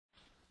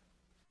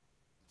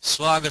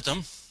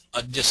स्वागतम्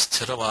अद्य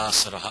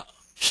स्थिरवासरः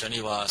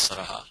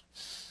शनिवासरः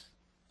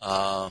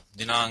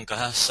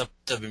दिनाङ्कः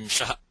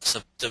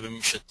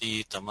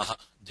सप्तविंशतितमः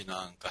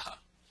दिनाङ्कः.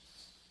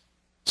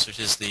 So it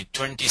is the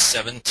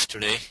 27th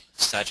today,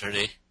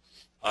 Saturday,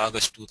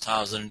 August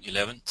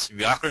 2011.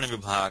 Vyakaranam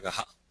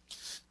vibhagah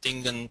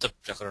Tinganta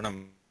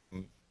prakaranam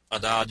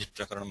Adadi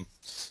prakaranam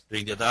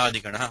Rigyadadi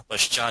ganah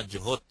Paschat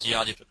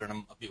Juhotyadi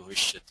prakaranam api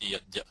bhavishyati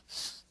adya.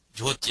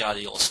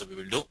 Juhotyadi also we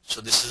will do.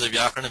 So this is the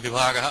Vyakaranam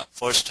vibhagah,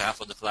 first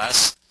half of the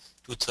class,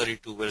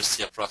 232 will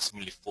see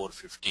approximately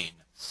 4:15.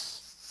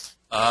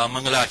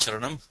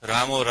 Mangalacharanam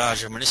Ramo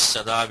Rajamanis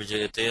Sada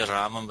Vijayate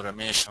Ramam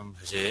Ramesham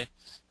Bhaje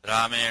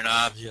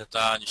Ramena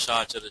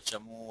Nishachara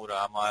Chamu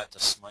Ramaya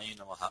Tasmai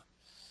Namaha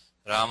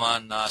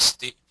Raman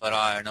Nasti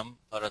Parayanam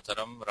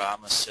Parataram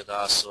Ramasya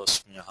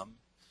Dasosmyaham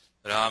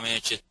Rame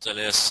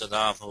Chittale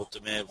Sada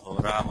Bhutame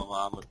Bhorama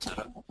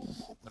Mamudhara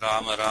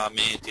Rama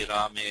Rameti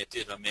Rameti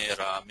Rame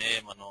Rame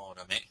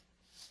Manorame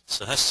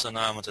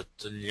Sahasranama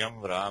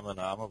Tattulyam Rama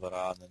Nama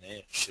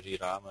Varanane Shri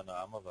Rama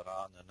Nama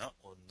Varanana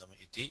Onnam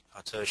Iti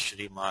Atha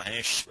Shri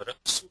Maheshwara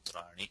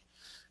Sutrani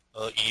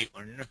I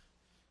Un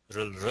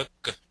Rul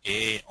Ruk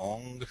E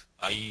Ong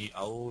I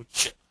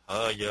Ouch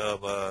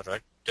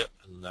Hayavarat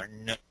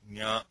Lan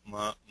Nya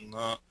Ma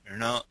Nga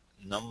Na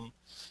Nam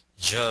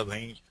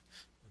Jabin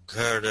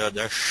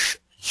Gardadash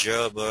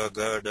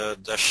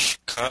Jabagardadash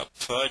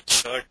Kapha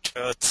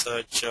Chata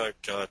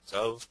Chata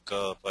Tav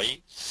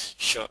Kapai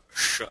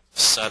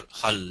Sar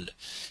Hal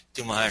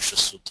Timahasha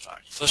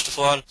Sutrani. First of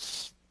all,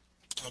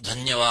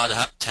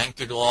 Dhanyavada. Thank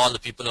you to all the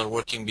people who are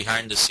working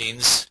behind the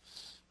scenes.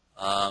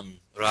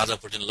 Radha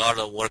put in a lot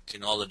of work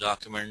in all the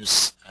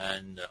documents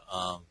and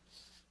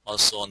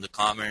also on the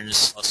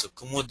comments. Also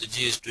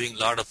Kumudji is doing a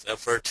lot of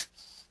effort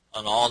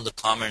on all the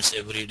comments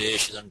every day.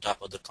 She's on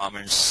top of the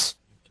comments.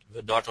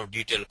 A lot of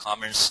detailed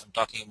comments. I'm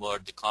talking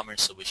about the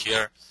comments over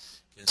here.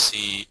 You can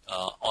see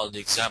all the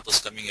examples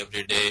coming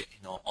every day,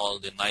 all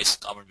the nice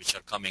comments which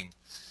are coming.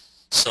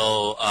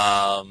 So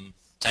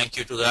thank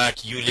you to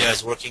that. Yulia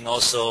is working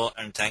also,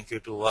 and thank you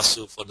to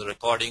Vasu for the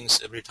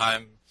recordings every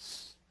time.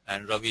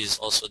 And Ravi is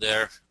also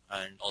there,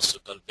 and also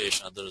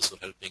Kalpesh and others who are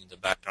helping in the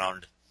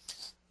background.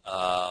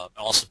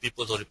 Also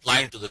people who are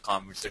replying to the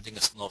comments, letting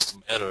us know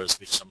some errors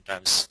which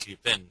sometimes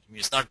creep in. I mean,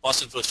 it's not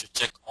possible for us to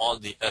check all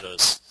the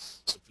errors.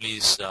 So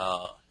please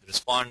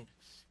respond.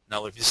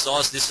 Now if you saw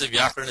this is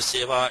Vyakarana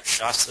Seva,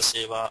 Shastra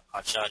Seva,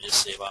 Acharya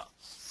Seva.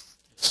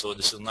 So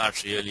this is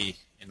not really,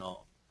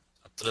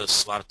 Atra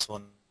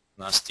Swartho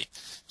Nasti.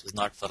 It is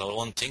not for our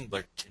own thing,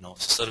 but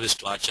service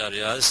to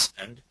Acharyas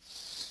and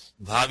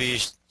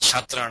Bhavi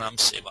Chhatranam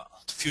Seva,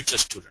 future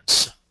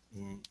students.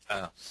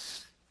 So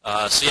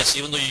yes,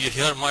 even though you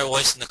hear my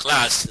voice in the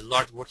class, there's a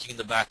lot working in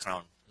the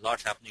background, a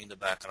lot happening in the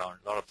background.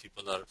 A lot of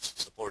people are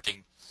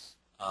supporting.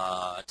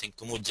 I think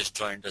Kumud just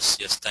joined us.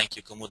 Yes, thank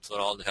you, Kumud, for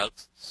all the help.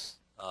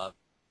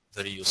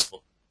 Very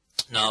useful.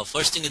 Now,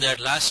 first thing is that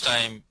last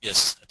time,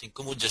 yes, I think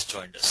Kumud just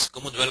joined us.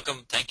 Kumud,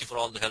 welcome. Thank you for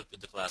all the help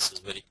with the classes.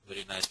 Very,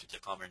 very nice with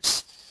your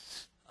comments.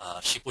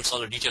 She puts all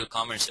the detailed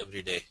comments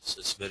every day, so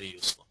it's very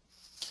useful.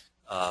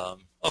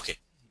 Okay,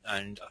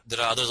 and there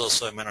are others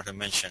also I may not have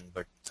mentioned,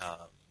 but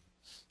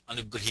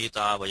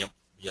Anugrahita Vayam,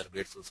 we are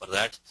grateful for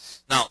that.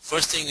 Now,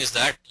 first thing is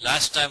that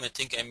last time I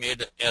think I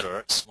made an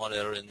error, small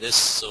error in this.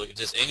 So if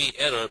there's any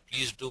error,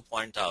 please do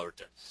point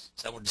out.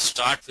 So I'm going to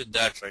start with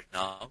that right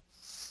now.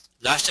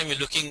 Last time we're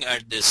looking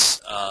at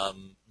this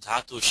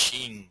Dhatu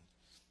Sheen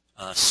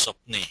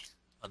Swapne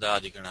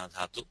Adadigana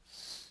Dhatu.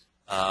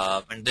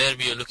 And there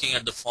we are looking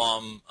at the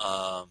form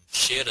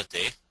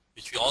Sherate,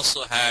 which we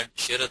also had.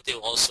 Sherate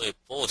also a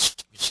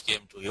post which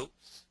came to you.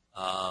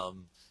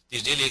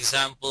 These daily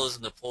examples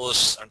and the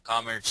posts and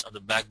comments are the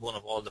backbone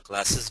of all the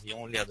classes. We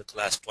only have the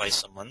class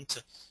twice a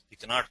month. We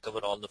cannot cover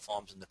all the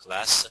forms in the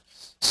class.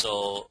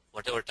 So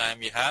whatever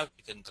time you have,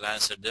 you can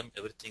glance at them.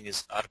 Everything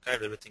is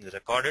archived, everything is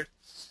recorded.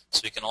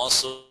 So we can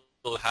also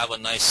have a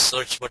nice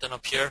search button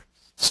up here.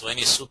 So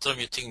any sutram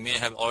you think may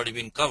have already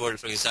been covered,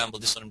 for example,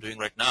 this one I'm doing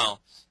right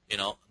now,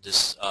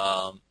 this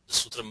the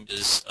sutram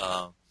is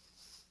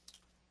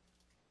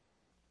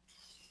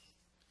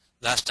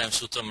last time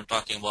sutram I'm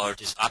talking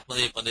about is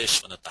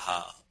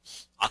Atmanepadeshvanataha.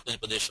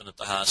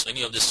 Atmanepadeshvanataha. So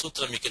any of this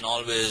sutram you can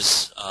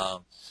always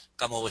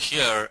come over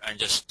here and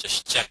just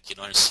check,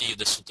 and see if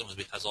the sutram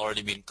has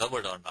already been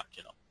covered or not,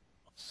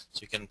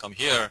 So you can come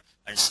here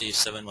and see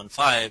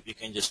 715. You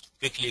can just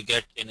quickly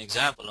get an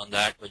example on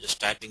that by just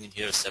typing in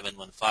here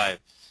 715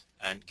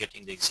 and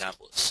getting the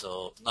example.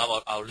 So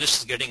now our list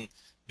is getting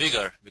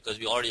bigger because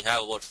we already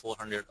have about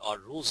 400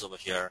 odd rules over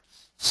here.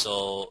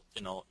 So,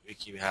 we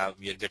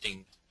are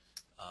getting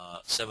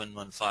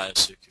 715.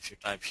 So if you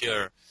type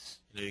here,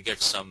 you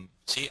get some,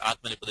 see,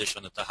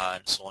 Atmanipadeshvanataha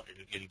and so on.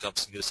 It'll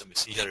give some,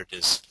 see, here it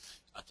is,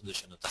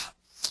 Atmanipadeshvanataha.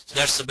 So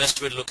that's the best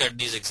way to look at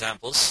these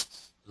examples.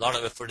 A lot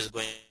of effort is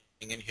going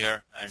in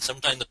here, and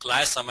sometimes in the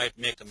class I might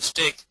make a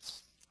mistake.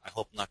 I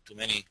hope not too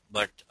many,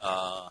 but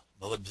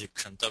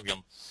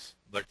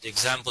but the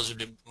examples will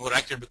be more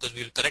accurate because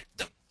we will correct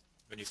them.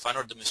 When you find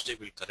out the mistake,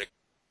 we'll correct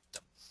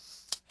them.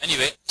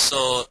 Anyway,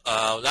 So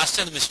last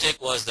time the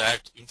mistake was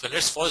that,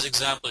 let's for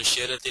example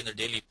share it in the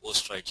daily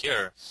post right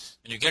here.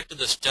 When you get to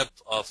the step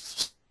of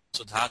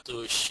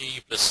Sudhatu,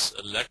 she plus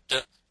let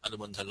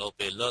Anubandha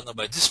Lope learn.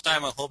 By this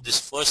time I hope these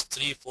first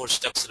 3-4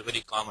 steps are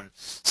very common.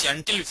 See,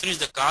 until you finish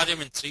the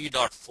Karyam in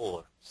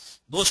 3.4,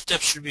 those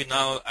steps should be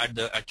now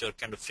at your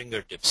kind of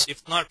fingertips.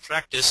 If not,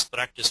 practice.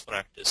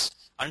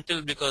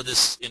 Until, because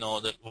this, the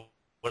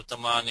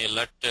Vartamani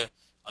let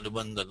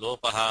Anubandha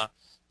Lopaha,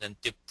 then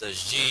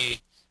Tipta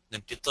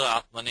then Tita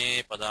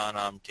Atmane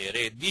Padanam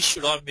Tere. These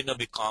should all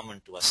be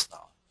common to us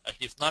now.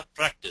 If not,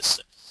 practice.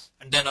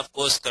 And then of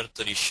course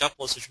Kartari Shap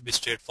also should be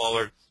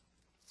straightforward.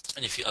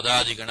 And if you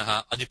Adadi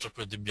Ganaha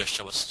Adiprabhritibhya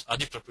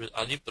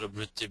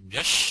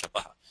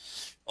Shapaha.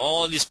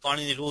 All these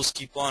Panini rules,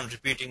 keep on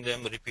repeating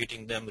them.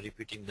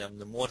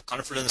 The more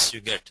confidence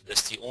you get,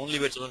 that's the only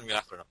way to learn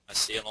Vyakaranam. I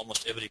say in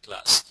almost every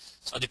class.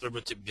 So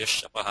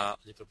Adiprabhritibhya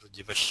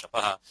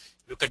Shapaha.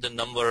 Look at the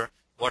number.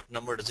 What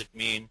number does it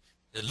mean?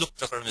 The look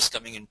Prakaranam is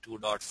coming in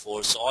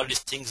 2.4. So all these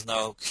things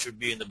now should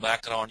be in the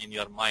background in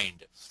your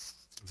mind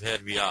where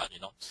we are,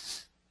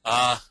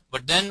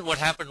 But then what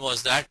happened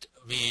was that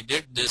we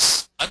did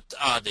this At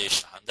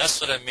Adesha. And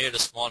that's where I made a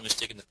small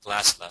mistake in the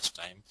class last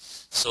time.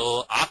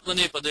 So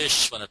Atmane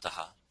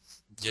Padeshvanataha.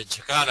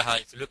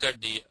 Jakaraha, if you look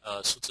at the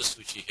Sutra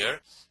Suchi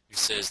here, it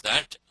says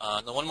that.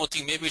 Now one more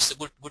thing, maybe it's a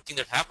good thing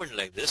that happened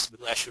like this,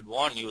 because I should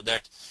warn you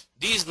that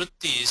these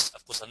vrittis,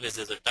 of course, unless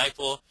there's a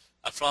typo,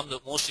 are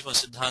mostly from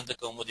Siddhanta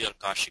Kaumudi or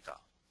Kashika.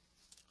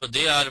 So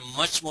they are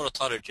much more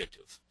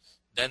authoritative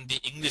than the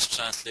English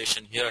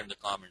translation here in the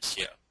comments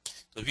here.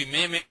 So we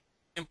may make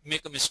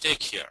a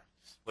mistake here.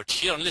 But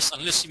here,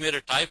 unless you made a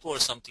typo or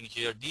something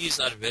here, these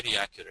are very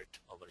accurate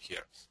over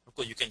here. Of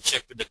course, you can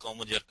check with the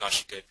Kaumudi or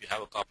Kashika if you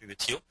have a copy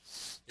with you.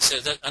 It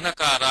says that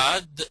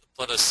Anakarad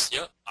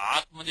Parasya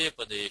Atmane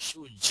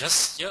Padeshu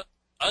Jasya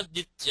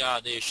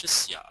Adityadesha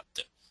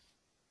Syat.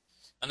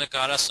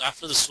 Anakara, so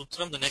after the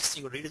sutram, the next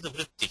thing you read is the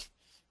vritti.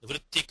 The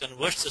vritti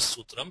converts the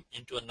sutram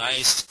into a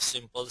nice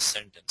simple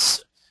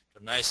sentence.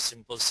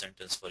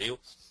 For you.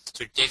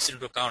 So it takes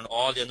into account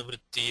all the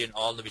anuvritti and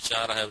all the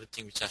vichara,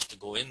 everything which has to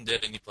go in there,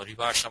 any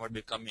paribhasha might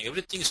be coming,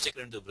 everything is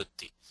taken into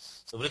vritti.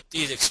 So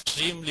vritti is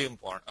extremely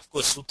important. Of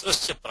course,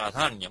 sutrasya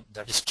pradhanyam,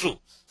 that is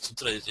true.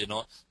 Sutra is,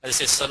 as I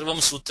say,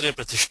 sarvam sutre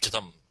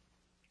pratishthitam.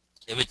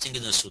 Everything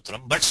in the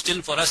sutram, but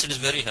still for us it is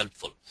very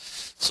helpful.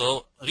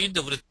 So read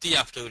the vritti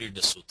after we read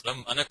the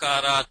sutram.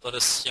 Anakarat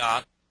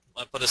parasyatma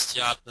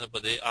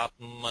pade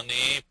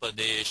atmane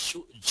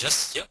padeshu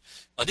jasya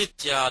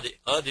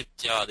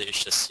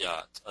adityadesha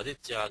syat.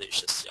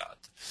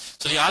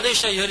 So the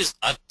adesha here is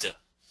at.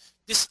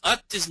 This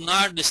at is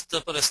not this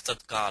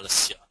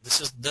taparastadkalasya.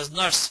 Does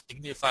not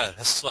signify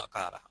rasva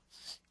akara.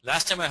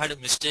 Last time I had a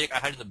mistake. I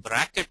had the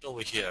bracket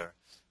over here.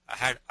 I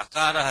had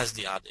akara as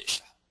the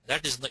adesha.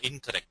 That is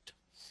incorrect.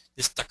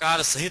 This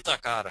takara sahita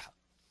akara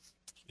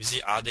is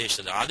the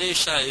adesha. The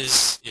adesha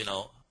is,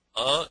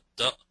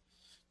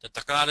 the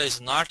takara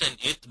is not an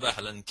it by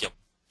halantyam.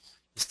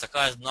 This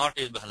takara is not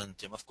it by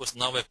halantyam. Of course,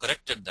 now I've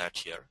corrected that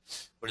here.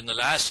 But in the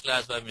last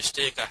class, by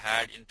mistake, I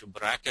had into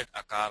bracket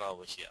akara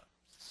over here.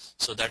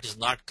 So that is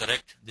not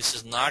correct. This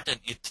is not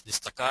an it. This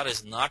takara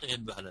is not an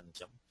it by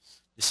halantyam.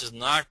 This is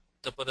not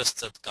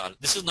taparastadkal.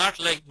 This is not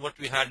like what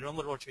we had.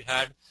 Remember what we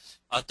had?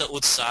 Ata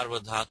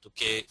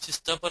utsarvadhatuke. This is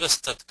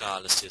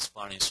taparastadkal. Says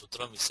Pani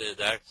Sutram. We say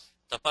that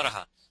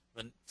taparaha.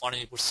 When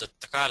Pani puts the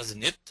takara as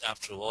in it,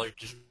 after all, it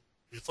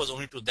refers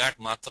only to that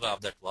matra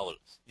of that vowel.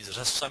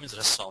 Rasva means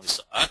rasva only.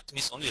 So at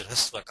means only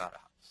rasva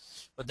kara.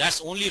 But that's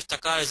only if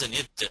takara is an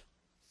it.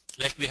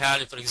 Like we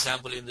had, for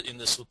example, in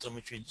the sutram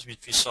which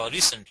we saw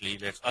recently,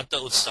 like ata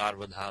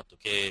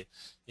utsarvadhatuke.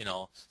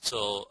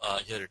 So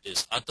here it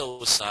is ata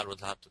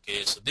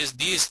utsarvadhatuke. So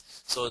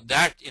so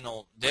that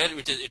there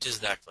it is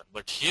that one.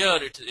 But here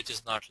it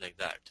is not like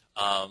that.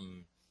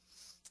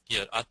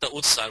 Here ata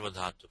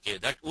utsarvadhatuke.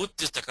 That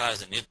ut is takara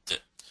is an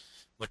it.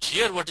 But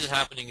here what is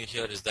happening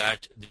here is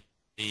that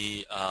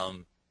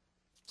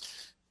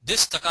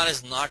this takara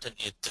is not an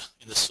it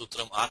in the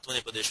sutram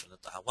Atmane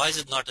Padeshvanataha. Why is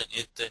it not an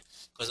it?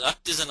 Because at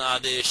is an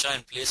adesha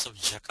in place of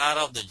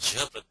jakara of the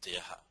ja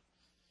pratyaha,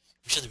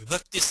 which is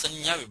vibhakti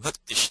sanya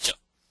vibhaktishcha.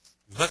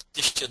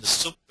 Vibhaktishcha, the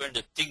sup and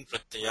the ting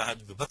pratyaha,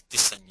 vibhakti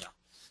sanya.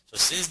 So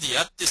since the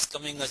at is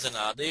coming as an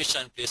adesha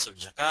in place of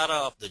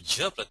jakara of the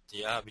ja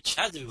pratyaha, which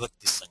has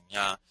vibhakti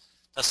sanya,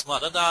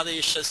 tasmad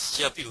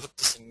adadeshasya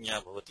vibhakti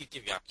sanya bhavati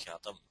iti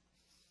vyakyatam.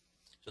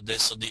 So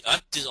the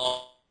at is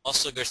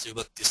also gets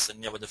vibhakti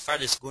sanya, but the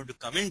fact is going to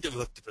come into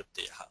vibhakti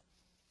pratyaha.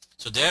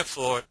 So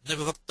therefore, the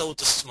vibhakta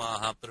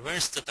utasmaha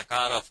prevents the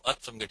takara of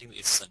at from getting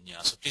its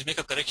sanya. So please make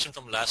a correction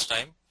from last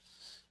time.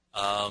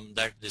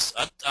 That this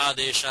at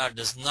adesha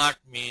does not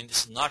mean,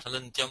 this is not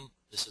halantyam,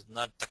 this is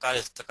not takara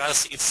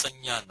its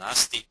sanya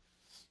nasti.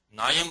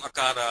 Nayam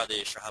akara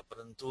adesha,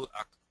 parantu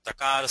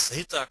takara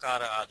sahita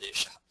akara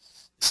adesha.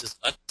 This is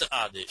at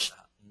adesha,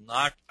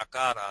 not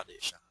akara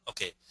adesha.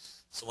 Okay.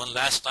 So one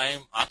last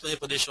time, Atmane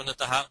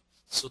Padeshvanataha,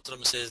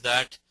 Sutram says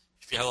that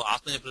if you have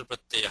Atmane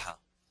Pratyaha,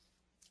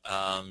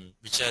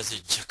 which has a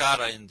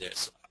jakara in there,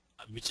 so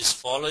which is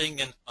following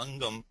an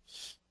angam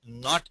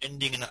not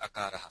ending in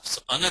akara.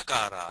 So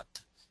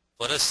anakarat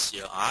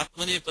parasya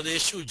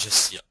atmanepadeshu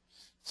jasya.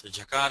 So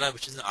jakara,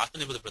 which is an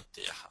atmanepada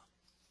pratyaya.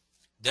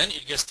 Then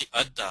it gets the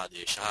ad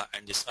adesha,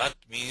 and this ad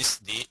means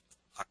the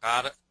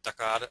akara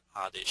takara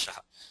adesha,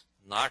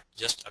 not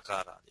just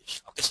akara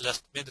adesha. Okay, so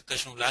let's make the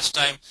correction. Last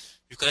time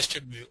we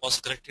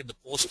also corrected the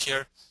post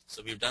here,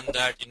 so we've done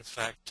that. In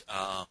fact,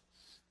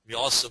 we're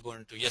also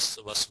going to, yes,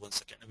 one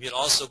second. We're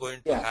also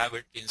going to have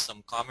it in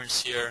some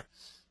comments here.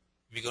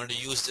 We're going to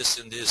use this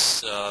in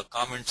these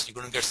comments. You're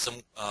going to get some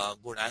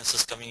good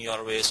answers coming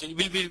your way. So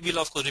we'll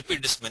of course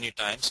repeat this many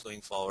times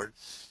going forward.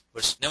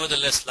 But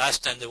nevertheless,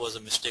 last time there was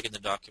a mistake in the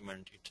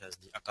document. It has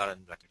the akara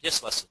in bracket. Yes,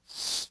 Vasu.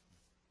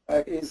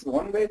 Is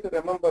one way to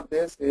remember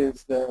this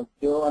is jo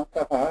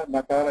antaha,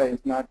 nakara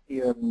is not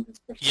here in this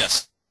question.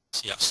 Yes.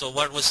 Yeah. So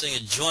what we're saying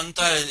is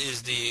Jonta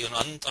is the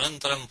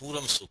Anantaram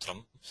Puram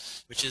Sutram,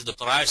 which is the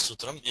prior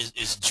Sutram, is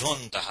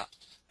Jontaha.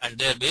 And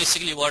there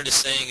basically what it is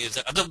saying is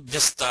that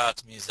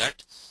Adabhyastat means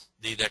that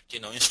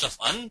instead of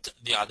Ant,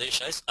 the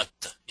Adesha is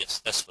At. Yes,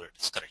 that's what it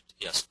is, correct.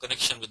 Yes,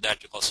 connection with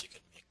that also you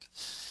can make.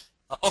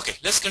 Okay,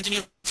 let's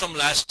continue from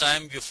last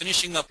time. We're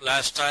finishing up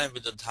last time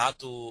with the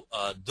Dhatu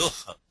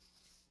Duh.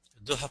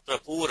 Duh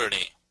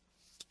Prapurane.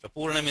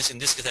 Prapurana means in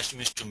this case actually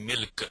means to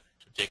milk,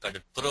 to take out.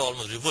 Pra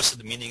almost reverses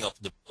the meaning of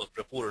the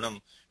Prapuranam.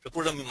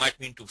 Prapuranam might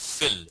mean to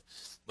fill,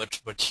 but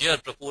here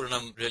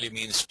Prapuranam really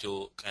means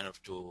to kind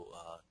of to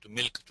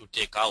milk, to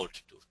take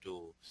out,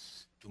 to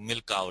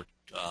milk out,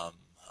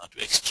 to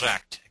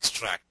extract.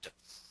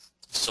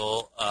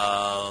 So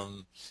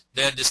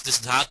there this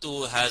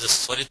dhatu has a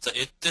swarita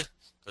it,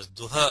 because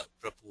duha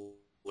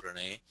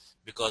prapurane.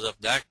 Because of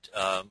that,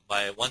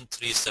 by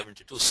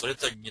 1372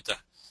 swarita jnita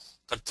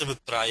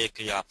kartavipraya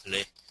kriya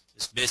phale,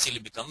 this basically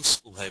becomes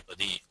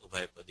ubhaypadi.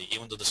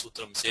 Even though the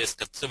sutram says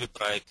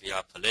kartavipraya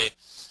kriya phale,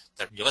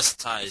 that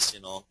vyavastha is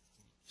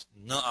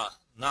na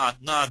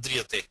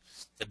adriyate,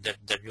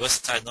 that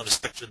vyavastha is not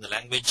respected in the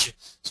language.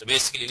 So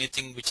basically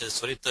anything which has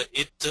swarita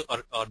it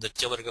or the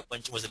chavarga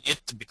pancham was an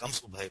it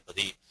becomes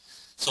ubhaypadi.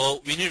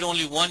 So we need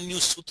only one new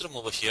sutram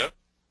over here,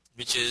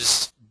 which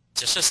is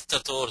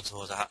jashastator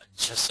dhodha.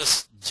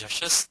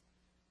 Jashastator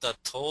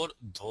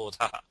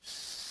dhodha.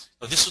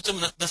 Now this sutram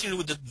has nothing to do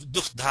with the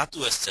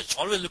dhatu as such.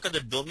 Always look at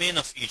the domain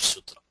of each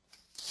sutra.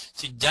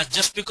 See,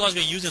 just because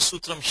we're using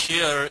sutram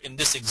here in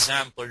this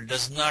example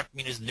does not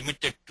mean it's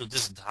limited to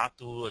this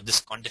dhatu or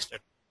this context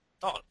at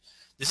all.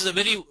 This is a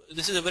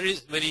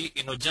very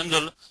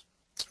general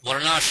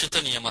varnashrita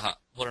niyamaha.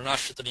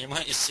 Varnashrita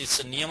niyamaha is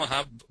a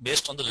niyamaha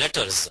based on the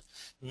letters,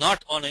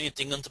 not on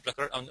anything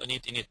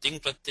anything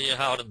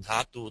pratyaha or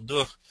dhatu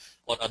duh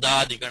or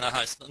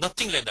adadiganaha. It's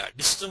nothing like that.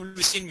 This sutram will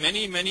be seen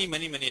many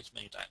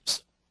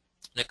times.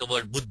 Like a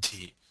word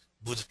buddhi.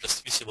 Buddha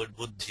plus we say word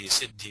buddhi,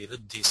 siddhi,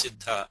 riddhi,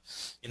 siddha.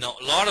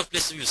 A lot of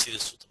places you see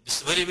this sutram. This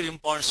is a very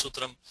important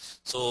sutram.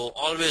 So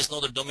always know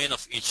the domain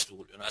of each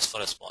rule, as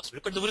far as possible.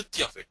 Look at the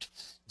vritti of it.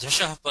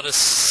 Jashah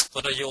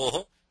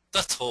parayoho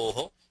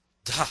tathoho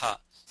dhaha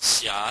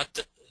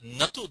syat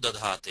natu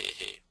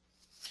dadhatehe.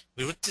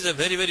 Vrittis are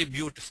very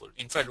beautiful.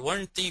 In fact,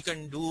 one thing you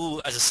can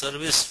do as a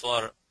service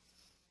for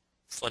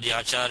the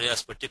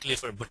acharyas, particularly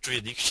for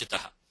Bhattacharya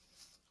Dikshitaha,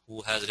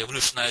 who has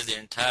revolutionized the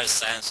entire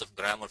science of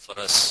grammar for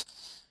us,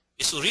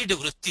 is to read the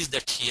vrittis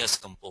that he has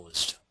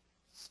composed.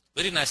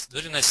 Very nice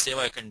seva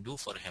I can do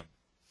for him,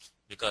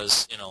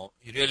 because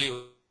he really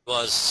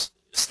was,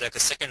 it's like a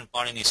second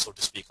Panini, so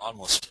to speak,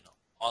 almost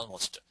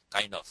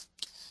kind of.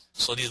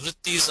 So these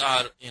vrittis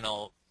are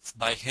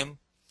by him.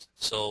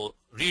 So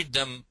read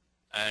them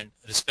and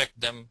respect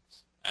them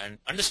and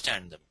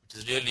understand them. It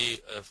is really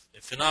a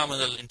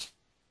phenomenal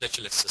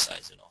intellectual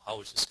exercise.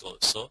 How it just goes.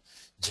 So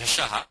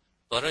jashaha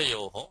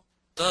parayoho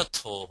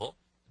tathoho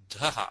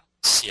dhaha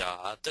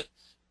syat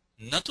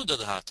natu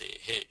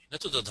dadhatehe.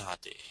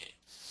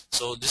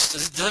 So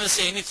this doesn't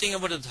say anything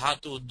about the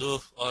dhatu duh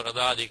or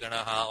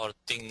adadiganaha or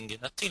thing,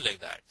 nothing like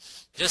that.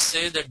 Just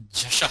say that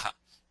jashaha.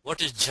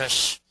 What is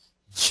jash?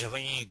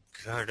 Javai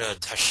gada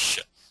dhash.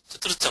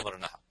 Chaturtha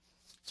varnaha.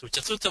 So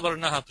chaturtha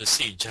varnaha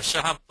precedes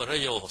jashaha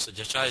parayoho. So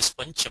jasha is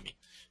panchami.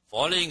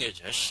 Following a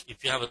jash,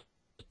 if you have a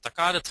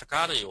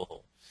takara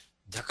yoho,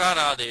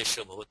 dhakara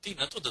adesha bhavati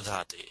natu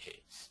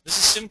dadhatehe. This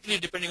is simply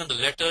depending on the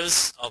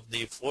letters of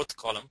the fourth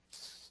column.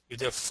 If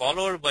they are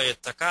followed by a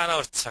takara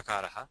or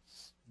tsakaraha,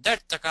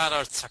 that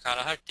takara or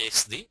tsakaraha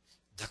takes the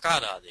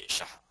dhakara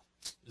adesha.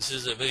 This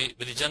is a very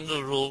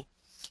general rule,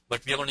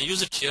 but we are going to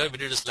use it here. We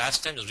did this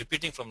last time, just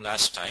repeating from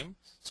last time.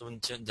 So in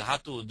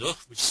dhatu duh,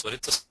 which is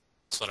swarita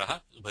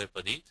swaraha,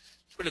 ubhayapadi.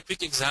 Put a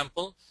quick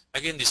example.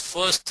 Again, these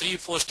first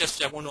 3-4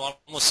 steps I'm going to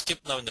almost skip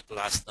now in the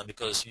class now,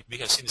 because we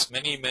have seen this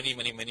many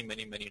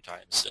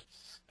times.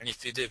 And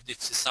if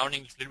it's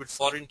sounding a little bit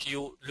foreign to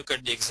you, look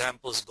at the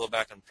examples, go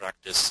back and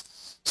practice.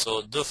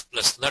 So duf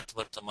plus lat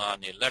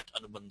vartamane, lat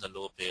anubandha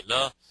lope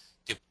la,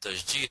 tip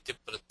tajji, tip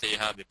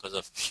pratyaha because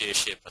of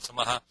sheshe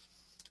pratamaha.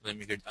 Then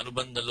we get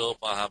anubandha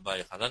lopaha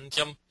by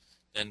halantyam,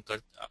 then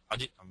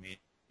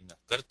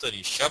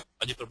kartari shap,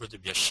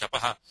 adiprabhutibhya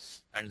shapaha,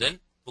 and then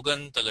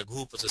puganta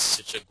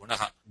laghupasasya cha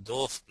gunaha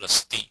dof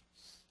plus ti.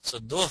 So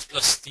dof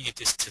plus ti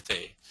iti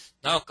sthite.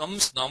 Now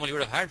comes, normally you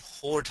would have had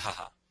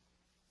hodhaha.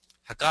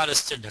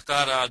 Hakarasya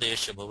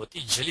dhakaradesha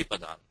bhavati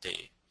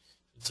jalipadante.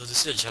 So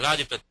this is a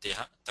jaladi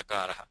pratyaha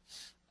takaraha.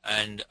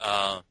 And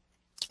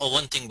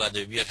one thing, by the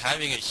way, we are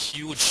having a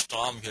huge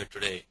storm here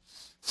today.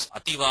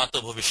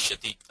 Ativata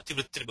bhavishyati,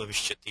 ativrittir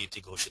bhavishyati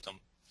iti ghoshitam,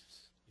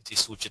 iti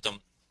suchitam.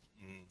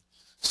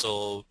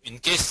 So in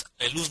case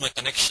I lose my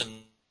connection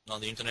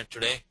on the internet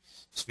today,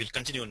 so we'll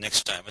continue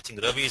next time. I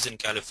think Ravi is in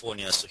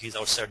California, so he's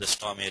outside the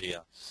storm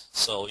area.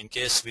 So in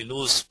case we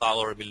lose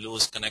power, we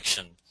lose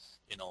connection,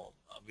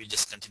 we'll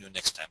just continue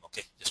next time,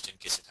 okay? Just in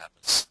case it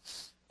happens.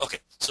 Okay,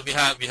 so we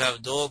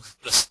have dog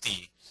plus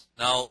ti.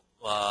 Now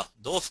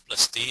dof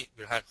plus ti,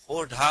 we had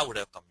hodha would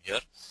have come here,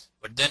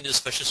 but then the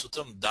special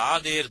sutram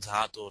dader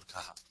dhator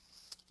kaha.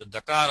 The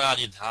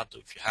dakaradi dhatu,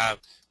 if you have,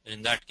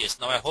 in that case.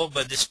 Now I hope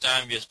by this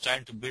time we are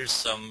trying to build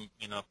some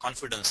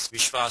confidence,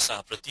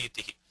 vishwasa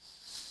pratitihi.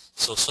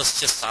 So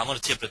swasya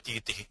samarthya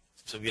pratitihi.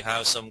 So we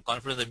have some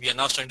confidence that we are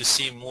now starting to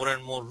see more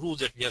and more rules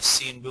that we have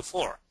seen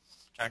before,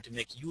 trying to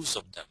make use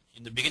of them.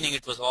 In the beginning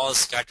it was all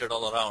scattered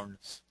all around.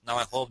 Now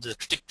I hope the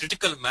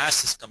critical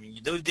mass is coming.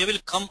 There will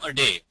come a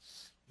day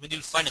when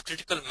you'll find a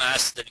critical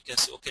mass that you can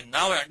say, okay,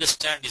 now I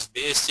understand these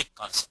basic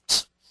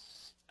concepts.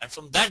 And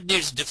from that day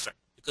it's different,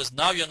 because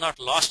now you're not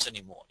lost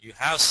anymore. You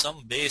have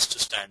some base to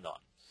stand on.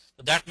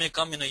 So that may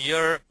come in a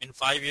year, in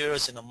 5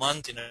 years, in a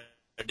month, in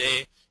a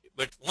day.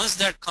 But once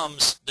that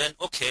comes, then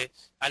okay,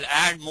 I'll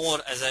add more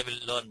as I will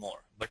learn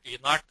more. But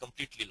you're not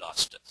completely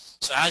lost.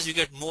 So as you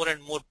get more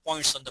and more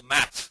points on the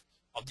map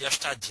of the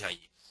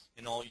Ashtadhyayi,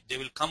 there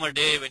will come a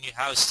day when you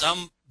have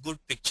some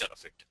good picture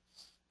of it.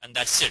 And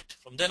that's it.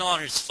 From then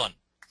on, it's fun.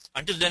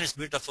 Until then, it's a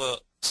bit of a,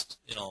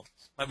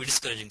 might be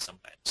discouraging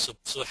sometimes.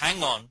 So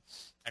hang on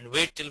and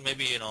wait till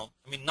maybe,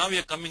 now we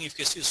are coming, if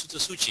you see Sutra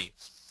Suchi,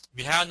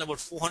 we have about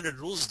 400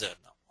 rules there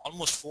now,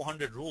 almost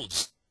 400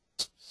 rules.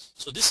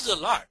 So this is a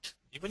lot.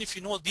 Even if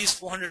you know these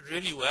 400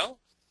 really well,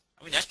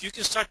 actually you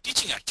can start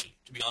teaching, actually,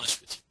 to be honest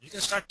with you. You can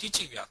start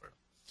teaching Vyakaranam.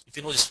 If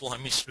you know this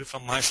 400,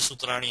 from Mahasha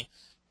Sutrani,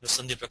 the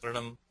Sandhya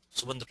Prakaranam,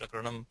 Subandha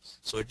Prakaranam.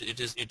 So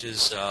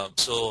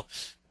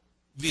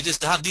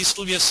these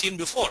two we have seen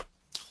before.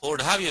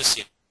 Hodha we have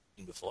seen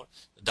before.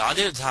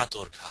 Dadir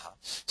dhator kaha.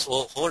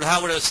 So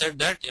Hodha would have said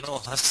that,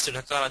 hasya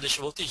dhakar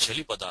adeshavati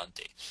jali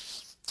padante.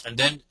 And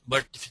then,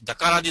 but if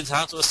dakar adi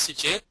dhatu asya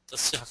chet,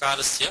 tasya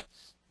hakarasya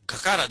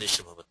ghakara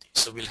desha bhavati.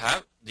 So we'll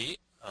have the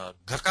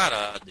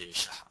ghakara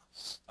desha.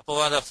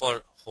 Apavada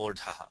for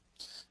Hodha.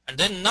 And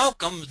then now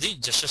comes the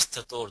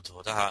jashastator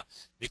dhodaha.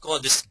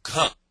 Because this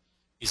gha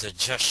is a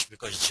jash,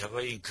 because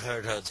javai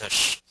ghada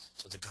jash.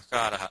 So the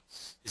ghakara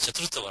is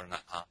chaturtha varna.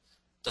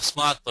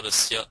 Tasmat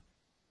parasya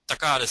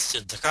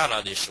takarasya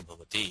dhakara desha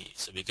bhavati.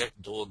 So we get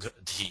dog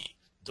dhi.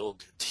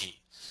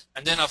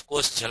 And then of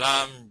course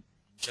jalam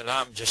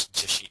just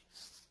jashi.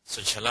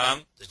 So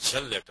jalam, the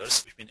jal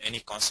letters, which mean any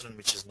consonant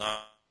which is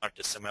not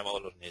a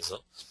semi-vowel or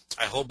nasal.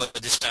 I hope by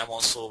this time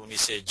also when we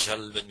say jal,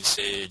 when we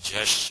say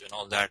jash and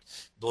all that,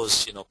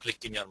 those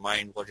click in your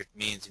mind what it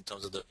means in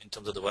terms of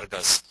the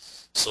vargas.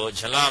 So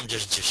jalam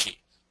just jashi.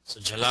 So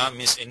jalam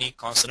means any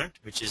consonant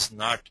which is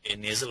not a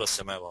nasal or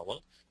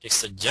semi-vowel.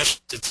 Takes a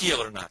jash tithiya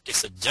varna,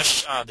 takes a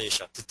jash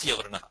adesha, tithiya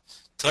varna,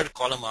 third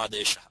column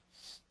adesha,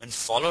 when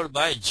followed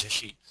by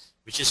jashi,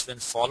 which is when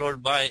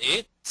followed by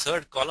a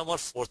third column or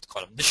fourth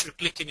column. This should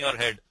click in your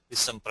head with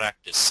some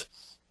practice.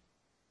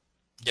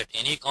 That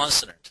any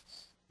consonant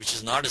which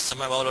is not a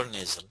semi-vowel or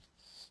nasal,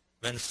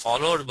 when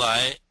followed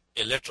by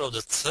a letter of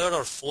the third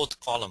or fourth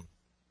column,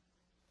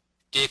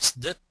 takes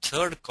the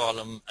third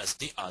column as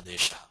the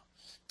adesha.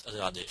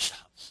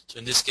 So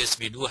in this case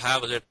we do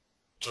have a letter.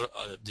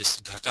 This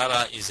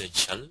ghakara is a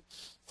jal,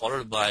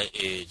 followed by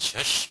a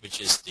jash,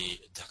 which is the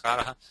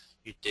dhakara.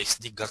 It takes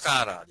the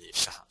gakara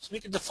adesha. So we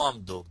get the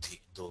form dogdhi.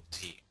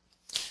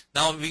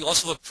 Now we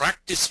also have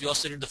practice. We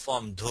also need the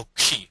form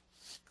dhokshi.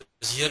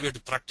 Because here we have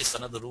to practice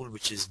another rule,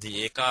 which is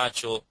the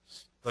ekacho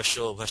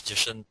vasho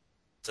vasjashantasya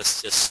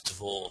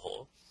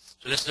stvoho.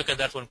 So let's look at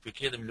that one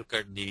quickly. Then we look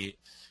at this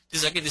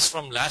is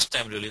from last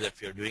time really that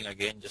we are doing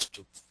again, just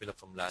to fill up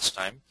from last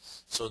time.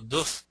 So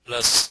duf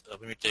plus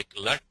when we take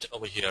lat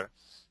over here.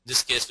 In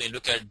this case, when you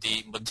look at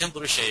the madhyam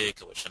purusha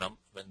ekavachanam,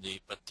 when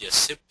the pratyaya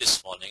sip is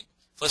falling,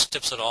 first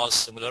steps are all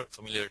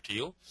familiar to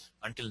you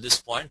until this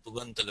point,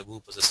 puganta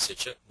laghu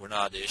pasasya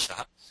guna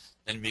adesha.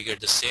 Then we get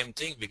the same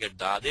thing, we get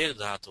dader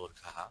dhator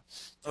kaha.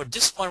 Now at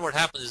this point what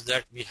happens is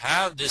that we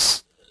have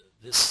this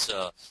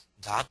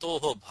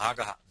dhatoho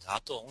bhagaha,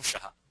 dhato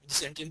anshaha.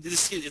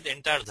 This is the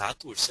entire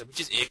dhatu itself,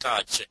 which is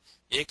ekach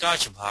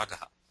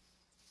bhagaha.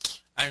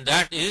 And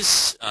that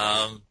is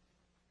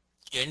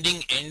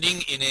ending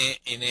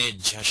in a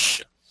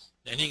jash,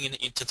 ending in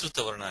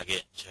chaturtha varna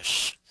again,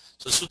 jash.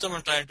 So the sutram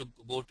I'm trying to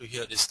go to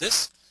here is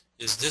this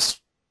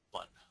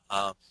one.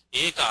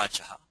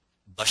 Ekachaha,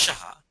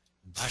 bashaha,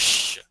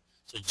 bhash.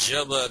 So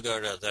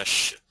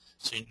jabagadash.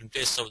 So in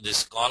place of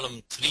this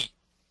column 3,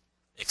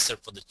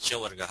 except for the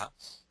chavargaha,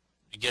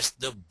 we get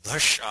the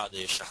bhash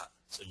adesha,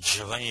 So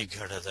Javai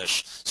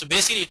Ghadadash. So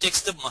basically it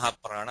takes the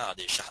Mahaprana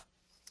Adesha.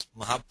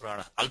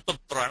 Mahaprana. Alpa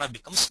Prana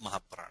becomes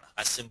Mahaprana.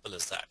 As simple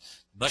as that.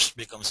 Bhash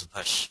becomes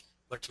Bhash.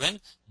 But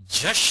when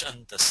Jash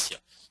Antasya,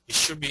 it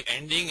should be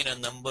ending in a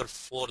number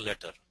 4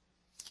 letter.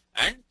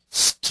 And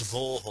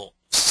Stvoho.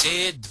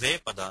 Se dve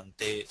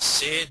padante.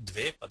 Se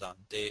dve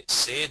padante.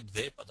 Se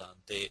dve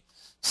padante.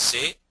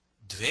 Se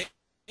dve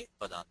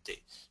padante.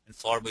 And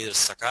followed by either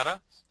Sakara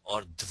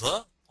or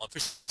Dva or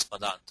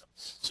Padantam.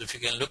 So if you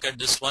can look at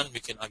this one, we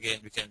can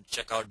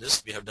check out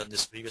this. We have done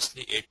this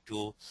previously, 8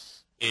 to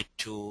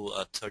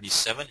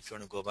 37. If you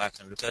want to go back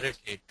and look at it,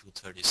 8 to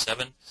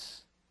 37.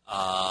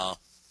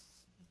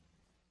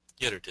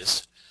 Here it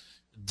is.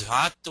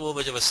 Dhatu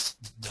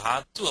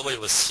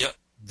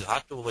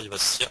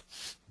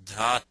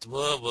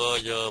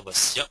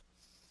avayavasya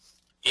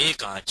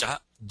ekacha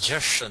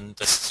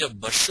jashantasya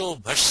basho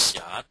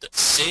bhashyat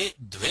se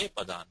dve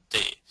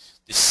padante.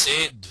 This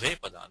se dve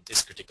padante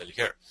is critical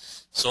here.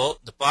 So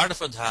the part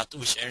of a dhatu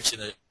which ends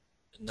in a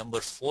number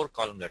 4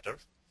 column letter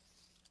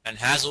and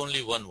has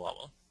only one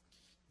vowel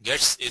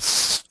gets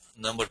its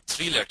number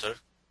 3 letter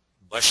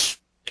bash,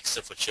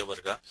 except for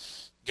chavarga,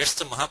 gets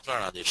the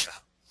mahaprana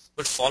adesha,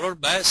 but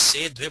followed by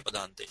se dve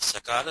padante,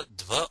 sakara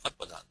dva or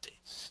padante.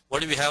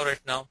 What do we have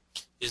right now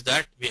is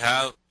that we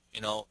have,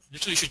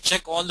 literally you should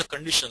check all the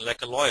conditions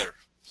like a lawyer,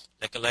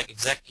 like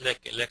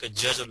a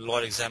judge or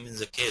lawyer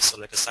examines a case, or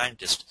like a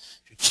scientist.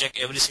 You check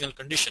every single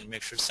condition,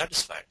 make sure it's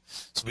satisfied.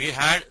 So we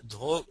had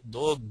do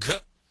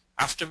gh.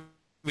 After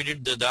we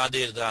did the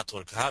dadir dhat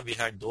or gha, we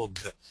had do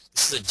gh.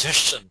 This is a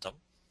jashantam.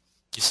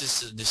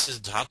 This is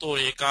dhatu or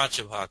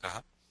ekacha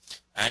bhakaha,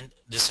 and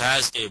this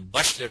has a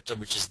bash letter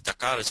which is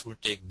dakar. It will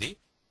take the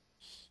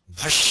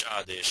bhash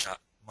adesha,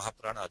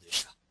 mahaprana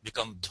adesha,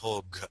 become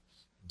dhog.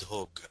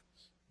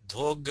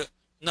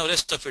 Now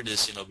rest of it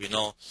is, we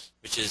know,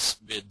 which is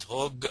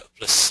dhog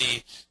plus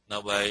c.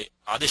 Now by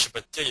adesha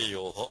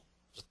pratyayoho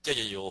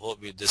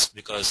with this,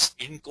 because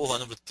in koho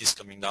anuvritti is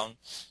coming down.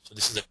 So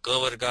this is the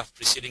kavarga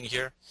preceding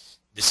here.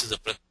 This is the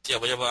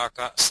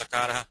pratyavayavaka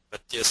sakara,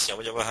 pratyasya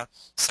avayavaha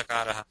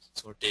sakara.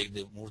 So we'll take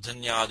the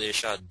murdhanya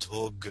adesha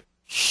dhog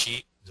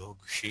shi.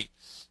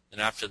 Then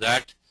after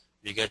that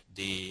we get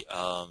the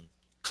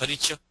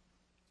kharicha,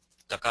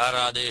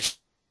 takara adesha.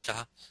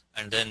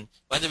 And then,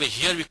 by the way,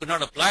 here we could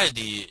not apply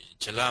the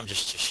jalam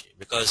jashashi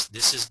because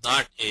this is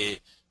not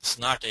a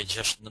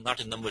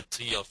number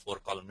 3 or 4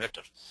 column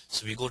letter.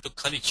 So we go to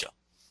kharicha,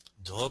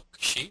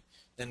 dhokshi,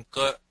 then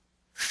ka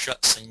sha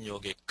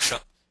sanyoge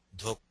ksha,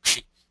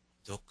 dhokshi.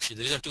 There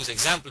are 2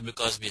 examples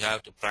because we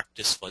have to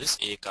practice for this.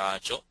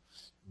 Ekacho,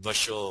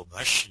 vasho,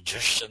 bhash,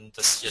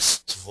 jashantasya,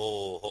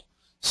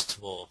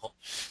 stvoho.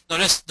 Now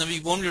we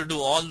won't do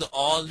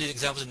all the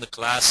examples in the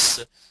class.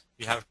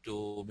 We have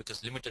to,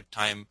 because limited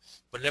time,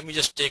 but let me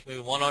just take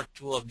maybe 1 or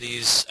 2 of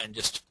these and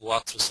just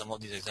walk through some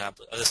of these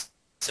examples. As I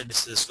said,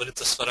 this is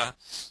Swarita Swara,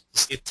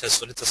 this it has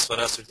Swarita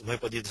Swara,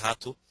 Bhaipadi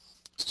Dhatu.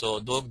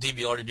 So Dogdhi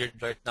we already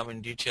did right now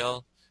in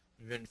detail.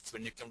 When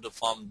you come to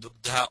form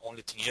Dugdha,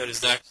 only thing here is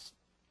that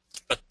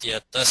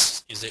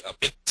Pratyatas is a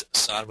apit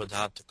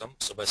sarvadhatukam.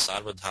 So by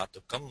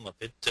sarvadhatukam,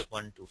 apit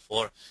 1 to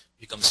 4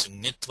 becomes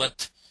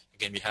nitvat.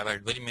 Again, we have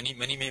had very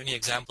many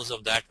examples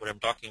of that. What I'm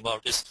talking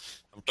about is,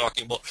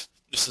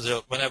 this is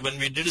when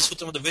we did this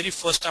sutram the very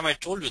first time, I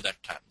told you that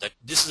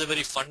this is a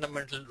very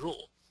fundamental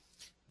rule,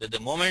 that the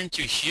moment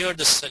you hear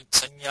the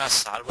sanya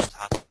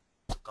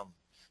sarvadhatukam,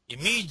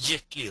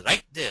 immediately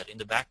right there in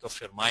the back of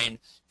your mind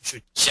you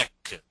should check,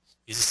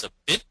 is this a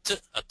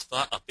pit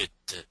atva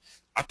apit?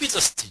 Apit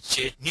asti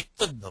chet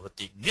nitvad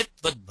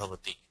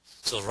bhavati.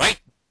 So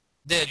right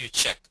there you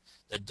check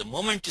that the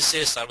moment you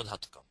say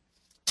sarvadhatukam,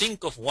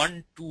 think of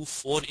 1, 2,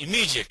 4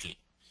 immediately.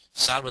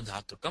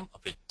 Sarvadhatukam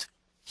apit.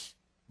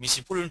 Means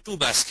you put it in 2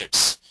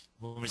 baskets.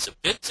 When it's a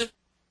pit,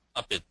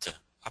 apit.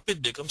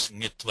 Apit becomes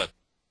nitvat.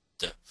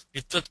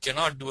 Nitvat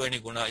cannot do any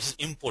guna. It is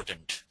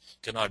impotent.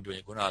 Cannot do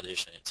any guna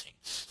adesh anything.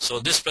 So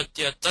this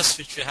pratyatas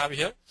which we have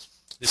here,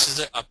 this is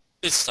a apit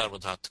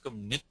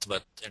sarvadhatukam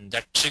nitvat, and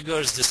that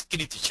triggers this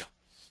kriticha.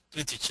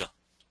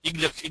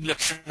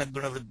 Iglakshana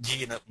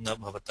gunavriddhi na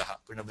bhavataha,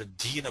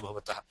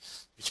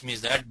 which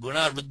means that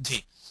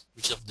gunavriddhi,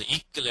 which of the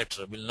ik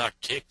letter, will not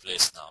take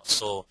place now.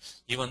 So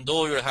even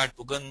though you had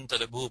puganta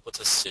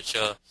laghupatasya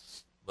cha,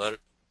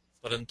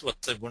 parantu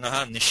atra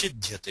gunaha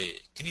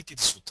nishidhyate kriti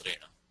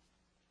sutrena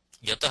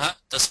yataha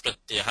tas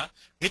pratyaha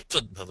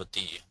nitvad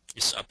bhavati.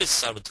 Is apit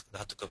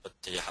sarvadhatuka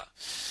pratyaha.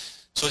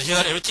 So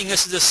here everything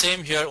else is the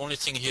same here. Only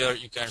thing here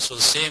you can, so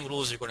the same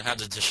rules, you're going to have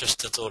the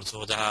jashastat or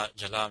dhodaha,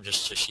 jalam,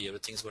 jashashi,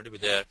 everything is going to be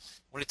there.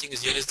 Only thing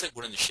is here is the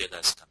guna nisheda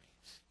is coming.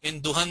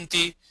 In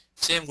duhanti,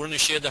 same guna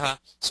nishedaha.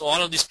 So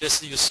all of these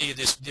places you see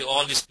this,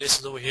 all these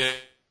places over here,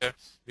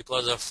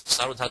 because of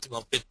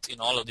sarvadhatukam pit, in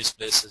all of these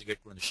places you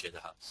get guna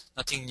nishedaha.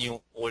 Nothing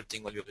new, old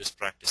thing while you're just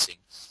practicing.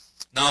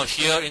 Now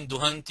here in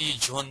duhanti,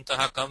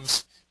 juhantaha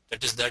comes.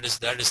 That is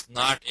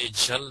not a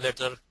jal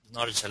letter,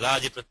 not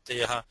jalaji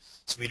pratyaha.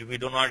 So we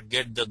do not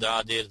get the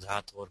dadir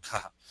dhat or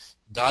gha.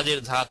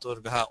 Dadir dhat or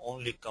gha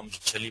only comes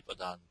jali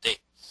padante.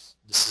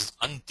 This is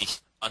anti.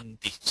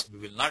 anti. So we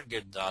will not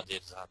get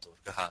dadir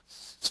dhatorgaha.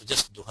 So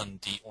just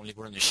duhanti, only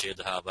guna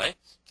nishedha by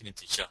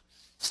kiniticha.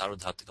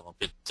 Sarvadhatikam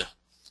apit.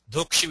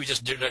 Dhokshi we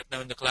just did right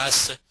now in the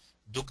class.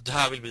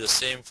 Dugdha will be the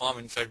same form.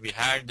 In fact, we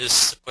had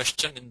this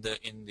question in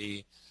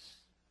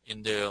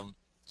the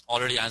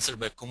already answered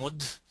by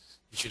Kumud,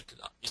 which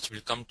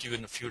will come to you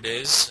in a few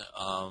days.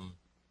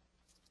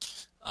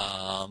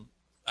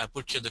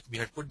 We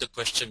had put the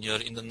question here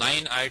in the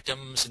 9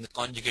 items in the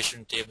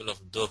conjugation table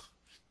of do,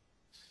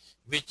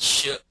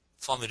 which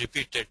form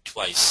repeated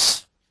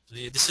twice.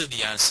 This is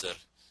the answer.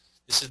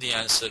 This is the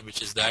answer,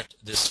 which is that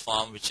this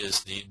form, which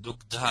is the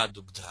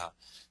dugdha,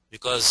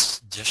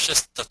 because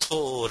jashas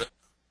tathor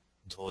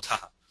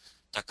dhodha,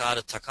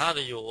 takara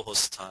takarayoho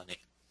sthane.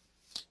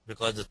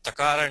 Because the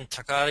takara and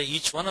takara,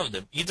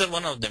 either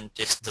one of them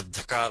takes the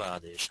dhakara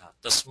adesha.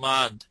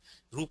 Tasmad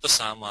rupa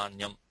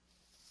samanyam.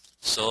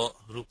 So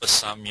rupa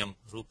samyam,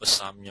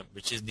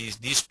 which is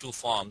these two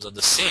forms are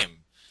the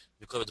same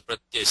because the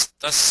pratyay is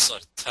tas or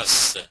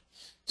thas.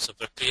 So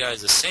prakriya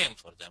is the same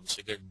for them. So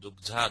you get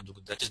dugdha.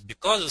 That is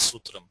because of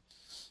sutram,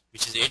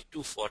 which is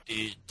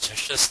 8240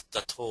 jashas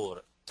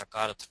tathor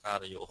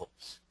takara yoho.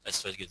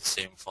 That's why you get the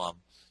same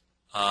form.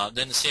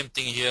 Then the same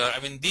thing here. I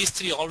mean, these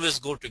three always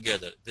go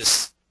together.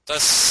 This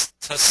tas,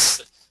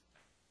 thas,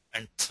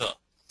 and tha.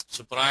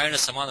 So prayana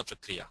samana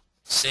prakriya.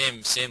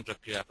 Same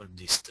prakriya for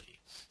these three.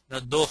 Now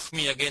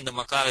dohmi, again the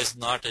makara is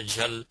not a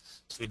jal,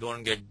 so we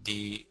don't get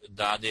the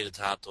dadir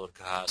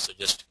dhatorgaha. So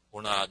just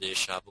guna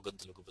adesha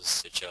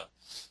pugantalukupasya.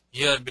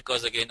 Here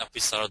because again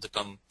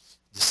apisarathakam,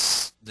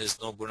 there's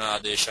no guna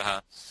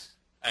adesha,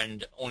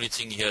 and only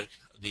thing here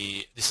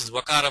this is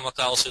vakara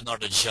maka also is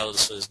not a jal,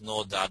 so there's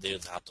no dadir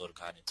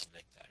dhatorgaha, anything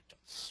like that.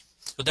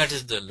 So that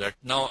is the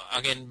now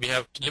again we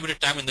have limited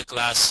time in the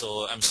class,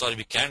 so I'm sorry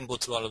we can't go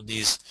through all of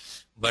these,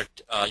 but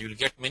you'll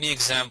get many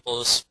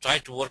examples. Try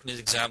to work on these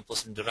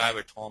examples and derive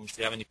at home. If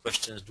you have any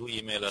questions, do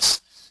email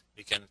us.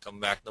 We can come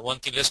back. The one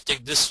thing, let's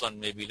take this one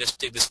maybe. Let's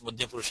take this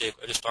Madhya Purusha.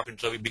 I was talking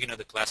to Ravi, beginning of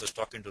the class I was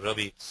talking to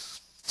Ravi.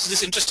 So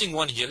this interesting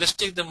one here. Let's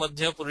take the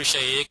Madhya Purusha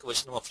Ek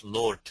Vachanam of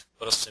Lord,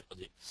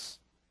 Parasmepadi.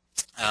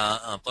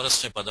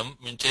 Parasmepadam,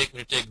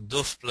 we take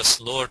duf plus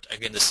Lord,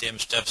 again the same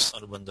steps.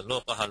 Anubandha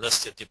lopaha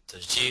lasya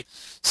tiptajji,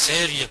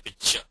 serya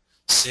picha.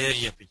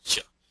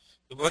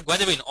 By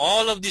the way, in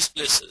all of these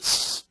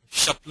places,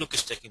 shapluk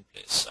is taking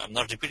place. I'm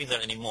not repeating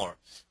that anymore.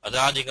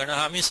 Adadi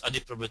ganaha means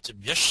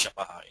adiprabhitibhya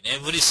shapaha. In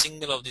every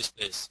single of these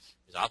places.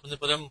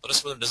 Apanipadam,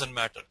 Parasmepadam doesn't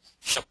matter.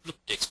 Shapluk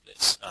takes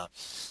place.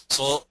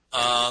 So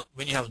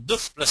when you have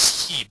duf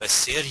plus he by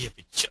serya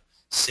picha,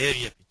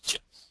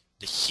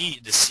 the C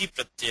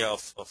pratyaya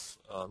of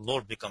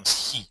Lord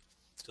becomes he.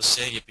 So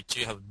serya picha,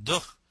 you have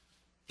duf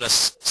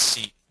plus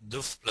C,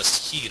 duf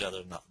plus he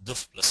rather now,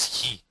 duf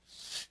plus he.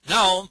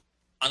 Now,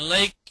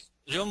 unlike,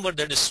 remember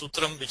that is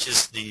sutram, which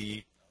is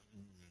the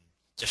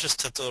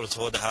jashasthator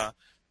dhodaha,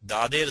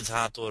 dader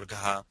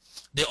dhatorgaha,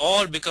 they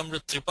all become the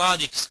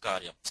tripadi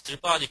karyani.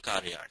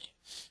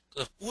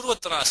 The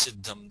purvatara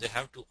siddham, they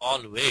have to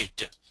all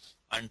wait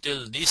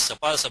until the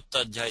sapal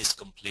saptadhyaya is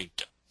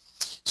complete.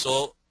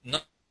 So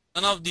none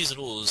of these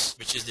rules,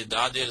 which is the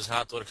dader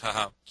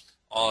dhatorgaha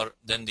or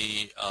then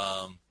the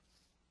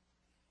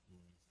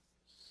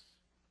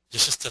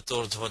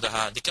jashasthator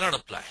dhodaha, they cannot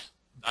apply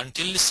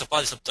until the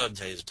sapal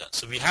saptadhyaya is done.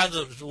 So we have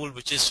the rule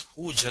which is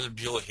hu jal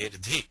bhyo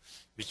herdhi,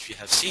 which we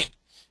have seen.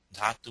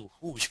 Dhatu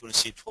hu, which we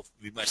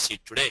might see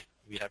it today.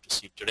 We have to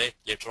see it today,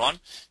 later on.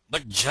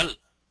 But jal,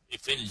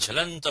 if in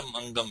jalantam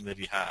angam where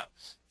we have,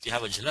 if you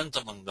have a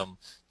jalantam angam,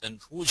 then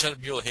hu jal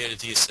bhyo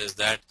herdhi says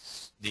that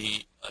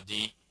the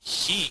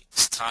he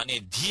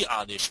sthane dhi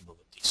adesh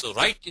bhavati. So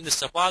right in the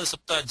sapal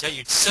saptadhyaya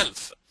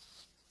itself,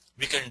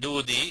 we can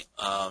do the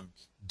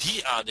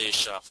dhi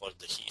adesha for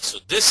the he. So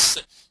this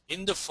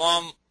in the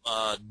form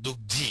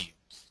dugdhi,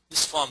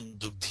 this form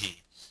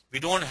dugdhi. We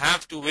don't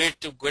have to wait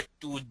to get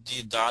to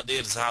the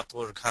dader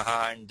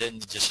dhatorgaha and then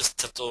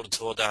jashasthator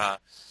dhodaha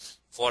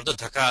for the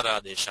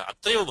dhakara adesha.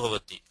 Attayo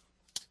bhavati.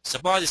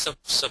 Sapadi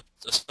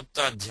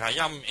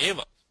saptadhyayam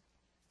eva.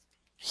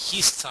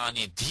 He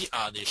sthane dhi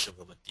adesha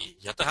bhavati.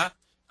 Yataha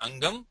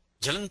angam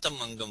jalantam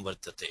angam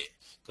vartate.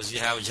 Because we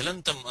have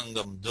jalantam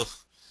angam duh.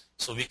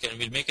 So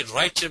we'll make it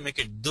right here, make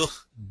it duh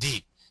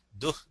dhi.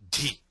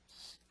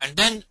 And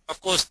then,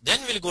 of course, then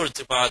we'll go to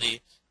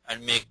Tripadi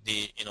and make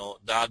the,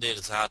 dader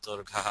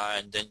dhatorgaha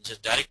and then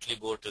just directly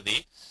go to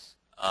the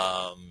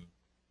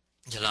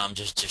jalam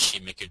jashi,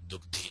 make it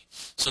dugdhi.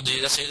 So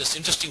that's an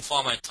interesting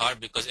form, I thought,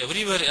 because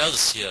everywhere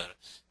else here,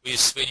 when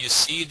you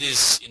see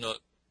this,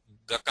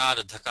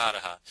 gakara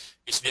dhakaraha,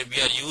 it's where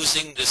we are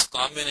using this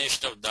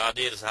combination of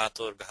dader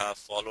dhatorgaha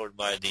followed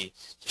by the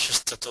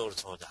jashasthator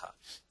dhodaha.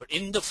 But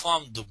in the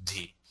form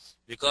dugdhi,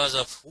 because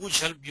of hu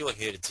jal bhyo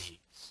herdhi,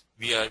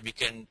 we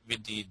can,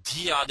 with the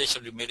dhi adesh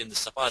will be made in the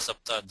sapal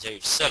saptadhyaya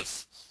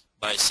itself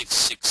by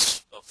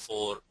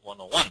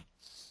 664-101.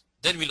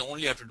 Then we'll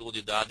only have to do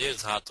the dader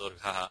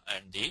dhatorgaha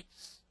and the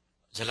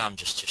jalam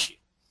jashi.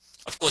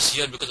 Of course,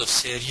 here because of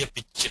serya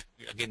pitch,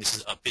 again this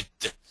is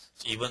apit.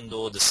 even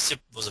though the sip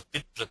was a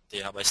pit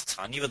pratyaya by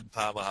sthanivat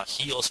bhava,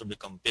 he also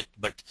become pit,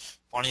 but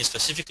Pani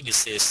specifically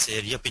says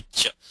serya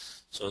pitcha.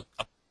 So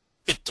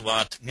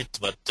apitvat,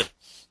 nitvat,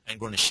 and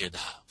gunishedha.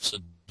 So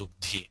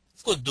dugdhi.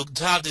 Of course,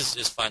 dugdha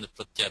is fine. The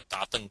pratyaya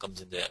tatang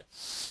comes in there.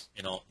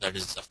 That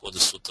is, of course, the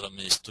sutra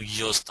means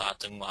tuyos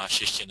tatang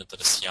mahashishya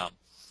natarasyam.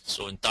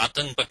 So in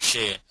tatang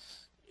pakshe,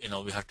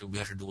 we have to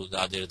do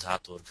dadir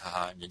dhatur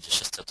ghaha and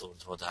jashastatur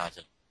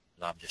dhodhaja.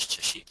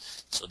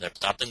 So that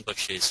tatang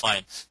paksha is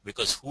fine,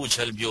 because hu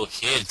jhalbyo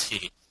her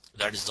thi,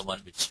 that is the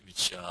one which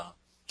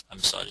I'm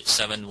sorry,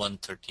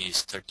 7:130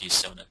 is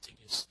 37, I think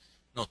is,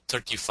 no,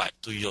 35,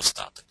 2 years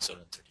tatang,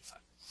 7:35.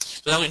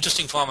 So that was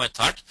interesting form, I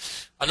thought.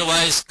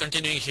 Otherwise,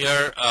 continuing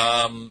here,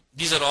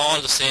 these are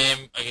all the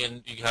same.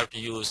 Again, you have to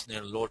use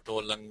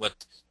loto,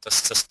 langvat,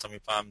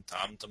 tastastamipam,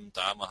 tam tam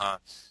tamaha.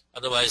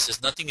 Otherwise,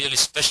 there's nothing really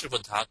special for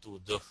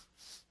dhatu.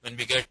 When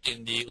we get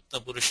in the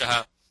Uttama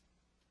Purushaha,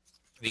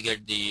 we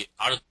get the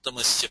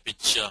Aruthamasya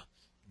pitcha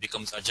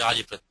becomes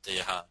Ajadi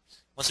Pratyaya.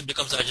 Once it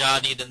becomes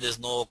Ajadi, then there's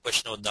no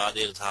question of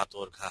Dadir Dhatu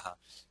or Ghaha.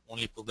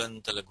 Only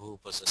Puganta Laghu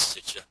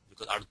Pasasya,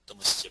 because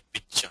Aruthamasya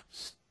pitcha.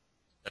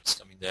 That's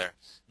coming there.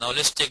 Now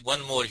let's take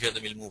one more here,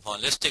 then we'll move on.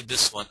 Let's take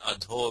this one,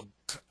 Adhog,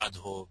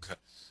 Adhog.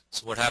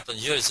 So what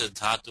happens here is a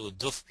Dhatu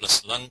Duf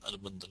plus Lang,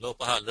 Anubandha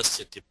Lopaha,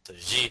 Lasya Tipta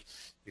Ji.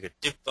 We get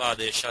Tippa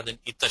Adesha, then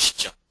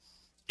Itascha.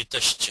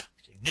 Itascha.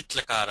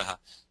 Nitlakaraha,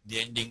 the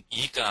ending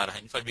ikara.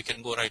 In fact, we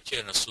can go right here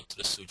in a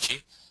sutra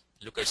suchi.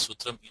 Look at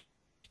sutram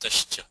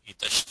itascha,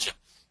 itascha,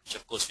 which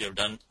of course we have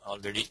done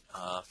already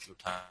a few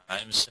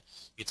times.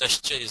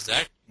 Itascha is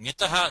that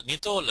nitaha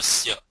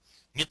nitolasya,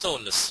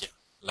 nitolasya,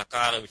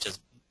 lakara, which is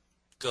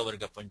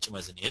kavarga panchama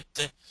as an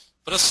it,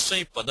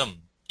 prasvai padam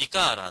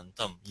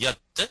ikarantam yat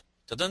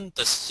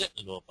tadantasya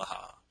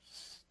lopaha.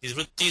 These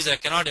vrittis, I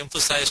cannot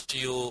emphasize to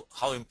you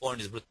how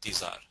important these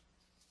vrittis are.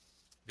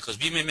 Because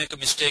we may make a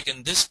mistake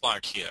in this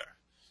part here,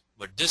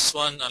 but this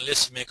one,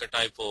 unless you make a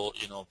typo,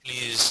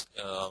 please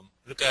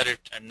look at it.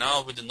 And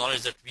now with the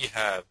knowledge that we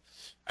have,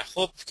 I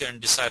hope you can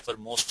decipher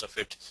most of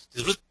it.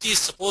 The vritti is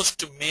supposed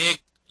to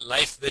make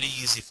life very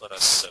easy for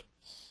us.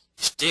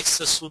 It takes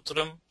the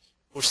sutram,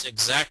 puts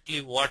exactly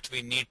what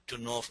we need to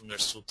know from that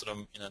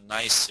sutram in a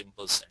nice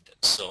simple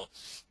sentence. So,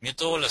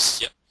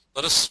 mitolasya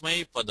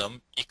parasmai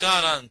padam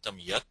ikarantam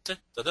yat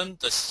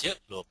tadantasya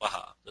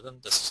lopaha,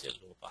 tadantasya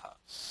lopaha.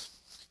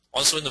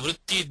 Also in the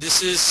vritti,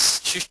 this is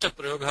Shishta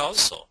Prayoga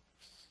also.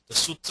 The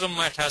sutram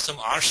might have some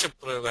Arsha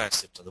Prayoga,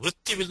 etc. The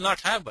vritti will not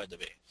have, by the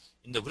way.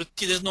 In the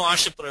vritti, there is no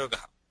Arsha Prayoga.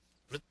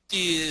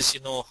 Vritti is,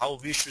 how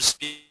we should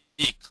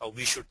speak, how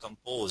we should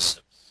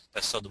compose.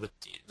 That's how the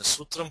vritti. The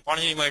sutram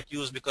Panini might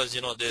use because,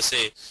 they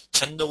say,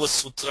 Chandavat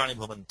Sutrani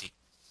Bhavanti.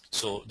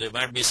 So there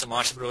might be some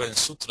Arsha Prayoga in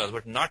sutras,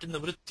 but not in the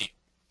vritti.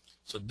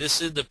 So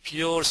this is the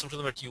pure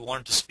sutram that you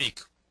want to speak.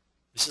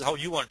 This is how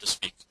you want to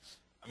speak.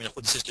 I mean, of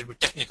course, this is a little bit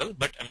technical,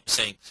 but I'm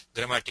saying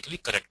grammatically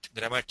correct.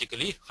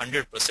 Grammatically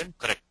 100%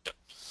 correct.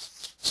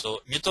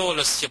 So,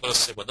 mitolasya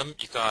parasya padam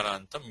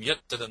ikarantam yat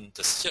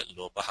tadantasya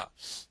lopaha.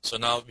 So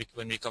now,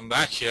 when we come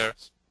back here,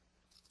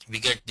 we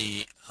get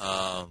the,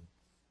 not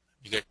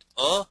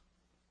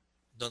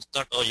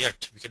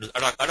yet. We can do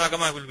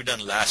adagama will be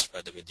done last,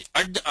 by the way. The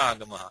ad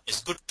agama is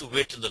good to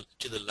wait till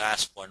the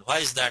last point. Why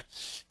is that?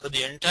 Because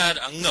the entire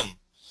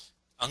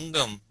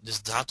angam,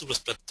 this dhatu plus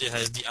pratyaya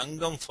has the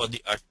angam for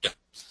the ad.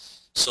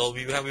 So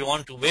we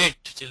want to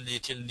wait till the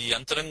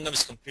antarangam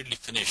is completely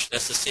finished.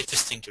 That's the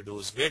safest thing to do,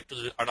 is wait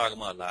till the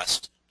adagama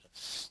last.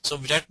 So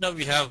right now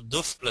we have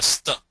duf plus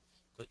ta,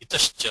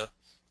 itascha.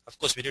 Of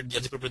course we did the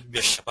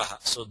adhiprabhya shapaha.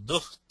 So duh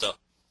ta.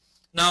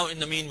 Now in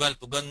the meanwhile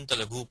puganta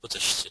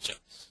laghupatascha.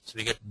 So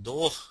we get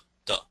doh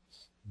ta,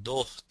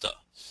 doh ta.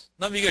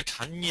 Now we get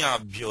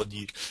hanyabhyo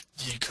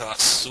dikha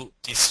su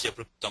tisya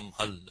pruktam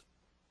hal.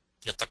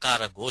 The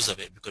takara goes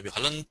away because we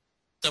halantam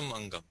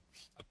angam.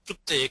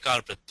 Aprukta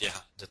ekal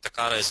pratyaha. The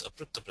takara is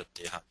aprukta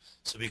pratyaha.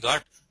 So we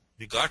got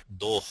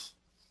doh.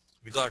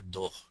 We got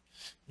doh.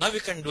 Now we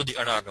can do the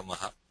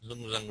adagamaha.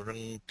 Lung lang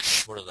rung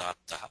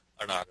kshvadataha.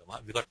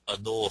 Adagamaha. We got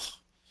adoh.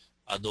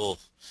 Adoh.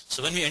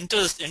 So when we enter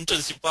the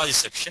Sipali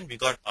section, we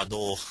got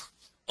adoh.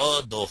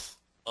 Adoh.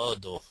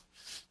 Adoh.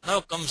 Now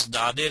comes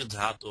dadir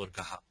dhatur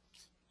gaha.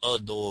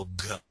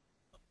 Adog.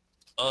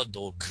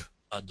 Adog.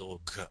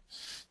 Adog.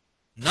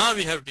 Now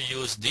we have to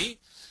use the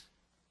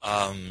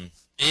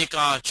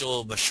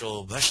ekacho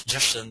basho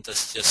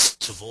bhasjantasya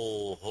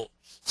stvoho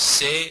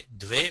se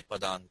dve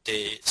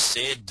padante,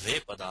 se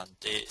dve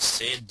padante,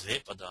 se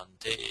dve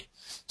padante.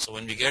 So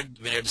when we at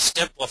the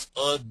step of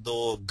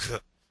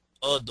adog,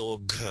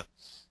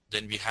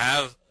 then we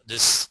have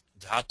this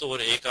dhatu or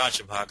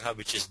ekacha bhagha,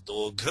 which is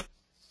dog,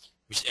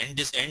 which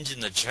ends in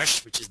the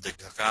jash, which is the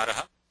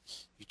gakaraha.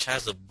 It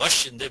has a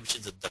bash in there, which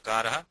is the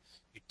dakaraha.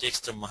 It takes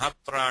the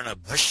mahaprana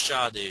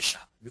bhashadesha,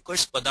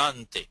 because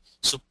padante,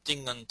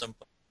 suptingantam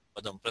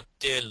padam,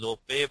 pratyay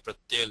lope,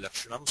 pratyay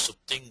lakshanam,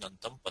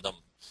 suptingantam padam.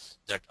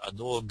 That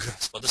adog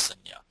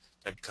padasanya.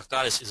 That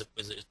gakara is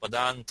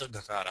padanta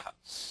gakaraha.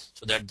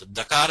 So that the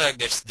dakara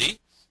gets the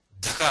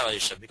dakara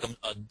isha, becomes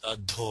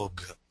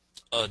adhog,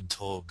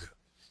 adhog.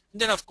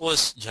 Then of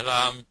course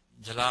Jalam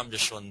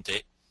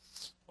Jashwante.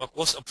 Of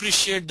course,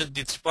 appreciate the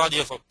Tripadi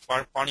of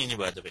Panini,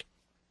 by the way.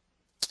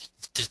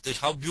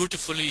 How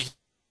beautifully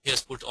he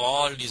has put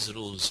all these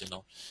rules,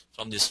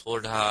 from this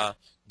Hodha,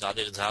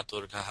 Dadir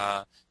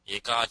Dhaturgha,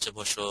 Ekacha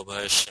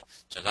Bhashobhash,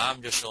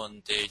 Jalam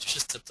Jashwante,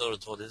 Jashistator.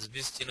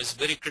 This is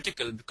very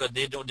critical because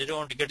they don't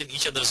want to get in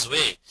each other's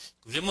way.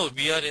 Remember,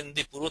 we are in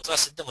the Purvatra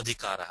Siddham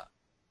Adhikara.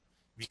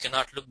 We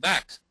cannot look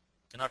back.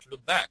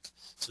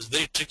 So it's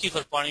very tricky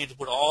for Pani to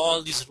put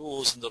all these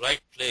rules in the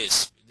right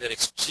place. They're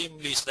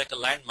extremely, it's like a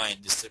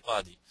landmine, this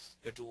Tripadi.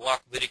 You have to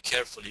walk very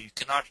carefully. You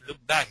cannot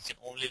look back. You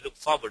can only look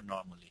forward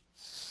normally.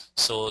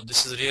 So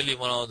this is really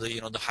one of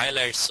the, the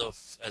highlights of,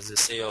 as they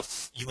say,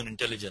 of human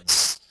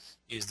intelligence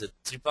is the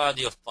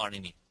Tripadi of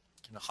Panini.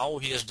 How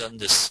he has done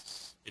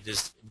this. It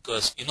is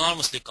because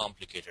enormously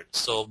complicated.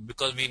 So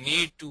because we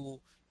need to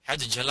have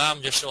the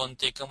Jalam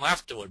Jashwante come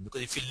afterward,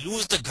 because if you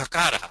lose the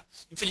Ghakara,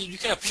 you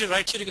can appreciate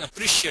right here, you can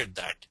appreciate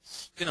that.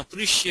 You can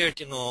appreciate,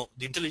 the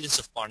intelligence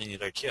of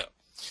Panini right here.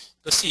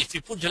 Because see, if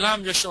you put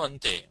Jalam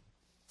Jashwante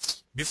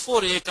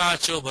before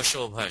Ekacho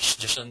Bhashobhash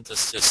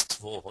Jashantasya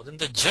Stvoho, then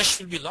the Jash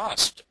will be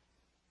lost.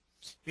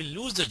 We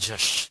lose the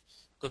Jash.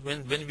 Because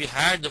when we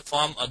had the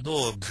form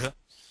Adog,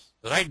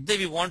 right there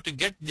we want to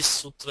get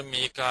this Sutram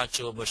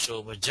Ekacho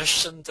Bhashobhash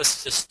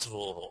Jashantasya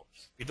Stvoho.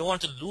 We don't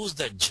want to lose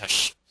that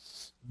Jash.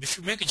 If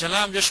you make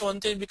Jalam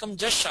Jashwante, it becomes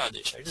Jash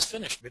Adesha. It is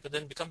finished because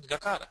then it becomes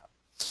Gakara.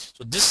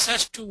 So this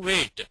has to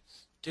wait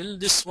till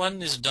this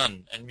one is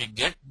done and we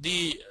get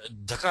the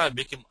Dhakar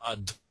become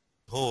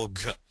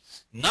Adhog.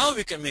 Now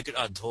we can make it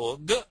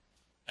Adhog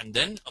and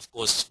then of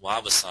course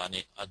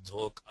Vavasane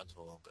Adhog.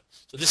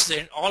 So this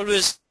is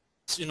always,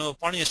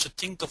 Pani has to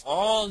think of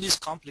all these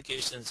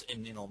complications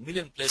in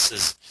million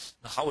places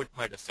and how it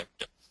might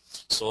affect.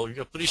 So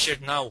you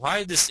appreciate now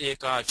why this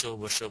Ekacho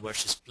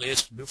Bhashobhash is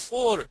placed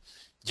before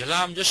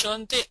Jalam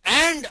Jashwante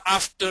and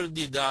after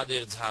the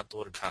Dadir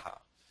Dhaturgha.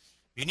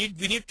 We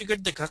need to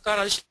get the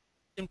Ghakara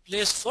in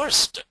place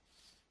first.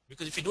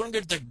 Because if we don't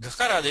get the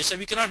Ghakara Adesha,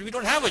 we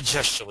don't have a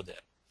Jash over there.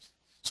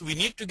 So we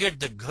need to get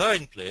the Gha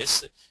in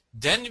place.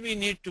 Then we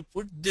need to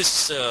put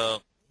this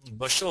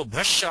Bhasho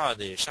Bhasha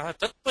Adesha,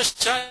 Tat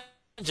Pascha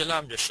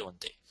Jalam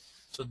Jashwante.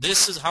 So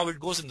this is how it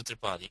goes in the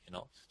Tripadi,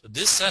 So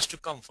this has to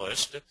come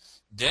first.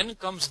 Then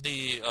comes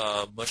the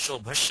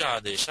Bhasho Bhasha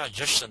Adesha,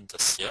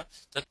 Jashantasya,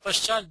 Tat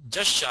Pascha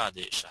Jasha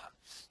Adesha.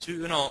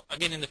 So,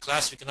 again in the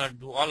class we cannot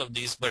do all of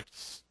these, but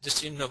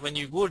just, when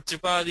you go to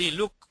Tripadi,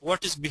 look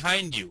what is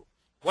behind you,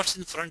 what's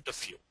in front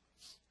of you.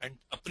 And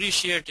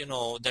appreciate,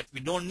 that we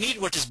don't need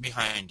what is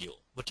behind you,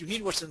 but you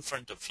need what's in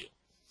front of you.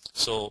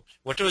 So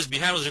whatever is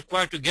behind was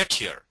required to get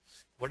here.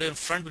 Whatever in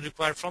front will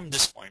require from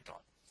this point on.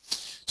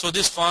 So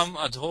this form,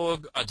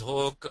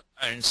 Adhog,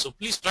 and so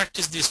please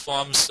practice these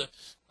forms.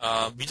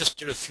 We just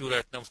did a few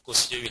right now. Of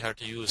course, here we have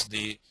to use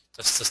the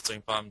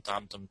Tastastam, Tam,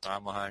 Tam,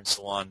 Tamaha, and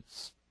so on.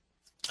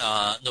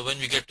 Now when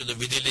we get to the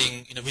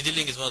Vidiling,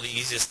 Vidiling is one of the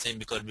easiest things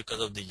because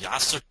of the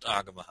Yasut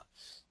Agama.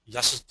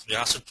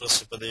 Yasut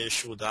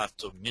Prasipadeshu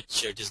Dhatum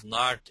Nitya, it is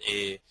not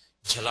a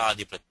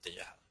Jaladi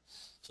Pratyaya.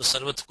 So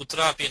Sarvat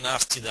Kutrapi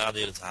Nasti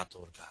Dadir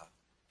Dhaturgha.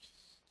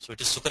 So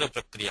it is Sukara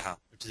Prakriya.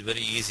 It is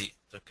very easy.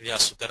 Prakriya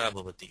Sukara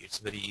Bhavati. It's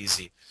very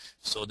easy.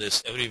 So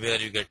this everywhere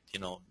you get,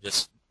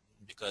 just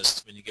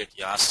because when you get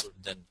Yasut,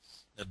 then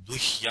the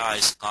Duhya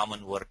is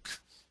common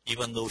work.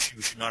 Even though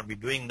we should not be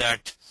doing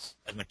that,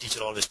 as my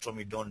teacher always told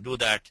me, don't do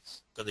that,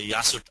 because the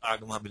Yasut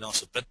Agama belongs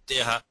to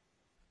Pratyaha,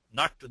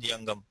 not to the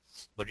Angam,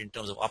 but in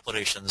terms of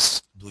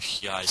operations,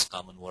 Duhya is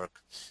common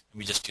work. And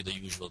we just do the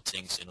usual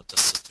things,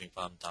 Tasatmi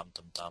Pam Tam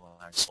Tam Tam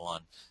and so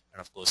on. And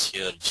of course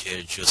here,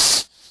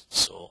 Jejus,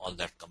 so all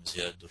that comes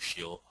here,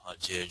 Duhyo,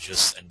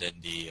 Jejus, and then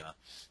the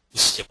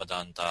Usya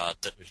Padanta,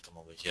 that will come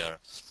over here.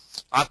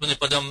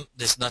 Atmanipadam,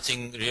 there's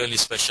nothing really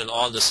special,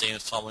 all the same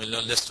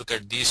formula. Let's look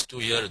at these two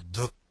here,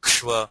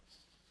 Dhukshva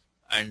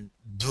and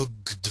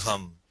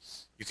Dugdhvam.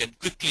 You can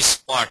quickly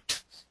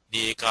spot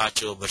the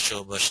Ekacho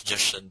Bhashobhash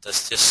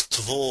Jashantasya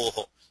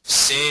Stvoho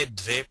Se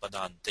Dve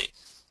Padante.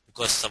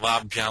 Because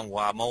Savabhyam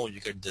Vamo, you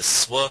get the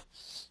Swa.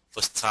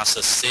 First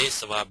Sasa Se,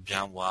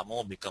 Savabhyam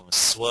Vamo becomes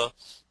Swa.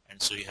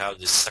 And so you have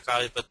this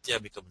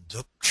Sakaripatya become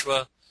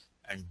Dhukshva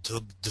and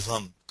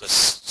Dugdhvam. Because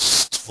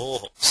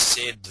Stvoho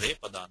Se Dve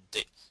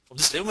Padante. From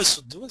this level,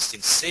 so do this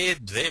thing, Se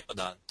Dve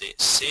Padante,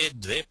 Se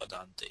Dve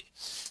Padante.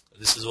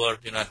 This is what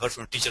I heard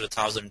from a teacher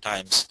 1,000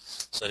 times.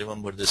 So I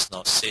remember this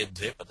now, Se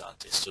Dve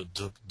Padante. So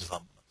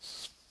Dugdhvam.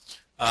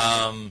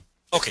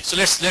 Okay, so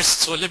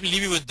let me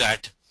leave you with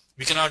that.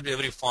 We cannot do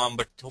every form,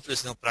 but hopefully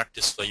it's no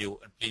practice for you.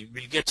 And please,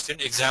 we'll get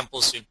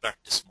examples, we'll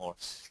practice more.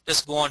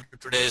 Let's go on to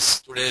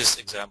today's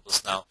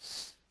examples now.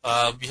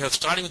 We have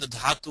starting with the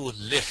Dhatu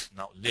Lih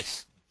now.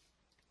 Lih.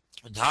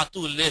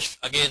 Dhatu Lih,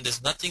 again,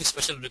 there's nothing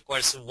special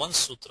required, so one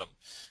sutram.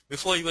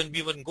 Before we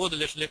even go to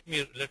Lih,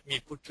 let me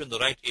put you in the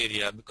right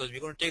area, because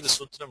we're going to take the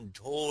sutram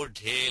Dho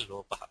Dhe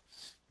Lopaha.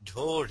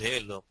 Dho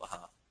Dhe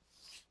Lopaha.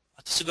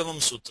 Atisugamam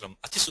sutram.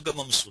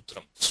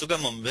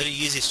 Sugamam, very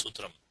easy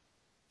sutram.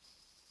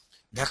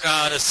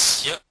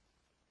 Dhakarasya,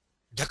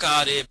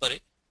 dhakare pare,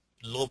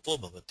 lopo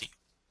bhavati.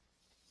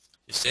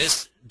 It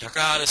says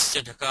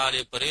dhakarasya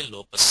dhakare pare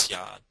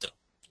lopasyat.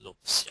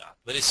 Lopasyat.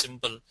 Very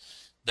simple,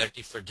 that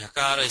if a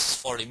dhakara is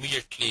followed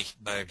immediately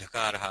by a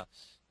dhakara,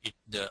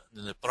 the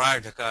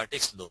prior dhakara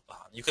takes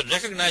lopaha. You can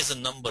recognize the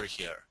number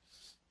here.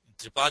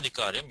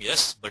 Tripadikaryam,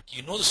 yes, but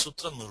you know the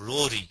sutram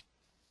Rori.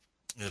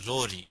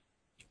 Rori.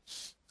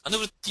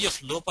 Anuvritti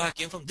of lopaha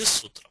came from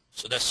this sutram.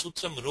 So that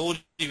sutram Rori,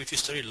 which we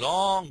studied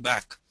long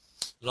back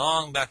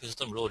is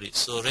sutram Rori.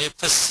 So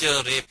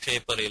repasya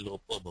repe pare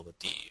lopo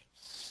bhavati.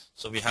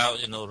 So we have,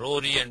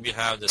 Rori, and we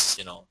have this,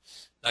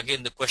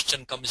 Again, the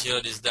question comes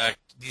here is that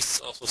this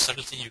also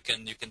subtle thing you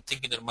can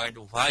think in your mind,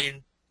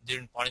 why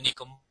didn't Panini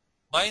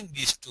combine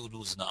these two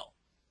rules now?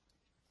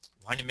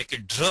 Why didn't you make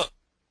it dra?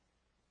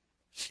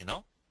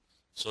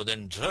 So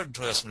then dra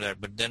or something like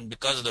that. But then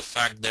because of the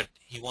fact that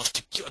he wants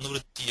to keep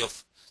anuvritti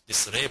of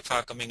this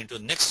repa coming into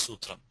the next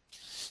sutram,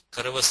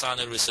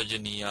 karavasana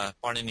visarjaniya,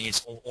 Panini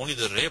needs only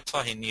the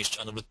repa he needs,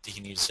 anuvritti he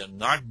needs, and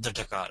not the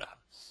dhakara.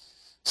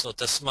 So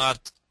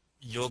tasmat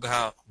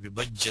yoga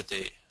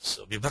vibhajyate,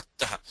 so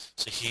vibhakta.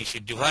 So he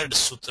divided the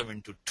sutram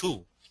into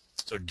two.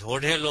 So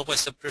dhodhe lopa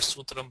separate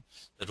sutram,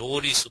 the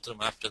rori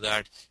sutram after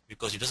that,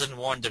 because he doesn't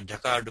want the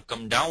dhakar to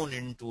come down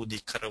into the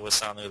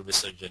karavasana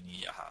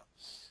visarjaniya.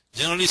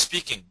 Generally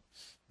speaking,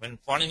 when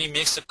Panini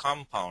makes a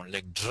compound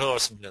like dra or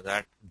something like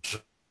that,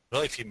 dra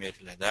if he made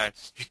it like that,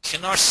 you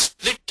cannot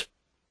split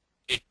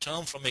a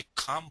term from a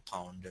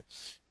compound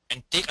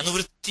and take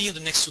anuvritti in the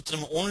next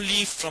sutram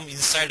only from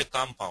inside a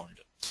compound.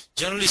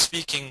 Generally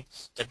speaking,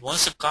 that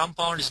once a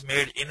compound is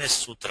made in a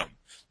sutram,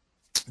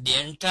 the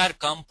entire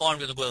compound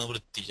will go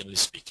anuvritti, generally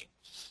speaking.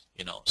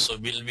 So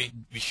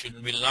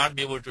we'll not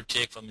be able to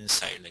take from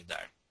inside like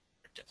that.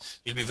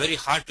 It will be very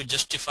hard to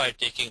justify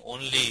taking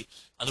only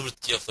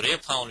anuvritti of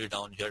repa only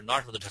down here,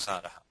 not for the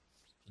dhakara.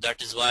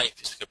 That is why we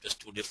kept as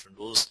two different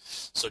rules.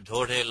 So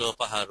dhodhe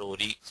lopaha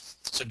rori.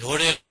 So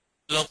dhodhe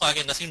lopa,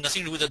 again, nothing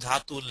to do with the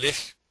dhatu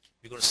lish.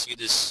 We're going to see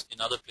this in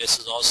other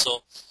places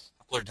also.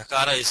 Of course,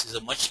 dhakara is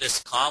much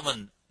less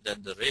common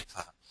than the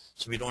repa.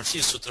 So we don't see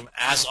sutram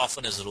as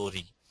often as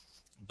rori,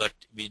 but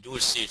we do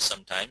see it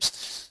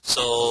sometimes.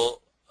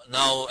 So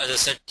now, as I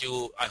said to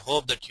you, I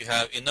hope that you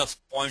have enough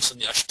points on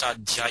the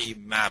Ashtadhyayi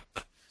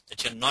map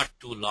that you're not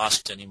too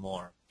lost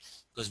anymore.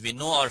 Because we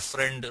know our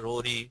friend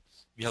Rori,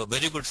 we have a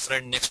very good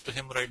friend next to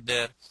him right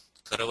there.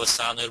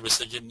 Karavasana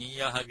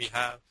Visarjaniya we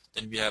have.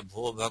 Then we have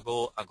Bho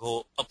Bhago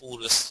Agho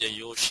Apurasya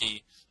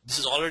Yoshi. This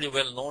is already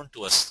well known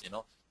to us,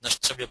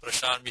 Naschabya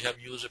Prashan we have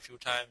used a few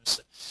times.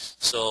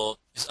 So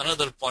it's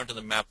another point on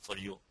the map for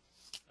you.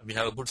 We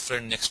have a good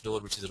friend next door,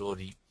 which is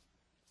Rori.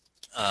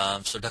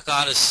 So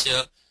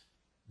Dhakarasya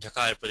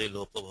Dhakar pare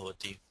lopa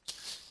bhavati.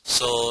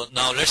 So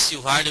now let's see,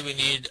 why do we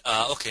need,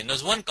 okay,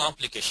 there's one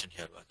complication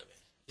here, by the way,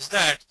 is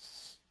that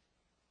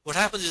what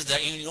happens is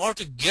that in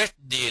order to get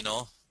the,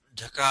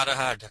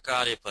 dhakaraha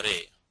dhakare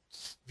pare,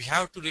 we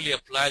have to really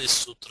apply the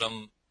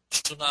sutram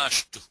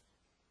shunashtu.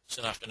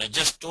 And I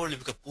just told you,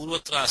 because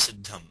purvatra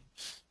siddham,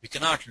 we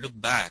cannot look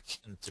back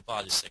in the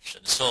Tripadi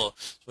section. So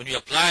when you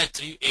apply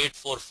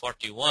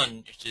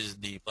 38441, which is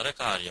the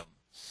parakaryam,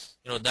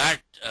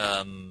 that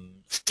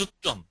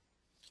shtutvam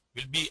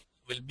will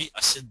be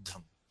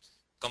asiddham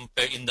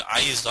compared in the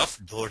eyes of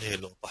dhodhe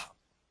lopaha.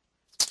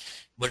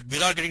 But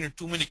without getting into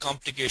too many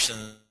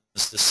complications,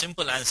 the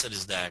simple answer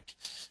is that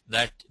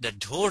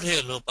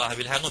dhodhe lopaha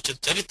will have no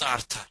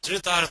charitartha.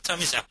 Charitartha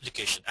means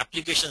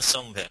application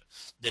somewhere.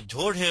 The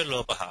dhodhe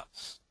lopaha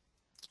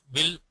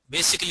will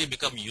basically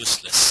become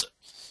useless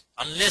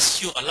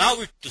unless you allow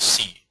it to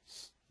see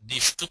the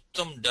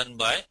shtuttam done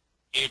by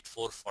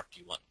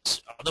 8441.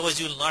 Otherwise,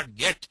 you will not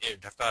get a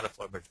dhakara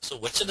for better. So,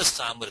 vachana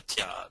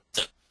samarthyat,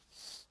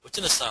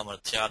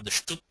 the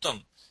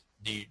shtuttam,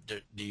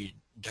 the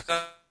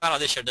dhakara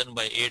adesha done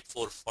by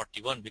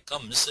 8441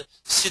 becomes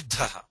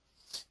siddha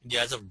in the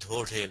eyes of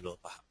dhodhe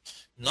lopaha.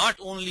 Not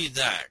only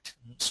that,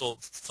 so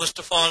first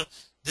of all,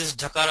 this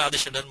dhakara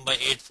adesha done by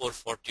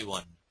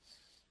 8441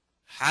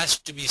 has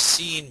to be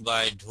seen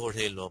by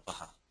dhodhe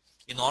lopaha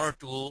in order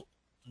to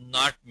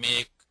not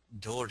make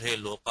dhodhe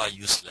lopa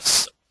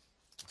useless.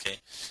 Okay.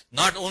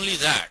 Not only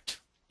that,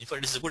 in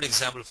fact, it is a good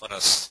example for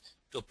us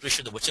to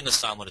appreciate the vachana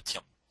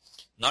samarthyam.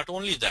 Not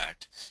only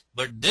that,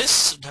 but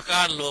this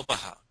dhakar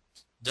lopaha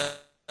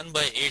done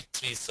by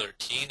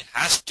 8313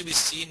 has to be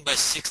seen by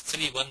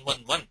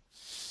 63111.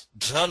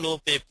 Dra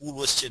lope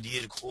purvasya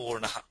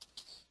dirghornaha.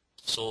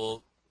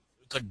 So,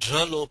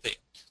 dra lope.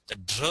 The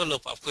dra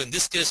lopa, of course, in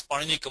this case,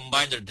 Panini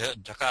combined the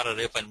dhakara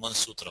repa in one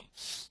sutram.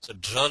 So,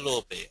 dra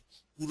lope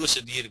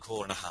purvasya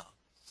dirghornaha.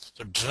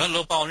 So, dra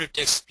lopa only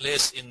takes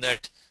place in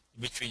that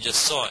which we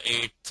just saw,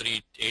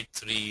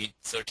 8313,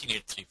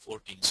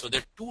 13, So there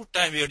are two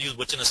times we had used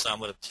vachana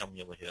samarthyam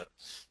over here.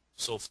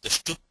 So the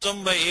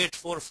shtuttam by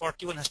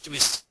 8441 has to be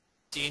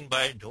seen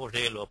by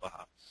dhodhe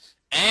lopaha.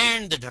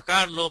 And the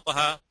dhakar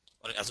lopaha,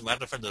 or as a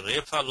matter of fact, the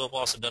repa lopa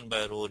also done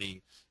by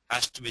Rori,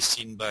 has to be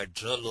seen by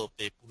dra lope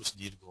purus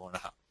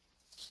dirghonaha.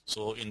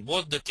 So in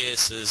both the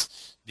cases,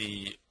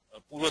 the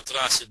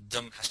purvatra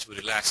siddham has to be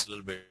relaxed a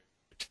little bit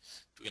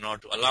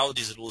to allow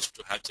these rules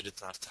to have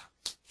charitartha,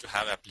 to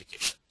have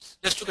application.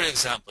 Let's look at an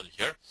example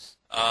here.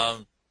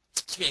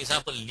 Let's give an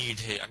example,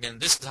 leadhe. Again,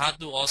 this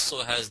dhatu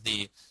also has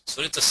the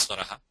surita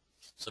swaraha.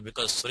 So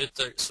because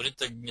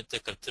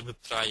suritagnyate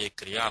kartibhipraya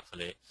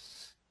kriyafale,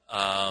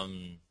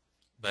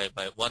 by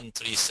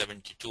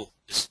 1372,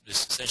 this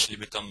essentially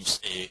becomes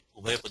a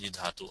ubhayapadi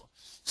dhatu.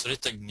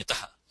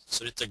 Suritagnitaha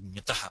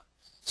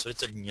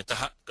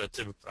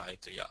kartibhipraya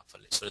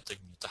kriyafale.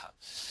 Suritagnitaha.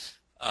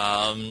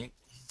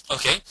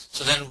 Okay,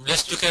 so then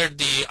let's look at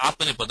the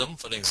apanipadam,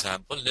 for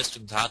example. Let's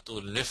look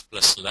dhatu lif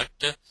plus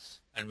lat,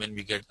 and when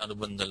we get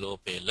anubandha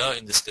lope la,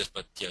 in this case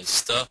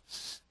pratyasta,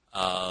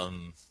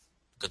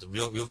 because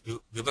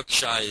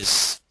vivaksha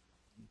is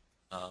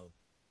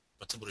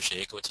pratham-purusha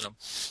ekavachanam,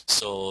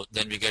 so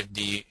then we get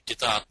the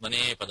tita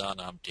atmane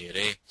padanam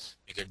tere,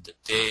 we get the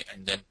te,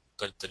 and then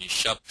kartari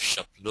shap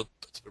luk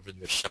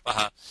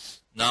shapaha.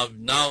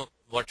 Now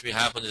what we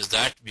happen is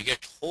that we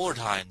get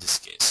hodha in this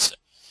case.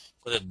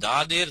 Because the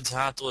dadir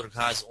dhatu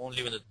orgha is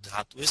only when the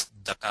dhatu is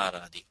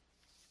dakaradi.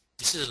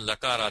 This is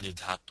lakaradi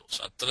dhatu.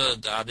 So atra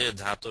dadir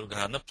dhatu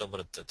orgha na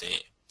pravartate.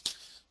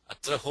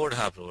 Atra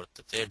hodha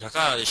pravartate.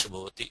 Dhakaradesha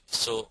bhavati.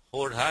 So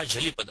hodha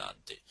jali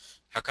padante.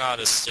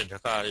 Hakarasya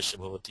dhakaradesha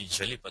bhavati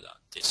jali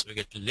padante. So we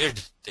get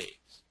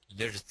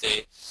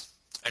lidte.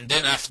 And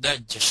then after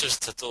that jashas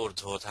tator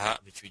dhodha,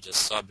 which we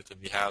just saw, because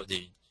we have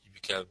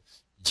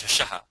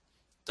jashaha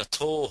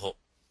tatoho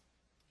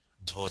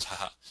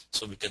dhodha.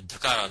 So we get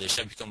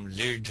dhakaradesha become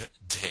lid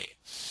dhe.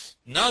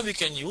 Now we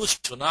can use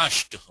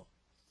shunashtuh.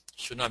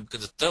 Shuna,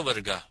 because the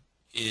tavarga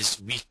is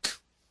weak.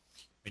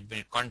 When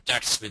it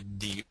contacts with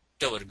the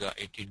tavarga,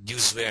 it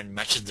gives way and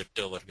matches the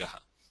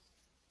tavarga.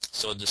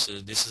 So this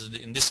is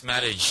in this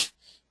marriage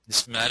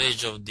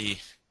of the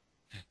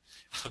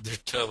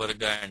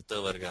tavarga and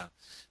tavarga.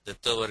 The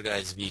tavarga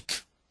is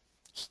weak.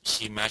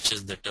 She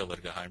matches the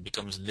tavarga and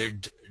becomes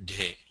lid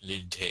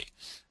dhe.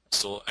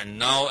 So, and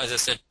now, as I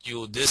said to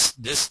you, this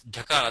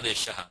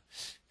dhakaradesha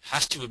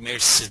has to be made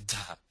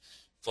siddha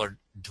for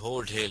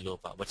dhodhe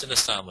lopa, vachana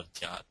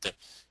samarthyat.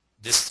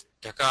 This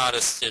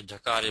dhakarasya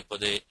dhakare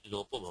pade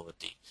lopa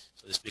bhavati.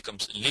 So this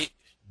becomes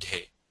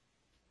lidhe.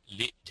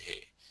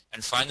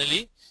 And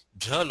finally,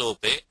 dha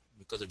lope,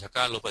 because the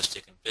dhakar lopa has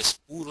taken place,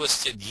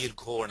 purvasya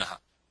dirghona,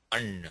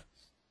 an.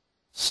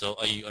 So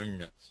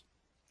an.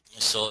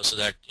 So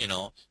that,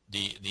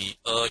 the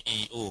a,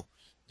 e, u,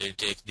 they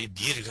take the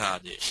dirgha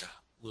desha.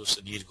 So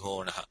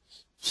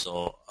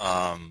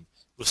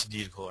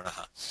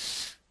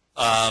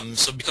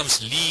so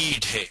becomes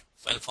lead he.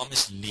 Final form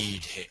is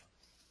lead he.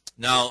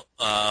 Now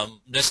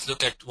let's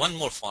look at one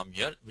more form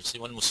here, which is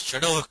one more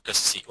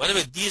shadokasi. By the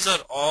way, these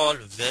are all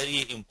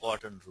very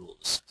important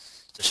rules.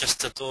 The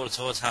shastator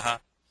dhodha,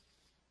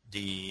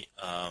 the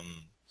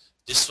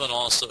this one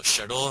also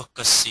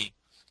shadokasi.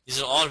 These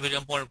are all very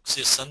important.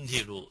 Say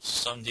sandhi rules.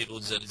 Sandhi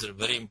rules, these are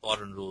very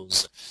important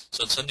rules.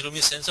 So sandhi rules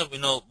means sense of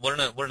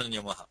varna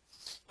niyamaha.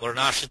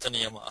 Varnashita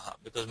niyamaha,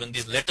 because when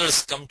these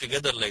letters come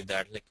together like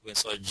that, like we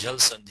saw jal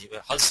sandhi,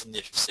 hal sandhi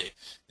I should say,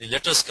 the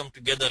letters come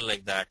together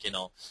like that,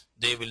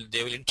 they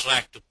will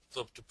interact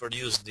to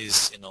produce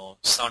these,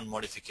 sound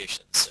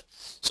modifications.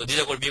 So these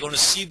are what we're going to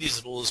see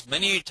these rules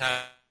many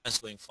times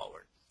going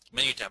forward.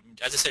 Many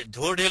times. As I said,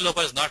 dhodhe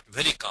lopa is not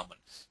very common.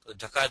 The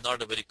dhaka is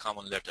not a very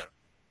common letter.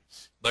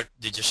 But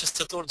the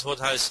jashastator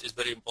dhodha is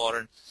very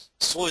important.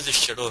 So is the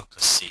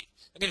shadokasi.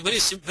 Again,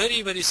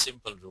 very, very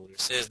simple rule.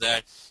 It says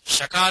that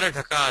shakara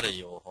dhakara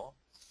yoho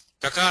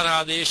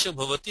kakaradesha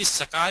bhavati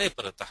sakare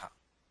parataha.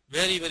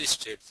 Very, very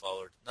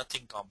straightforward.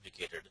 Nothing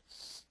complicated.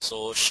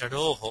 So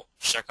shadoho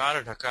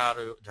shakara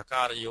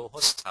dhakara yoho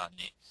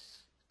sthane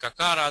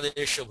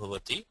kakaradesha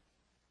bhavati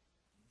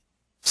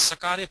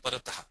sakare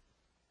parataha.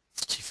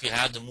 If you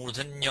have the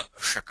murdhanya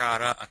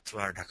shakara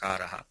atva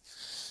dhakaraha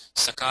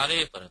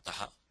sakare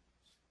parataha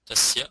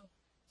tasya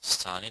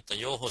sthane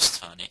tayoho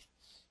sthane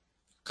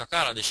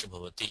kakaradesha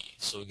bhavati.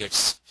 So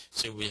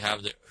we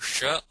have the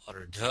sha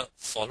or dha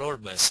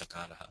followed by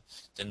sakara.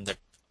 Then the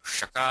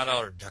shakara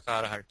or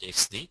dhakara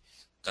takes the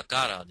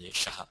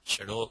kakaradesha,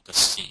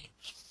 shadokasi.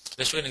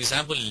 Let's show an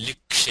example.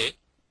 Likshe.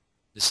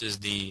 This is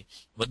the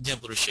madhyam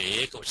purusha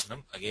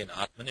ekavachanam. Again,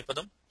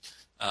 atmanipadam.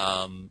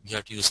 You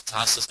have to use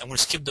thasas. I'm going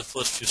to skip the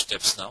first few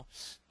steps now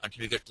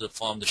until we get to the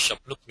form the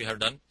shapluk we have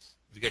done.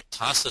 We get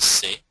thasas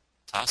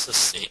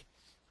se.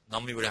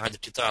 Normally we would have had the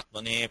tita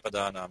atmane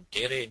padanam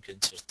tere, and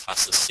consider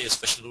thasas se, a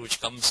special rule which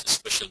comes, a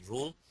special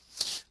rule.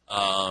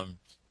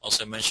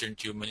 Also I mentioned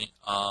to you many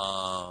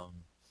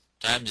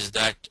times is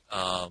that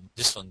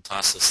this one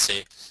thasas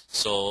se.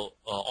 So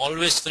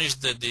always finish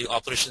the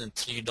operation in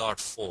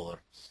 3.4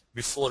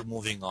 before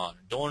moving on.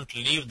 Don't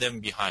leave them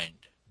behind.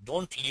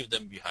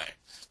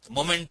 The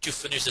moment you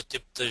finish the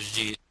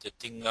tiptajji, the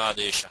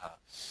tingadesha,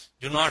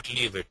 do not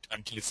leave it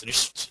until you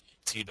finish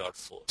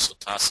 3.4. So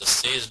thasas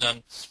se is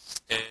done.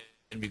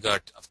 Then we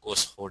got, of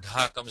course,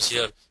 hodha comes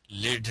here,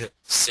 lid,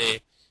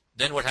 se.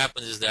 Then what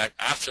happens is that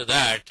after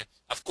that,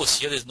 of course,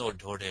 here is no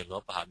dhodhe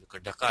lopaha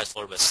because dhaka is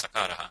followed by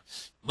sakaraha.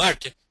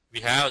 But we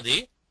have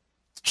the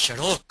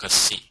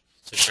shadokasi.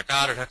 So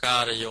shakara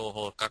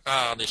dhakarayoho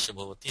kakadesha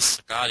bhavati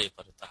sakare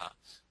paratah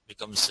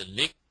becomes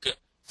lik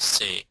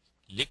se,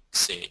 lik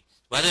se.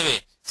 By the way,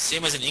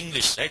 same as in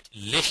English, right?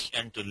 Lich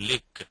and to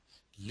lick,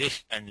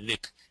 lich and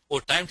lick. Oh,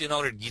 time to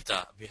inaugurate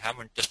Gita. We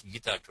haven't touched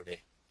Gita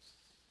today.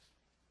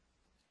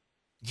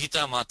 Gita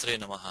matre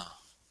namaha.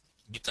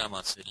 Gita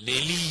matre.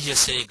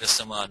 Leliyase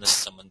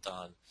grasamanas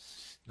samantal.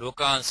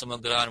 Lokan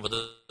samagran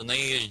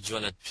vadanair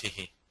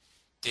jwaladbhihi.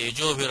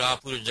 Tejo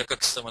virapur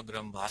jakak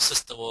samagram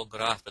bhasastavo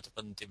grah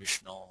pratapanti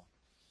vishno.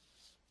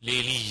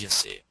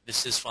 Leliyase.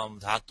 This is from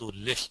Dhatu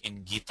Lich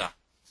in Gita.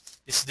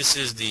 This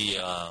is the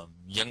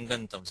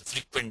Yangantam, the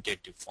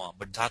frequentative form,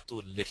 but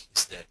Dhatu Lich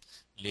is there.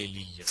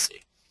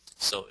 Leliyase.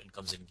 So it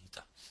comes in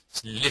Gita.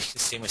 So lich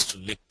is same as to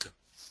lick.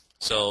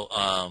 So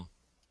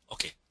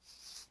okay.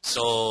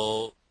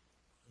 So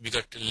we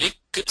got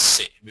lick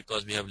se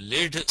because we have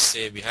lid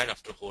se we had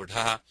after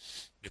hodha.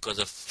 Because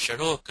of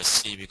shadok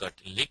se we got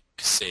lick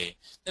se.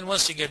 Then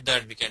once you get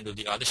that we can do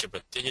the adisha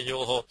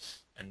pratyayoho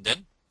and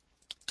then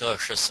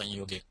kasha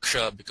sanyoge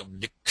ksha become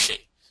likshe.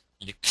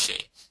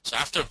 Likshe. So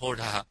after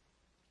hodha,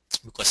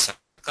 because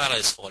sakara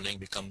is falling,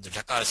 become the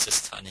dhakara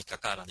sthani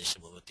kakara adisha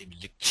bhavati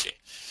likshe.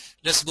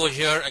 Let's go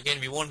here again.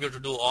 We won't be able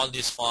to do all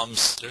these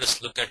forms. Let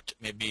us look at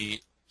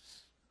maybe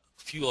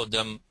a few of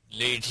them.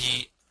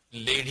 Lady.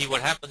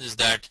 What happens is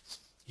that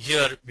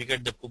here we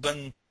get the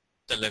puganta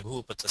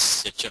laghu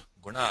patasya cha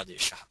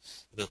gunadesha.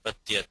 Because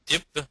patya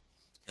tip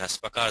has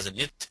pakars and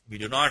it. We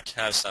do not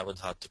have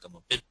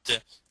savadhatukam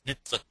apit.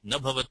 Nitvat na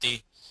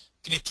bhavati.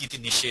 Knititi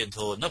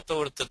nishedho na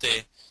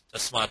pravartate.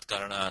 Tasmat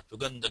karana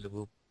puganta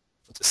laghu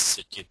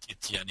patasya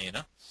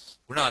chityanena.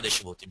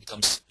 Gunadesha bhavati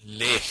becomes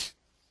leh.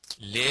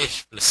 Leh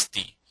plus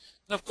ti.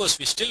 And of course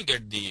we still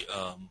get the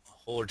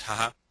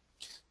hodha.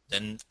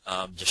 Then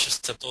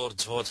jashastator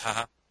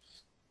jhodha.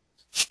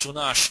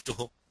 Shtuna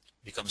shtuhu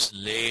becomes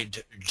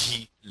laid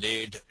dhi.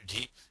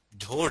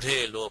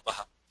 Dhodhe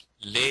lopaha.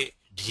 Le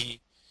dhi.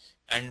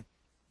 And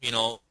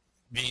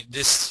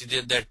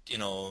that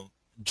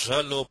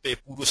dra lope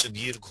purusha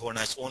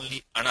dirghona is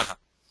only anaha.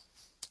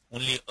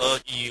 Only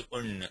a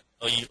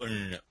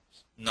un.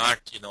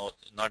 Not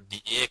the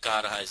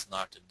ekara is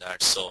not in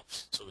that. So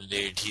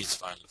led is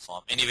final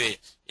form. Anyway,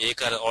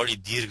 ekara already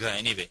dirgha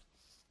anyway.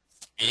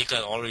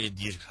 Ekara already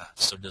dirgha,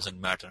 so it doesn't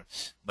matter.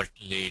 But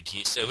led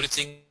so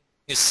everything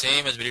is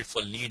same as we did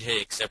for lead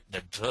hai except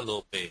that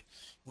dralope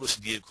purush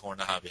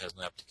dirghona has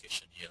no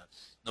application here.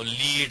 Now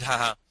lead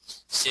ha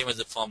same as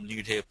the form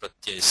lead hai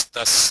pratyay is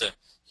tas.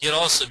 Here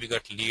also we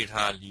got lead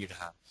ha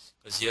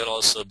because here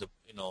also the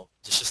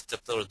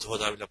jashastapta or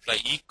dhodha will apply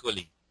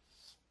equally.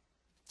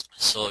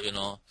 So,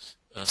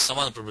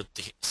 samana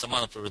pravritti,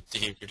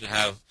 it will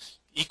have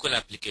equal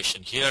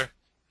application here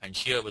and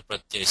here with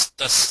pratyay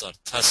tas or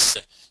thas.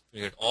 We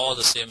get all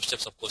the same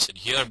steps, of course, in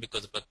here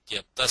because the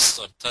pratyay tas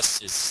or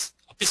thas is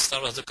apit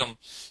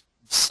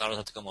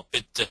sarvadhatukam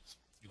apit.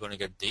 You're going to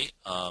get the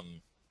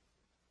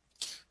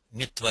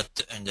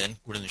nitvat and then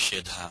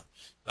kudanishedha.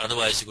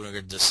 Otherwise, you're going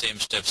to get the same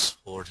steps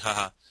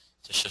hodha,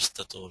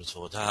 jashastator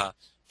jhodha,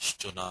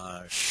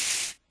 shtuna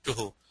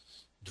shtuhu,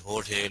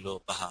 dhodhe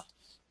lopaha.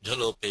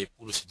 Jalope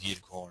purush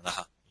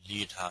dirghona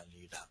leadha.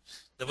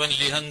 The one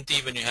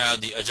lihanti when you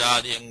have the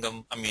ajadi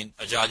angam,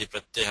 ajadi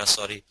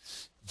pratyaya,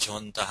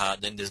 jhantaha,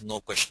 then there's no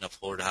question of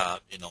hodha,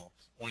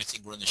 only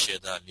thing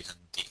gunanisheda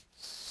lihanti.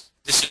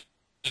 This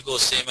will go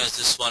same as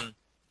this one,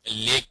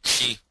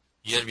 lekshi.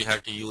 Here we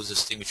have to use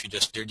this thing which we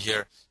just did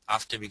here.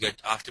 After we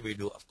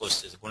do, of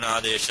course, there's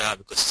gunadesha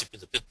because sip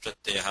is a pit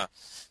pratyaya.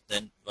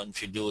 Then once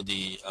we do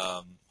the,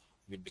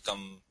 we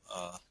become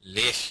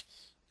lech.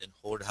 Then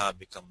hodha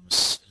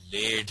becomes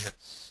laid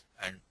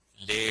and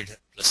laid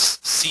plus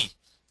si.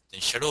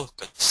 Then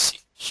shadokasi.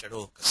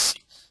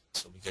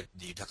 So we get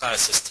the dhakara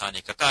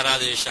sthani kakara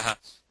desha.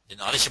 Then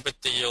adisha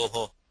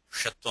pratyayoho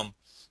shatvam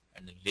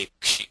and then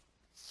lekshi.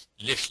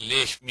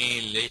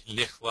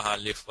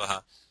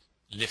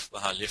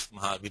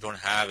 Lifvaha. We don't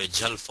have a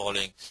jal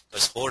falling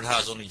because hodha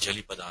is only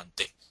jali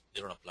padante.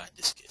 They don't apply in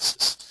these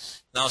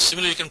cases. Now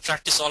similarly you can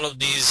practice all of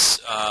these.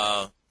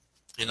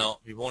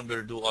 We won't be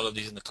able to do all of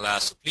these in the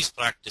class, so please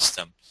practice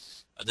them.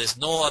 There's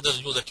no other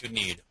rule that you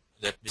need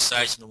that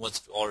besides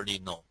what you already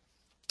know.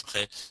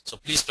 Okay, so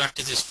please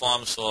practice these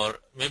forms, or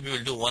maybe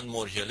we'll do one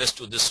more here. Let's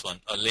do this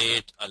one, a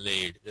laid.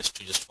 Let's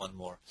do just one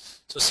more.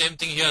 So same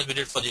thing here as we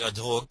did for the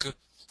adhog,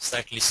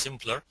 slightly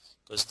simpler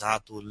because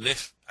dhatu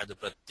lif at the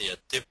pratyaya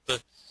tip,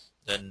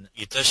 then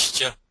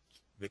itashcha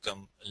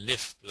become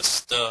lif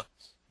plus ta.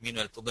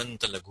 Meanwhile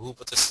puganta laghu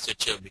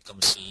patascha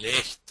becomes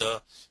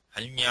lehta.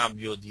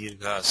 Hanyabhyo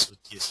dirgha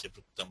srutyasya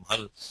pruktam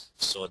hal.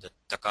 So the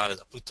takara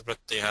aprutta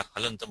pratyaya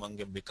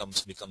halantamangam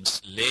becomes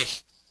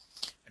leh.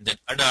 And then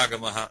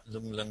adagamaha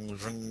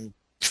lumlang rung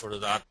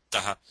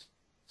chodadattaha.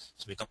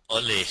 So become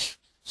aleh.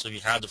 So we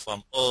have the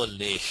form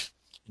aleh.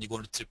 And you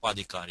go to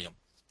tripadi karyam.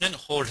 Then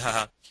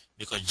hodha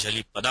because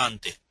jali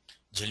padante.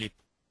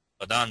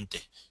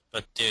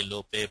 Pratyay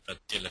lope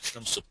pratyay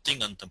lakshanam supting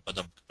antam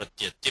padam.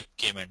 Pratyay tip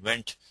came and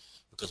went.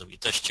 because of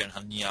itascha and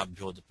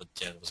hanyabhyo, the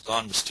pratyaya was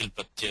gone, but still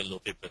pratyaya,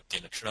 lope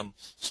pratyaya, lakshanam,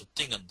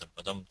 suptingantam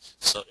padam,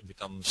 so it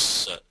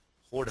becomes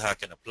hodha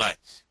can apply.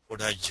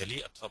 Hodha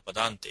jali atva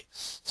padante.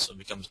 So it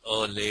becomes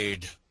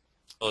laid,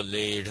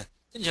 then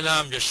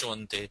jalam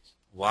jashwante,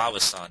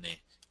 vavasane,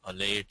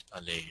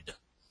 allayed.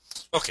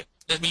 Okay,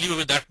 let me leave you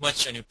with that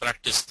much and you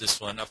practice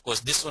this one. Of course,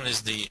 this one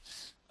is the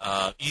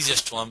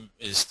easiest one,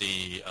 is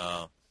the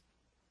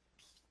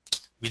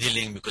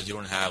Vidiling, because you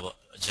don't have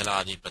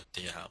jaladi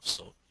pratyaya,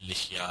 so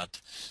lishyat,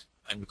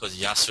 and because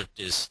yasut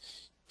is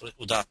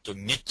udattu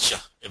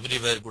nicha,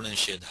 everywhere guna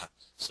nishedha,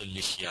 so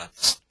lishyat,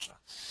 etc.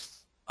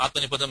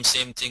 Atmanipadam,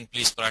 same thing,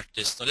 please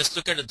practice. Now let's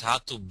look at the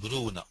dhatu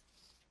bru now.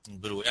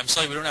 Bru. I'm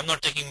sorry, I'm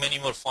not taking many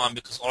more form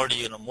because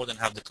already more than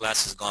half the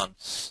class is gone.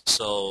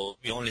 So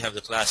we only have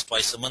the class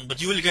twice a month, but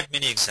you will get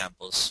many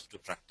examples to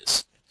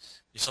practice.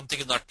 If something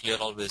is not clear,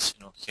 always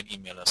you can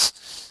email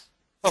us.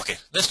 Okay,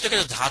 let's look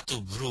at the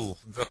dhatu bru,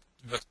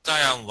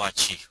 Vyaktayam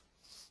vachi,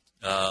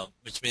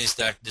 which means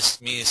that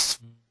this means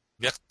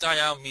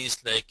Vyaktayam means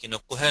like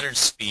coherent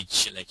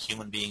speech, like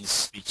human beings'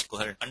 speech,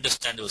 coherent,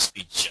 understandable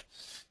speech,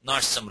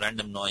 not some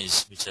random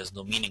noise which has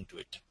no meaning to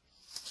it.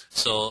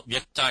 So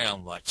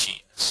Vyaktayam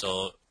vachi.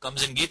 So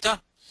comes in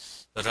Gita,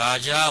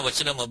 Raja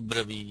Vachanam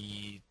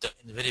Abravit.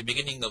 In the very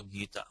beginning of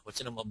Gita,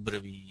 Vachanam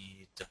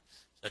Abravit.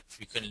 That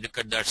we can look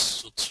at that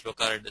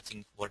shloka, I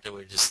think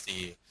whatever it is,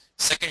 the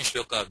second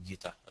shloka of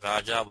Gita,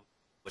 Raja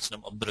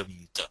Vachanam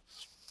Abravit.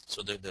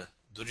 So the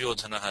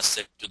Duryodhana has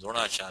said to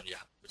Dronacharya,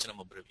 Vachanam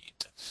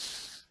Abravit.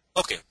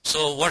 Okay,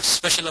 so what's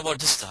special about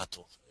this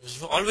dhatu?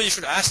 Always you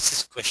should ask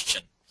this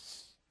question.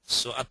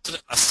 So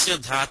asya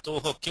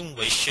dhatoho kim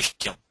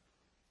vaishishtyam.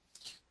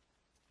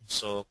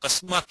 So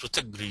kasmat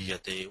pruthak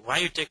griyate. Why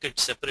you take it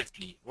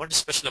separately? What is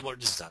special about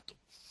this dhatu?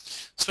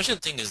 Special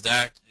thing is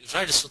that,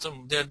 right,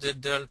 Sutram, there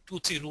are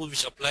 2-3 rules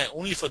which apply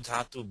only for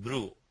dhatu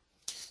bru.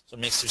 So it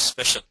makes it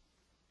special.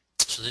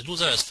 So the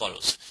rules are as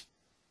follows.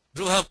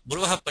 Bruha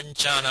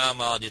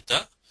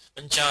panchanamadita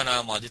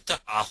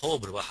aho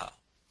bruvaha.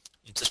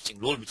 Interesting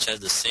rule which has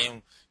the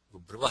same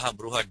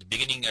bruha at the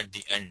beginning, at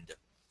the end.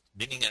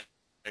 Beginning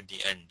at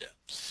the end.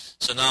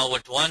 So now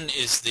one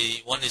is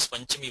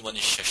panchami, one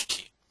is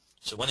shashti.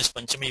 So one is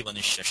panchami, one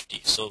is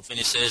shashti. So when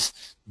he says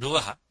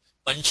bruvaha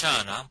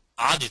panchanam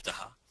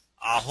aditaha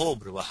aho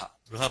bruvaha,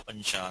 bruha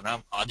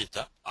panchanam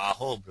adita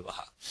aho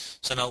bruvaha.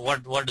 So now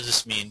what does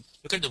this mean?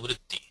 Look at the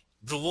vritti.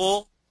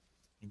 Bruvo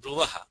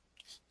bruvaha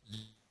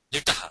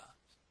litaha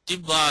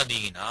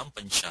tibbadinam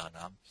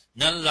panchanam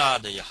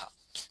nalladayaha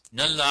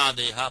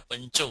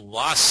pancha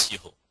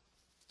vasyaho,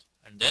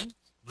 and then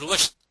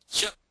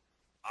bruvascha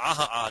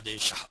aha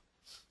adeshaha.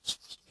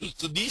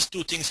 So these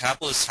two things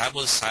happen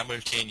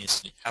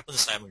simultaneously.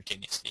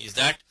 Is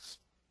that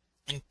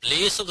in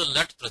place of the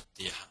lat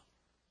pratyaya,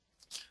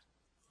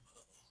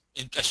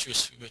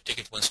 we take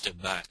it one step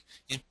back.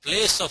 In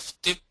place of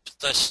tip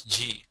tash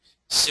ji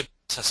sip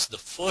tas, the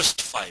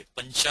first 5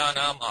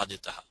 panchanam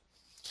aditaha.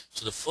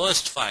 So the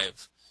first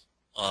 5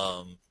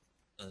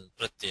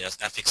 pratyayas,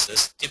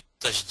 affixes, tip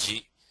tash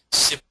ji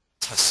sip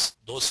tas,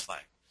 those 5,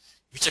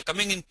 which are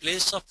coming in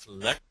place of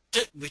lat,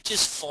 which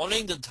is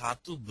following the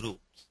dhatu bru.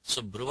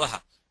 So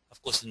bruvaha,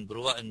 of course, in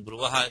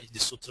bruvaha, the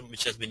sutram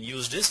which has been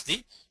used is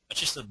the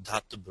Achishna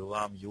dhatu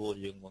bruvam yor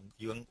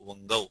yung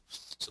uvangau.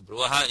 So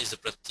bruvaha is the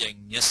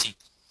pratyanyasi.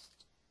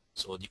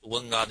 So the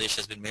uvangadesh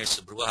has been made.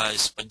 So bruvaha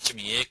is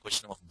panchami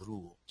ekvachanam of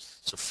bru.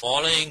 So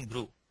following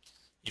bru,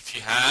 if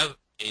you have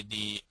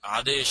the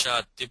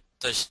adesha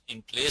tiptash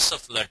in place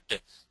of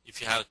lat,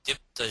 if you have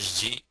tiptash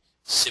ji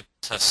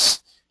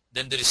siptas,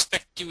 then they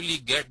respectively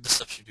get the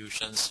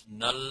substitutions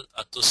null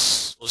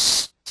atus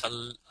us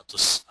thal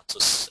atus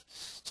atus.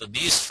 So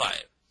these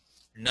 5,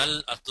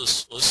 null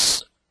atus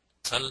us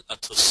thal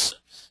atus,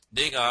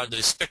 they are the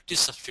respective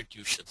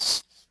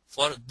substitutions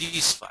for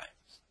these 5.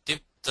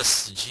 Tip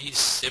tas ji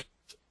sip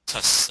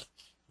tas.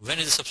 When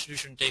is the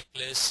substitution take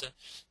place?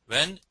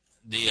 When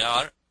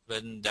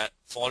that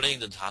following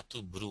the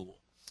dhatu bru,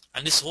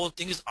 and this whole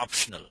thing is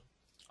optionally.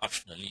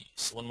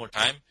 So one more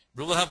time,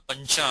 bruvaha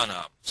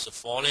panchanam. So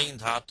following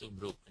dhatu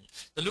bru.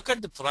 Now look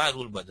at the prior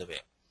rule, by the way.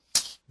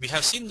 We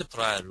have seen the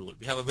prior rule.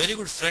 We have a very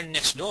good friend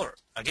next door.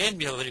 Again,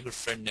 we have a very good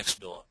friend next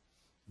door.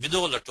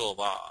 Vido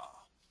latova.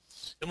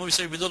 Remember we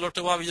said Vido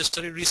latova, we just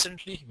studied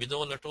recently?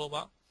 Vido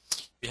latova.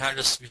 We had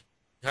a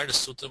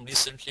sutram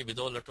recently,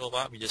 Vido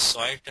latova. We just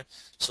saw it.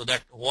 So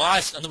that why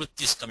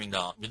anuvritti is coming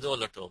down? Vido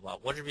latova.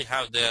 What did we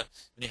have there?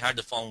 When we had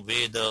the form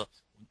Veda,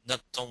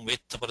 Nattam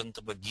Vetta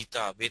Parantapa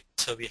Gita,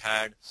 Vetta we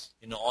had,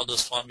 all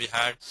those forms we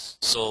had.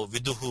 So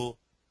Viduhu,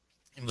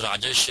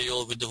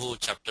 Rajashayo Viduhu,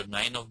 chapter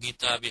 9 of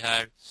Gita we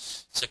had.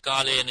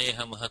 Sakale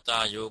Neha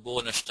Mahata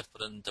Yogo Nashta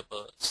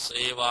Parantapa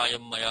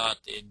Sevayam Maya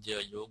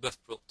Tejya Yoga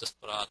Proktas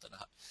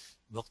Paratana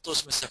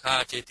Bhaktos Me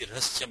Sakha Cheti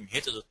Rahasyam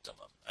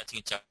Hetaduttamam. I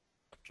think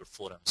chapter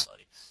 4, I'm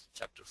sorry.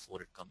 Chapter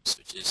 4 it comes,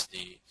 which is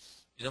the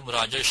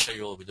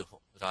Rajashayo Viduhu.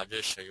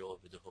 Rajashayo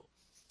Viduhu.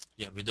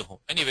 Yeah, Viduhu.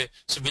 Anyway,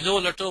 so Vido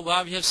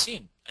Latova we have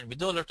seen. And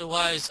Vido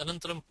Latova is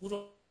Anantaram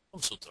Puram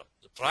Sutra,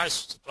 the prior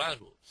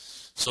rule.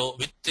 So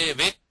Vitte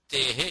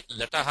vrittehe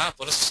lataha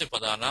parasya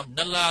padanam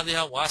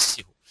nalladya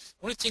vasyuh.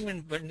 Only thing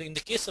when in the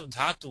case of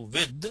dhatu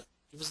vid, it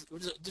was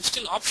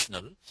still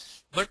optional,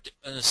 but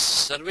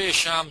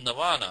sarvesham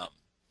navanam,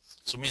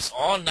 so means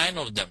all 9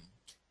 of them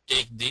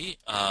take the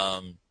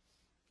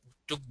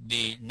took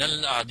the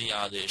nal adi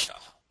adesha.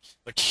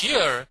 But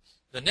here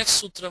the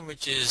next sutram,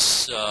 which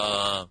is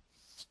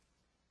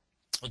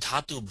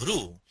dhatu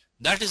bru,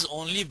 that is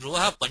only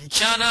bruha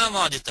panchanam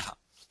aditaha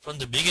from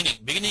the beginning.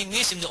 Beginning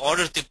means in the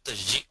order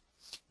tiptasji,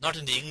 not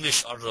in the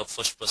English order of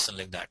first person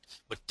like that,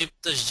 but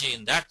tiptasji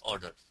in that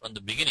order from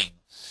the beginning.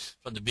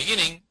 From the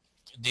beginning,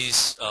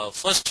 these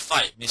first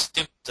 5 means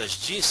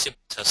tiptasji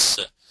sipthas.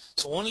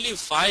 So only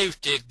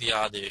 5 take the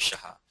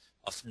adesha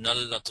of nal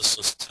latus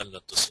sthal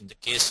latus in the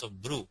case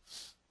of bru,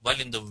 while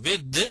in the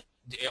vid,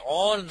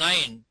 all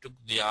 9 took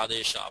the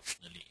adesha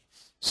optionally.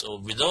 So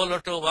vido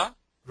latova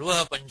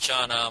bruha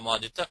panchana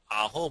madita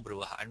aho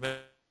bruha, and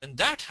when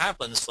that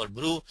happens for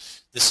bru,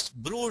 this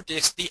bru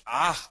takes the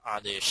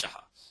adesha.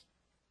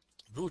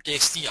 Bru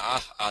takes the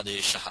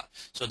adesha.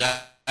 So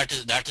that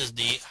is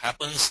the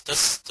happens.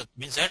 That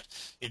means that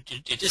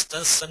it is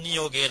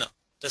tasanniyogena.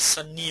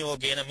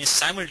 Tasanniyogena means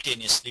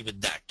simultaneously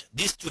with that.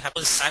 These two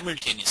happen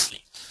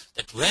simultaneously.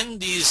 That when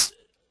these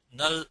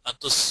nal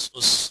atus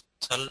us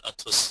thal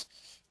atus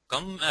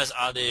come as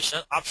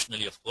adesha,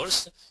 optionally of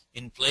course,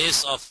 in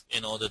place of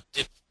the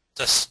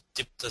tiptas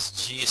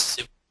ji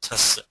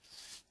siptas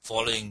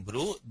following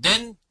bru,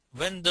 then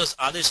when those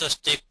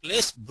adeshas take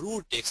place,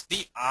 bru takes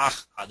the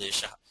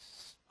adesha.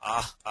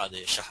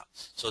 Adesha.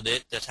 So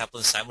that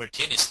happens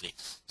simultaneously.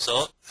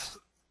 So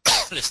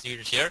let's read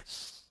it here.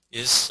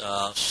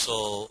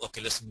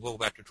 Okay, let's go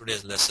back to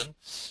today's lesson. It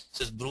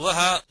says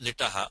bruvaha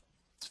litaha,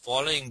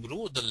 following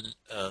bru the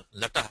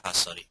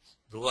lataha,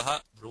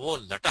 bruvo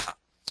lataha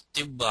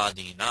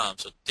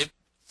tibbadinam. So tib,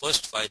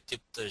 first 5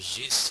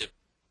 tiptaji sip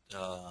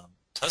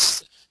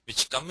thas,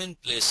 which come in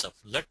place of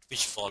lat,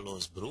 which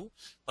follows bru,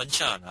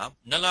 panchanam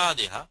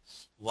naladeha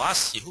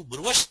vasyuh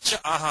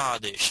bruvascha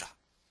ahadesha,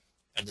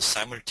 and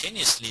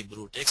simultaneously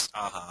bru takes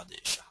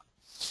ahadesha.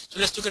 So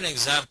let's look at an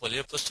example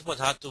here. First of all,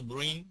 dhatu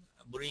bruing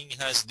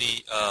has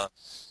the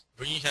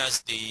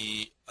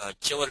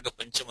chavarga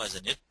panchama as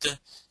a nit.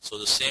 So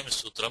the same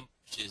sutram,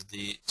 which is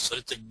the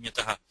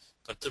saritagnyataha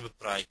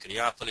kartavipray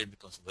kriyapal, it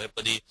becomes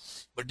vayapadi.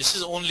 But this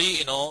is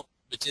only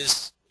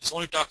it's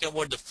only talking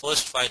about the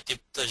first 5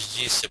 tiptas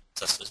ji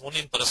siptas. It's only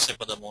in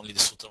parasyapadam only the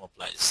sutram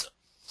applies,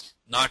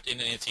 not in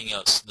anything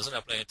else. It doesn't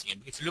apply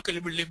anything. If you look a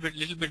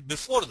little bit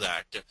before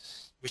that,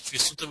 which we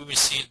will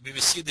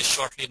see this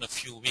shortly in a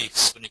few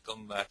weeks when we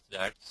come back to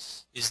that,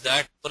 is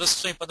that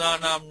parasya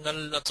padanam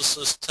nal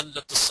latus thal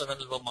latus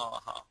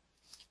nalvamaha.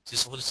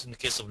 This is in the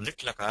case of lit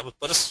laka, but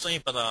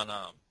parasya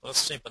padanam.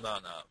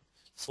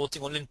 Fourth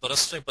thing only in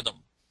parasya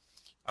padam.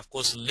 Of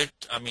course, lit,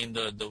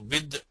 the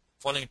with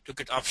following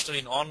took it optionally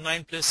in all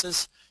 9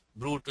 places.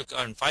 Bru took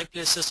in 5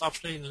 places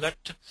optionally in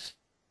let.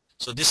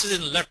 So this is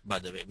in lat, by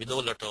the way,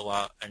 vido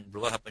latova and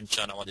bruvaha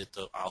panchana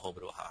vadita aho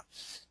bruvaha.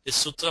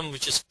 This sutram,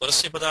 which is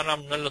parasya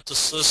padanam nal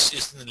latus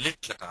is in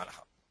lit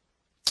lakaraha,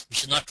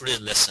 which is not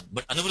today's lesson,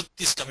 but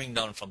anuvritti is coming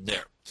down from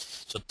there.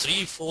 So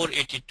 3, 4,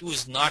 82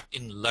 is not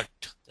in lat,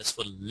 that's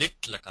for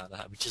lit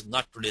lakaraha, which is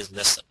not today's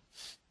lesson,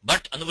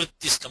 but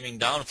anuvritti is coming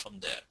down from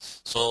there.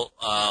 So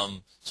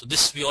so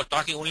this, we are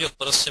talking only of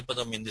parasya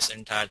padam in this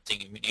entire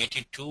thing.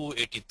 82,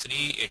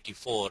 83,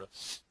 84,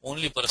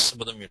 only parasya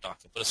padam we are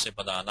talking, parasya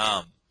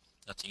padanam,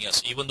 nothing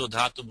else. Even though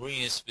dhatu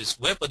bruing is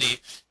vayapadi,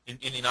 in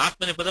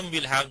atmanipadam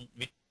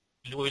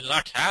we will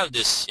not have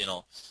this,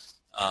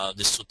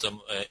 this sutram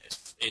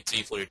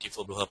 3, 4,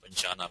 84 bruha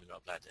panchana will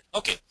apply there.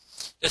 Okay,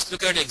 let's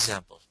look at an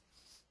example.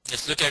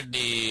 Let's look at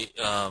the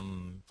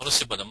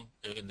parasyapadam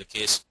in the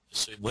case.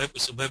 So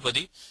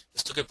vayapadi,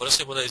 let's look at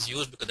parasyapada is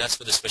used because that's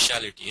where the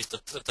speciality is.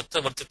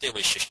 Tatta vartate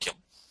vaishishtyam.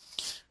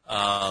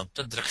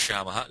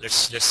 Tadrakshamaha.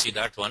 Let's see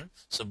that one.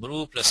 So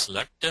bru plus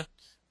lat.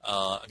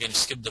 Again,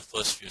 skip the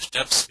first few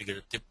steps. We get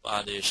a tip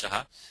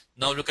adesha.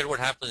 Now look at what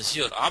happens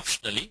here.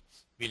 Optionally,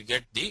 we'll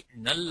get the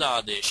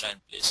nalla adesha in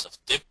place of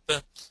tip,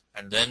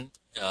 and then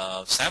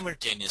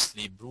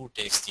simultaneously bru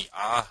takes the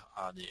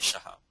adesha.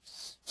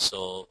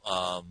 So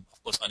of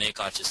course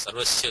anekachi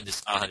sarvasya,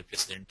 this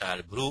replaces the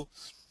entire bru.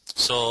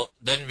 So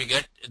then we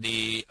get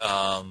the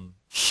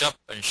shap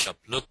and shap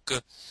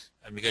look,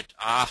 and we get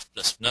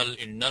plus null.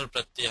 In null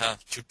pratyaha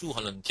chutu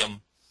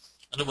halantyam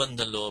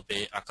anubandha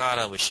lope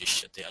akara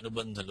vishishyate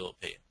anubandha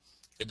lope.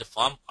 Get the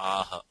form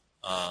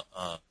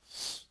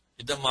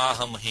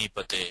idamaha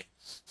mahipate.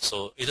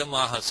 So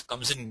idamaha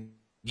comes in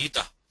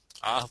Gita.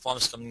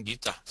 Forms come in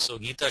Gita. So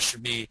Gita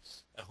should be,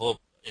 I hope,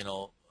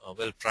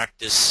 well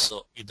practiced.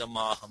 So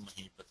idamaha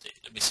mahipate.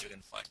 Let me see if I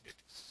can find it.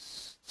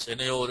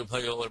 Senayor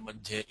bhayor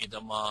madhye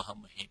idamaha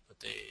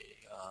mahipate.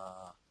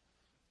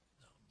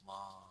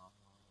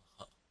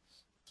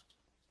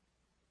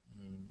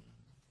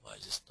 Why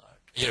is this not?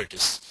 Here it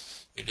is.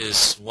 It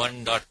is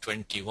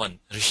 1.21.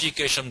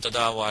 Rishikesham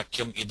tada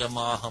vakyam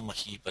idamaha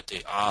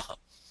mahipate.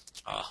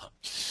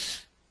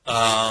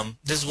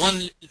 There's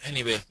one,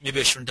 anyway, maybe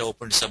I shouldn't have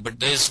opened this up, but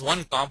there's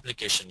one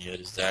complication here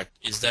is that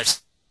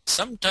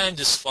sometimes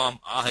this form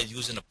aha is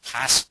used in a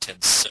past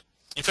tense.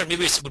 In fact,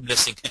 maybe it's a good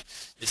blessing.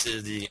 This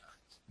is the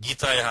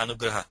Gita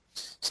Anugraha.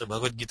 So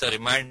Bhagavad Gita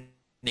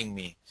reminding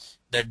me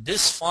that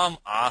this form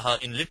aha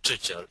in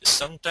literature is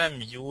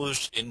sometimes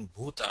used in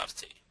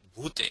bhutarthe,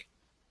 bhute.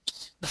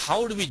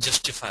 How do we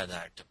justify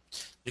that?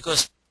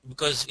 Because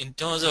in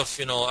terms of,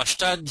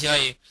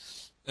 Ashtadhyay,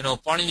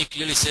 Panini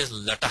clearly says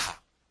lataha.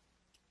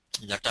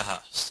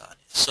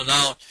 So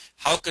now,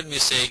 how can we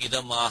say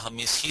idam aha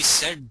means he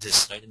said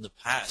this right in the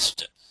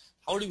past?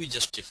 How do we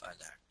justify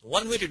that?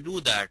 One way to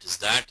do that is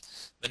that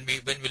when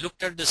we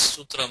looked at this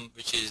sutram,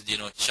 which is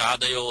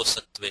chadayo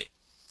satve,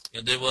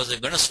 there was a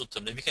Gana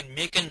sutram, then we can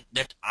make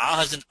that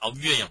aha as an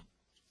avyayam.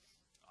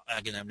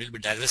 Again, I'm a little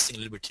bit digressing a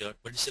little bit here,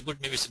 but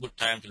maybe it's a good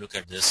time to look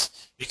at this.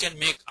 We can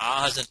make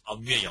aha as an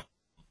avyayam,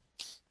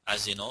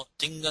 as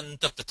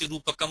tinganta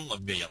pratirupakam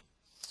avyayam.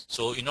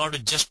 So in order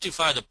to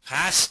justify the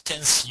past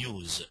tense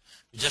use,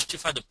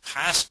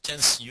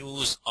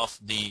 of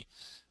the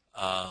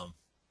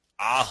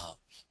aha,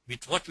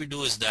 what we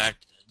do is that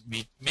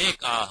we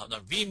make aha.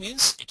 Now we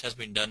means it has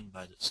been done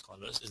by the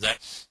scholars is that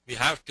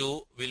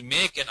we'll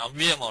make an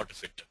avyayam out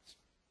of it,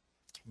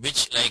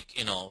 which like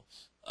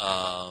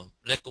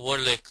a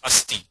word like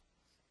asti,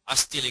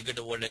 you get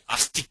a word like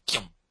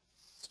astikyam.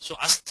 So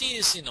asti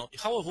is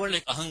how a word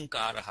like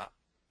ahankaraha,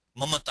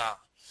 mamata.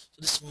 So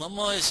this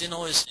mama is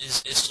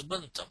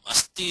subantam.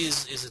 Asti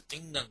is a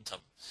tingantam.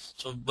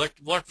 So, but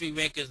what we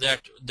make is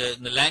that the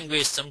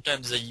language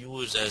sometimes they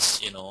use as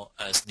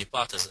as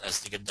nipatas, as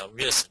they get the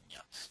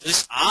vyasanya. So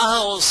this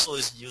aha also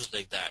is used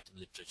like that in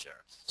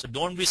literature. So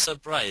don't be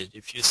surprised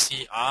if you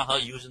see aha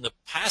used in the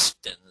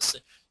past tense,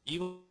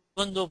 even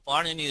though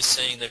Panini is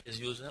saying that is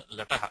used in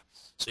lataha.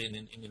 So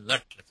in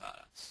lat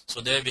lakara.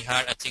 So there we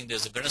had, I think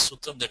there's a Gana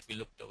Sutram that we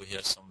looked over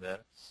here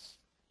somewhere.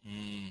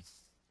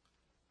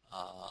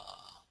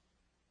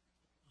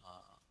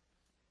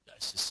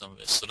 This is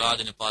somewhere.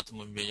 Suradini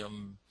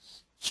Patamavyayam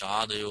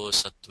Chadayo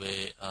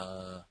Satve.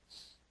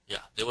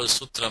 Yeah, there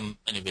was a sutram,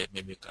 anyway,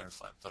 maybe you can't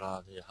find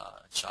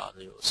Paradeha,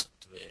 Chadayo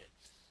Satve.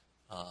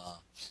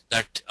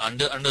 That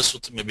under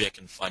sutram, maybe I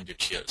can find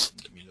it here. So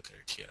let me look at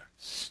it here.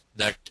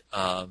 That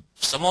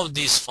some of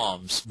these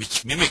forms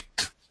which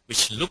mimic,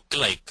 which look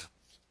like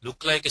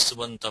a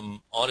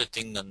subantam or a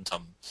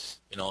tingantam,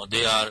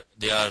 they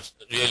are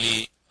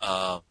really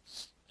an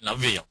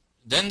avyayam.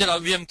 Then the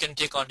avyayam can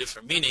take on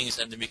different meanings,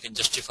 and then we can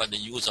justify the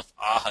use of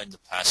aha in the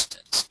past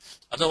tense.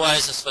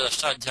 Otherwise, as far as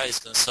Ashtadhyaya is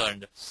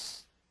concerned,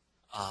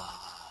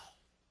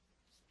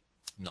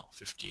 no,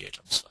 58,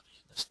 I'm sorry,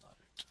 that's not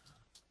it.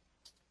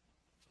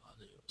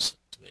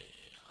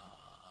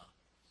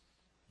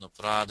 No,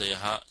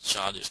 Pradayaha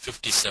Chadayo,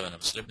 57.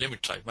 Let me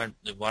try.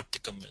 The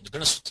Vartikam, the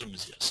Gana Sutram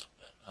is here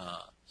somewhere.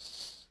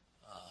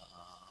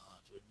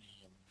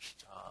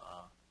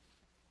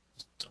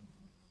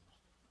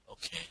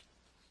 Okay.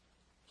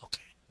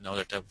 Now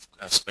that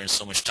I've spent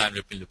so much time,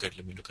 let me look at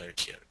it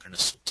here. Gana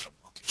Sutram.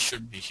 Okay,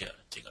 should be here.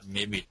 I think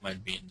maybe it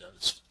might be in the other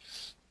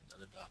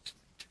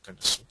document. Gana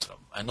Sutram.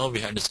 I know we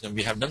have done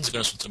the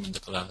Gana Sutram in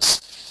the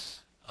class.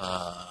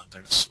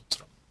 Gana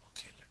Sutram.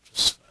 Okay,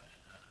 let's try.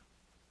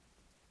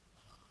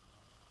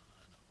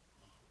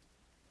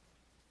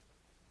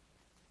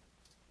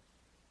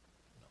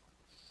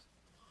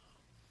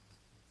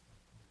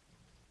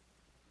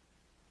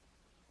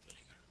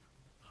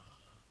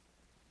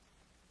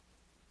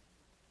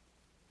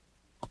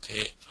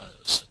 Okay,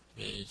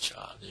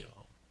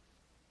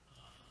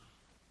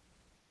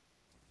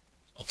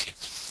 okay,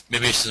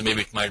 maybe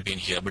it might be in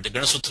here, but the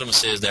Gana Sutram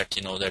says that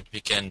that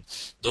we can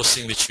those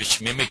things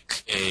which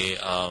mimic a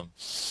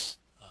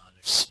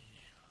let's see,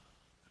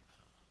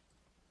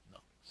 no,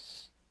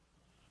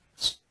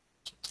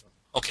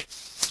 okay.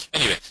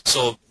 Anyway,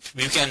 so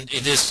we can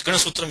in this Gana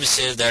Sutram it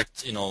says that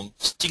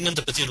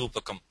Tinganta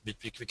Pratirupakam, we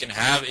can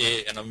have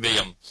an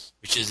avyayam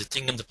which is the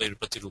Tinganta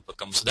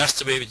Pratirupakam. So that's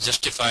the way we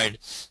justified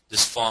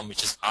this form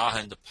which is aha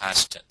in the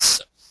past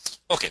tense.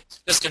 Okay,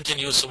 let's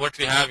continue. So what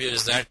we have here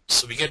is that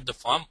we get the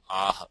form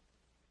aha.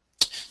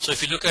 So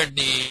if you look at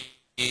the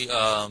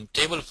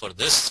table for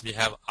this, we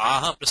have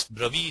aha plus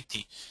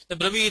braviti. The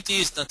braviti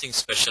is nothing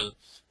special,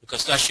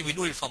 because actually we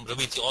do it from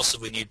braviti. Also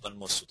we need one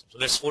more sutram. So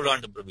let's hold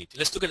on to braviti.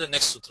 Let's look at the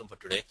next sutram for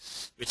today,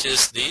 which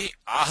is the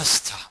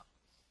ahastha.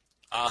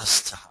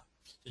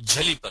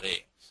 Jali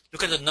pare.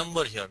 Look at the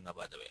number here now,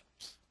 by the way.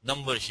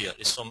 Number here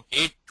is from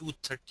 8 to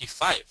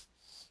 35.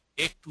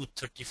 8 to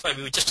 35.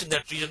 We were just in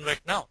that region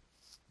right now.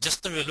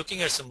 Just now we were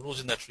looking at some rules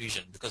in that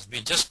region, because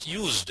we just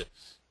used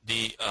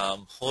the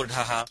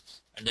hodhaha,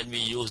 and then we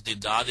used the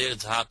dadir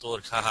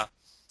dhator khaha,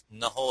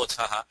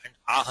 nahothaha, and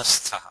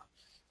ahasthaha.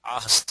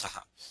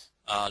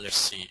 Let's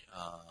see.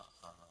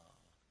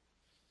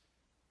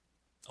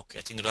 Okay,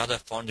 I think Radha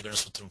found the Gana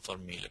Sutram for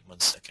me. Like 1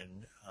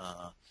 second.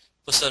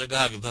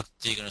 Pasarga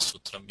Vibhakti Gana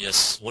Sutram.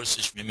 Yes, words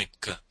which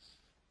mimic.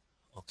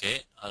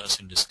 Okay, others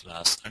in this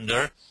class.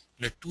 Under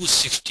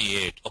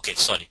 268. Okay,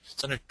 sorry.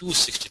 It's under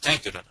 260.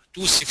 Thank you, Radha.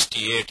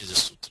 268 is a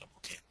sutram.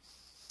 Okay.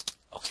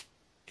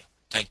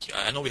 thank you.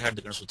 I know we had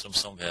the Gana Sutram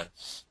somewhere.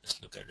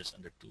 Let's look at this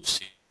under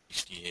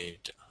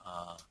 268.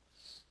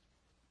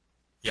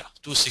 Yeah,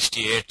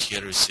 268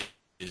 here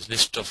is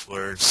list of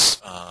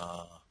words.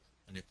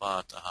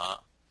 Nipataha,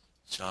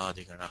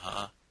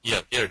 Chadiganaha.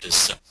 Yeah, here it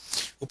is.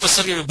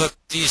 Upasarga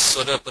Vibhakti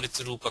Swara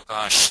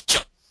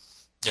Paritirupakashcha.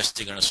 Just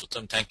the Gana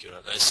Sutram. Thank you,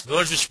 Radha. It's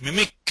words which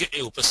mimic a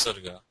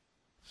Upasarga.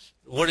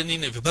 Word in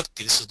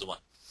Vibhakti, this is the one.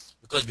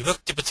 Because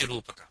Vibhakti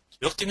Patirupaka.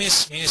 Vibhakti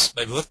means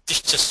by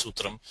Vibhaktischa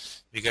Sutram,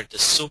 we get the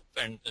sup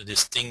and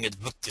this thing at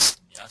Vibhakti.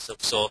 Yeah?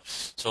 So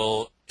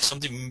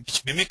something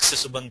which mimics a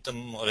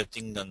Subantam or a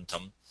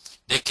Tingantam,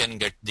 they can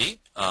get the,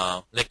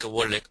 like a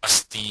word like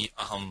Asti,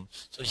 Aham.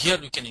 So here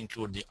we can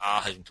include the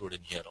Aha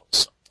included here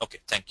also. Okay,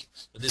 thank you.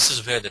 So this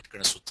is where that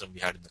Gana Sutram we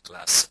had in the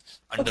class.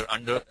 Under,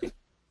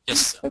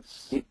 yes, sir.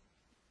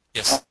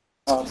 Yes.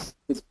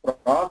 This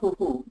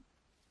Prahuhu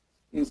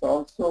is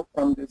also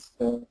from this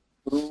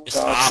It's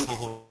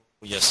Ahu.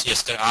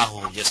 Yes, correct.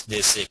 Ahu. Yes,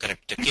 they say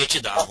correct.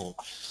 Kechid Ahu.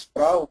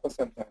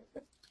 Prahupasarga.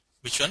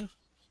 Which one?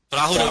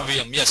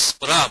 Prahuravyam. Yes.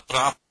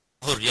 Prahur.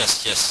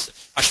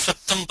 Yes.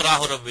 Ashwattham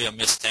Prahuravyam.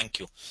 Yes, thank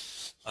you.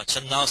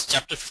 Now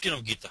chapter 15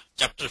 of Gita.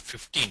 Chapter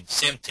 15,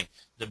 same thing.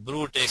 The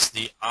Bru takes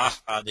the Ah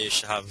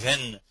Adesha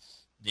when,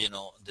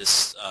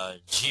 this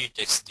G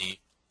takes the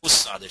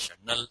Us Adesha.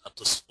 Nal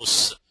Atus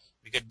Us.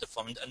 We get the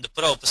form, and the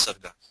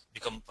Prahupasarga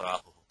become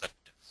Prahu.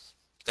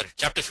 Correct.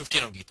 Chapter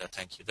 15 of Gita.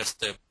 Thank you. That's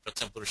the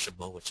Pratham Purusha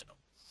Bahuvachanam.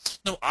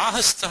 Now,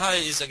 Ahastaha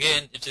is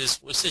again, it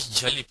says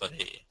Jali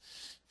Pare.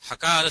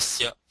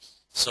 Hakarasya.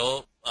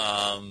 So,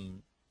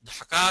 the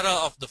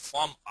Hakara of the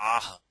form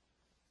Aha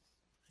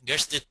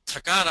gets the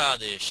Thakara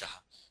Adesha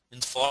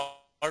and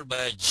followed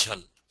by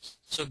Jal.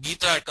 So,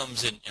 Gita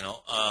comes in,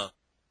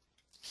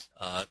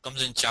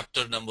 comes in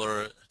chapter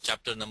number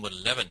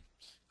 11.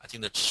 I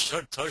think the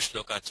third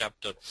shloka,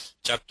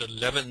 chapter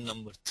 11,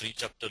 number 3,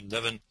 chapter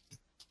 11.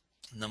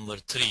 Number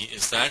 3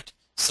 is that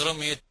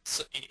Evam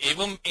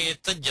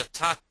etad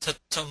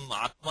yathathatam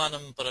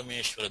atmanam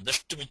parameshwara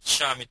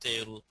dashtumichami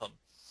te rupam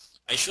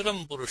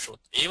aishuram purushot.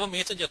 Evam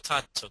etad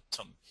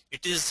yathathatam.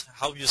 It is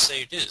how you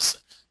say it is.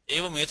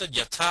 Evam etad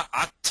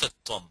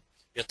yathathatvam.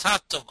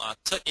 Yathatam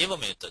atha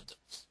evam etad.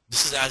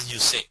 This is as you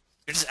say.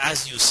 It is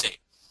as you say.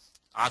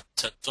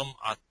 Athatvam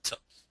atha.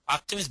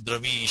 Atha means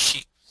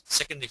bravishi.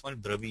 Second one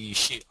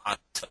bravishi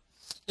atha.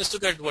 Let's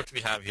look at what we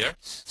have here.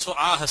 So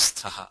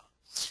ahasthaha.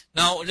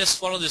 Now let's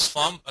follow this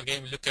form.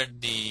 Again, we look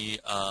at the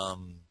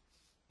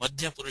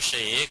Madhya Purusha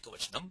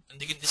Ekavachanam.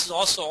 And again, this is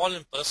also all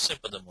in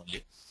Parasapadam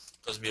only.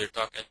 Because we are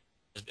talking,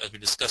 as we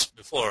discussed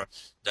before,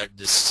 that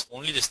this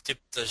only this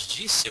Tiptas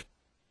G, Sip,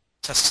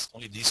 Tas,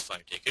 only these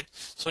 5 take it.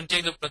 So when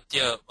take the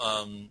Pratya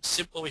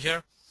Sip over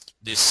here,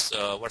 this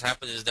what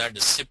happens is that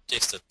the Sip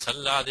takes the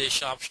Thalla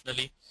Adesha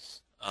optionally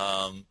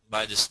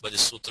by the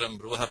Sutram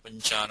Bruvaha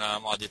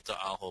Panchanam Adita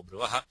Aho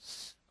Bruvaha.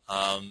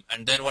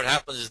 And then what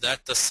happens is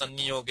that the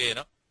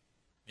Sanniyogena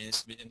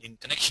means in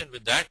connection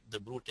with that the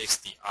Bru takes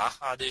the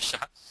Aha Adesha.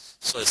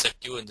 So I said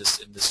to you in this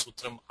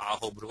Sutram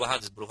Aho Bruvaha,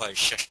 this Bruvaha is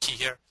Shashti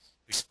here,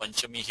 which is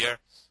Panchami here.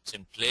 So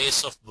in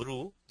place of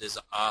Bru there's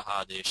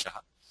Aha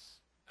Adesha.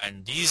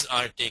 And these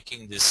are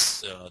taking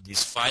this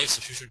these 5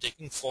 substitution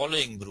taking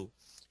following Bru.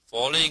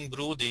 Following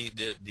Bru the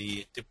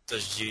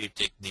Tiptas G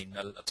take the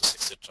Nal Atus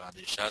etc.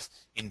 Adeshas.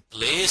 In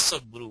place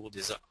of Bru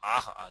there's a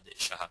Aha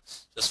Adesha.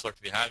 That's what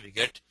we have. We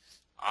get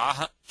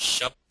Aha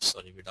Shap,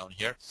 sorry, we're down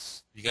here.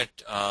 We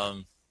get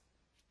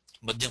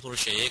Madhya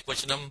Purusha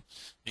Ekvachanam.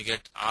 We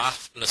get Ah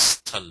plus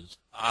Thal.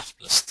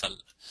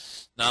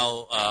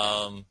 Now,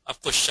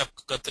 of course, Shap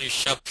Katri,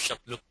 Shap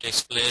Luk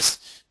takes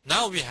place.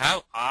 Now we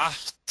have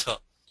Ahtha.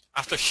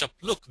 After Shap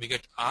Luk, we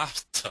get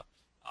Ahtha.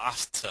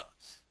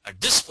 At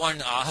this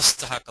point,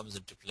 Ahastha comes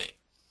into play.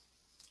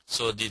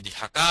 So the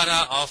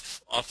Hakara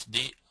of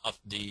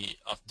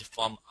the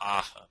form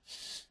Ah.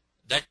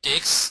 That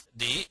takes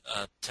the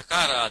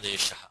Thakara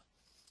Adesha.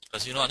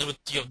 Because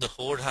Anuvritti of the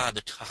Hodha,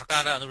 the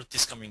Hakara Anuvritti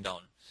is coming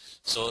down.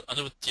 So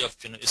Anuvritti of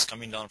is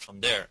coming down from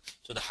there.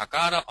 So the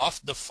Hakara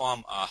of the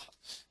form Ah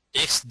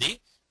takes the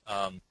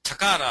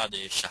Thakara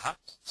Adesha.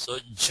 So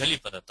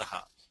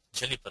Jaliparataha.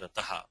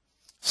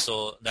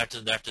 So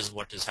that is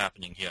what is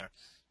happening here.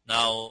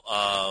 Now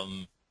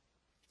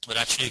but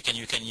actually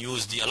you can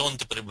use the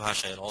Alonti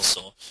Paribhasha here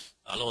also.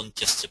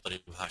 Alontyasya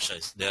Paribhasha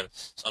is there.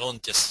 So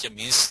Alontyasya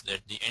means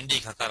that the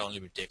ending Hakara only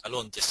we take.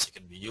 Alontyasya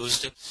can be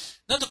used.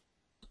 Now the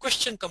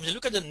question comes in.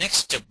 Look at the next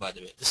step, by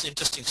the way. This is an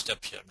interesting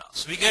step here now.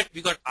 So we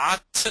got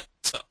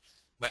Athatha.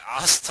 By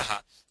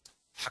Astha,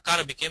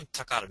 Hakara became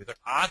Thakara. We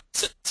got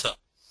Athatha.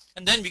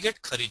 And then we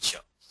get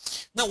Kharicha.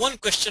 Now one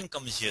question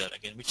comes here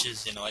again, which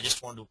is, I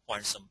just want to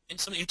point something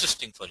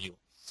interesting for you.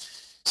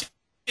 See,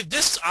 if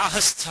this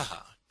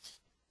Ahastha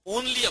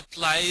only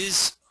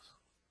applies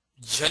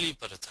Jali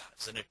Paratha,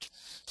 isn't it?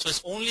 So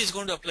it's only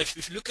going to apply,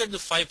 if you look at the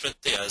 5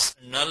 pratyas,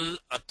 Nal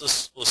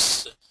Atus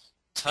Us,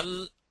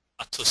 Thal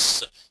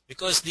Atus,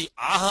 because the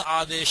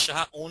Aha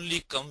Adesha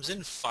only comes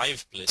in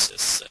 5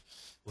 places.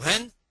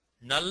 When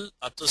Nal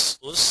Atus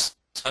Us,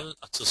 Thal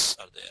Atus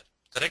are there,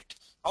 correct?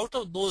 Out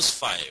of those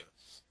 5,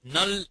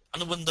 Nal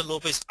Anubandha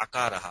Lopa is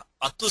Akaraha.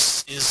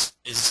 Atus is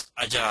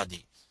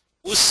Ajadi.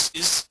 Us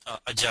is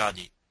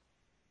Ajadi.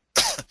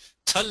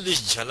 Thal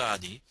is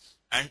Jaladi.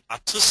 And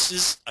Atus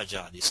is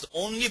Ajadi. So the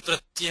only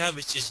Pratyaya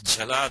which is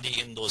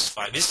Jaladi in those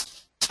five is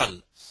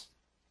Thal.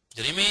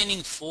 The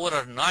remaining four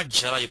are not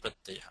Jaladi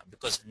Pratyaya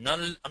because Nal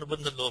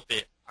Anubandha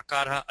Lope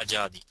Akaraha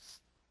Ajadi.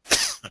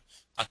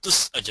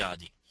 Atus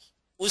Ajadi.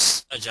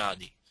 Us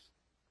Ajadi.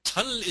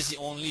 Thal is the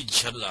only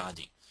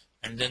Jaladi.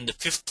 And then the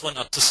fifth one,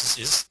 Atus,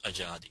 is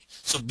Ajadi.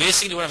 So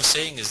basically what I'm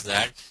saying is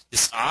that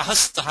this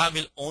Ahastaha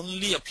will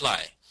only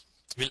apply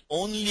when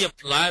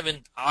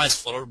A is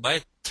followed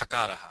by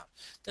Thakaraha.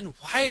 Then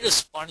why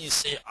does Pani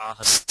say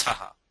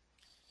Ahastaha?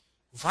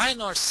 Why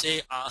not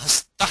say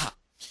Ahastaha?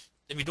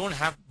 Then we don't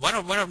have, why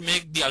not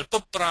make the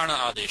Alpaprana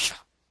Adesha?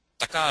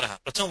 Takaraha,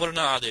 Pratham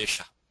Varna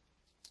Adesha.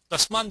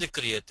 Kasman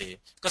Kriyate,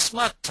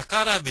 Kasmat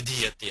Thakara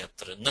Vidhiyate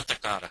Atra, na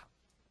Takara.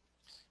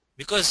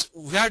 Because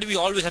where do we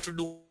always have to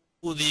do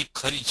the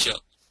Kharicha?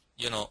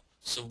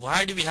 So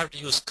why do we have to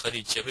use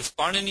Kharicha? If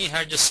Panini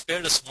had just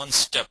spared us one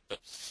step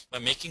by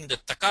making the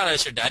Takara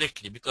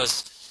directly,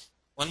 because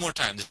one more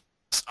time,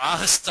 this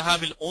Ahastaha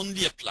will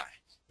only apply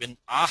when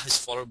Ah is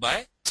followed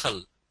by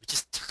Thal, which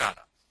is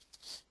Takara.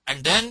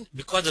 And then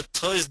because the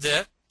Tha is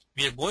there,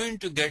 we are going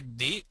to get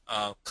the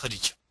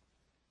Kharicha.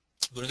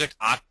 We're going to get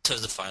Artha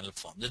as the final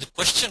form. Then the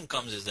question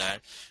comes is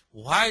that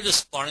why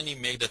does Panini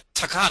make the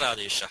Takara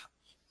Desha?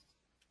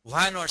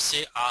 Why not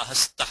say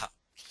Ahastaha?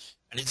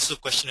 And this is a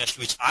question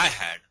actually which I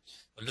had,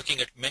 looking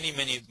at many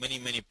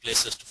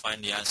places to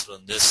find the answer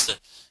on this.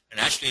 And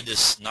actually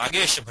this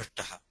Nagesha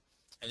Bhattaha,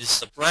 and it's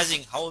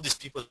surprising how these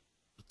people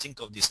think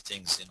of these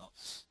things,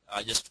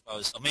 I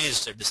was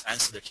amazed at this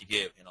answer that he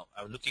gave.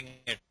 I was looking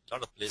at a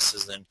lot of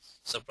places, and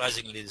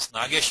surprisingly this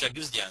Nagesha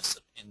gives the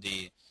answer in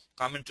the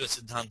commentary of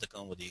Siddhanta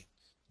Kaumudi,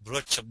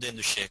 Bruhat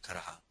Shabdendu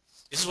Shekharaha.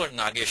 This is what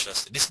Nagesha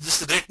said. This is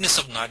the greatness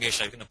of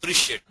Nagesha. You can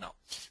appreciate now.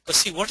 Because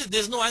see,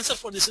 there's no answer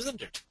for this,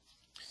 isn't it?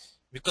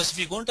 Because if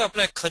you're going to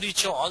apply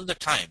Kharicha all the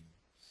time,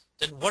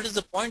 then what is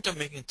the point of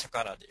making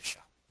Thakara Desha?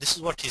 This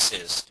is what he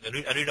says. I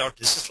read out,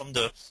 this is from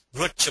the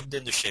Bruhat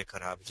Shabdendu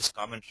Shekhara, which is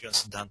commentary on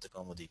Siddhanta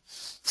Kaumudi.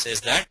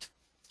 Says that,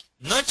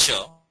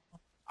 Nacha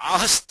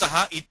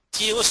Ahastaha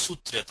Ityeva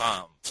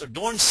Sutriyatam. So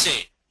don't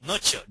say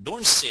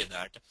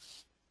that.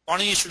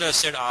 Panini should have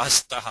said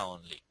Ahastaha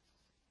only.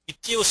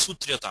 Ityeva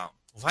Sutriyatam.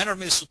 Why not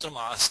make the Sutram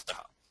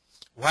Ahastaha?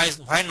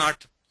 Why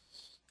not?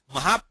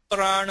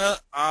 Mahaprana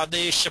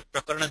Adesha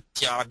Prakarana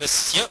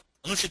Tyagasya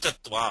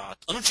Anuchitatvat.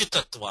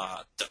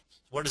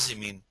 What does he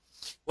mean?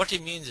 What he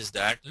means is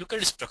that, look at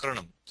this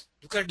Prakaranam.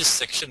 Look at this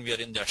section we are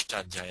in the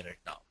Ashtadhyaya right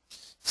now.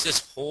 It says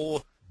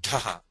Ho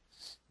Dhaha,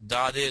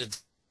 Dadir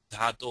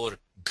Dhator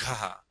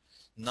Gha,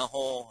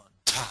 Naho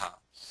Dhaha.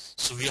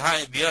 So we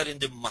are in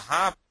the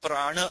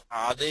Mahaprana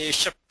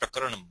Adesha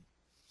Prakaranam.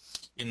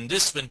 In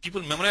this, when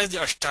people memorize the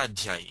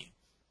Ashtadhyaya,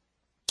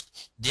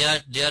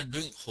 they are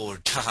doing Ho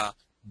Dhaha,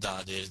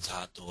 Dadir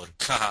Dhator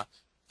Gha,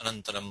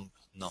 Anantaram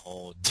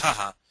Naho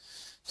Dhaha.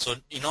 So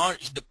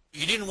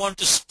he didn't want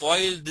to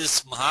spoil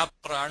this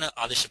Mahaprana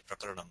Adesha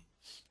Prakaranam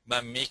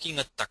by making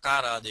a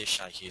Takara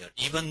Adesha here,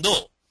 even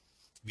though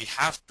we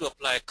have to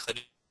apply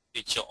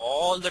Kharicha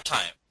all the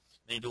time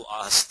when you do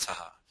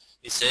Ahastaha.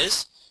 It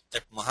says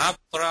that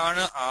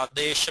Mahaprana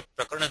Adesha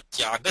Prakarana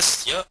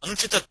Tyagasya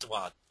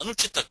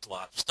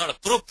Anuchitatvat. It's not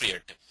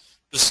appropriate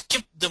to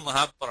skip the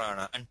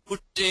Mahaprana and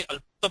put a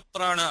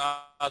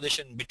Alpaprana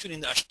Adesha in between in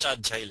the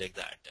Ashtadhyaya like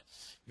that.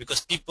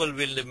 Because people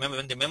will remember,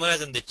 when they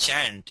memorize and they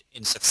chant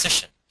in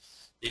succession,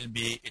 it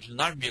will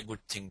not be a good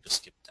thing to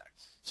skip that.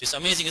 So it's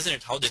amazing, isn't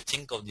it, how they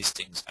think of these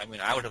things. I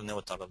mean, I would have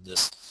never thought of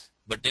this.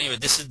 But anyway,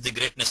 this is the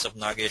greatness of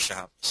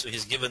Nagesha. So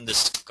he's given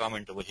this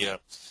comment over here.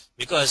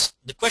 Because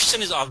the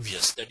question is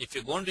obvious, that if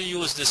you're going to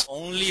use this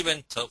only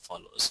when Tha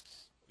follows,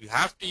 you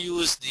have to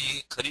use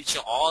the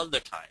Kharicha all the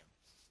time.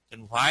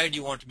 Then why do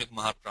you want to make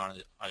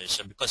Mahaprana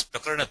Adesha? Because of the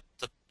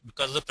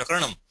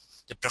Prakaranam.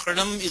 The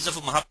Prakaranam is of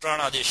a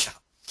Mahaprana Adesha.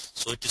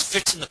 So it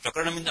fits in the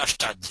Prakaranam in the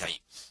Ashtadhyaya.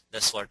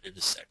 That's what it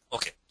is said.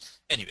 Okay.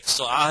 Anyway,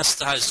 so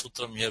Ahastaha is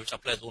Sutram here, which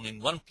applies only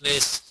in one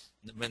place.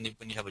 When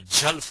you have a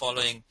Jal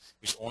following,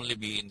 which only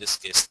be in this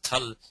case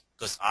Thal,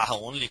 because Aha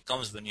only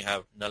comes when you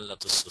have Nal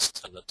Atus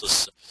Thal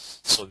Atus.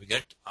 So we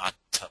get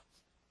Atha.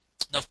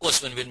 Now, of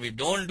course, when we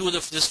don't do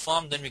this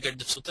form, then we get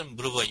the Sutram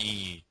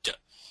Bruvait.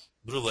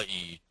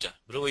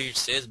 Bruvait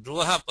says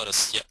Bruvaha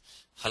Parasya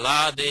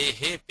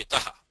Haladehe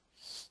Pitaha.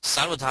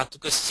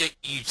 Sarvadhatukasya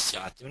eat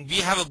syat.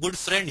 We have a good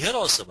friend here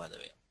also, by the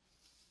way.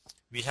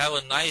 We have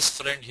a nice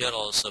friend here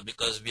also,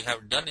 because we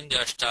have done in the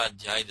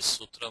Ashtadhyaya the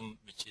Sutram,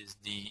 which is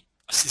the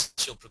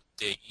Asisicho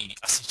Prukte,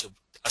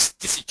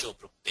 Astisicho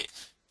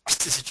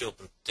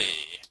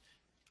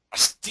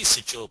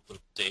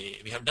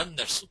Prukte. We have done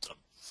that Sutram.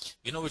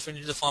 You know which one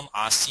is the form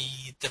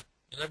Asit?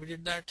 We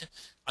did that.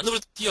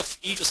 Anuvritti of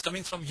eat was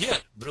coming from here,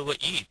 Bruva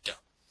eat.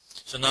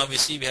 So now we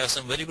see we have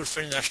some very good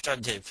friends in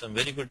Ashtadhyaya, some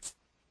very good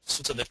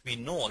Sutra that we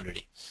know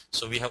already.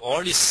 So we have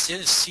already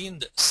seen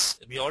this.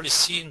 We already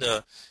seen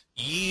the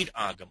Id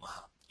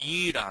Agamaha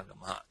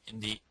in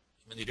the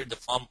when you did the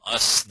form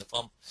as, in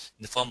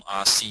the form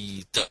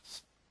asit.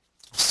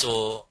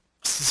 So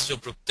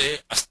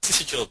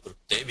Astisicho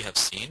we have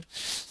seen.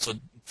 So the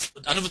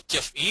anuvrutti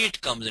of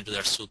eat comes into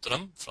that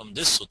sutram. From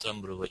this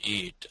sutram, Bruva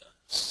eat.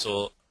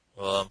 So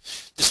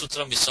this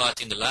sutram we saw, I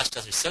think, the last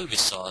class itself we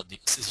saw the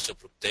Astisicho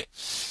Prukte.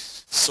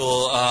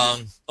 So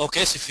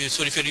okay,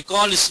 so if you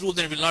recall this rule,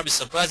 then it will not be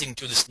surprising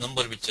to this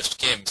number which just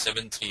came,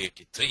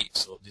 7383.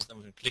 So this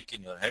number will click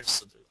in your head.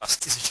 So the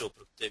Astisicho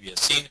Prukte we have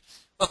seen.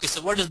 Okay,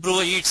 so what does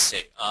Bruva eat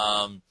say?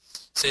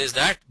 Says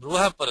that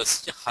Bruha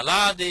parasya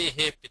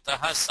haladehe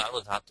pitaha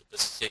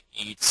sarvadhatukasya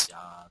eat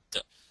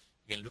syat.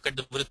 You can look at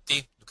the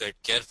vritti, look at it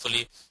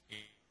carefully.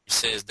 It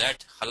says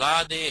that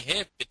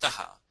haladehe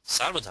pitaha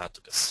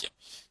sarvadhatukasya.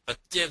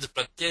 Pratyaya, the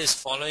pratyaya is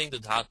following the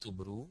dhatu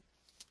bru.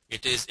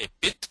 It is a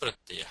pit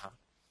pratyaya.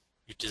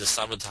 It is a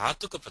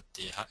sarvadhatuka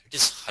pratyaya. It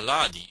is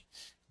haladi.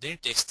 Then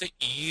it takes the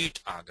eat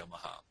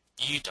agamaha.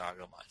 Eat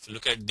agamaha. If you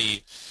look at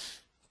the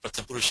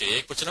pratham purusha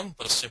ekvachanam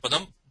parasya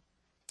padam,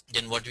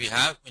 then what we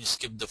have, when you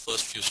skip the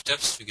first few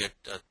steps, we get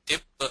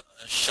tip,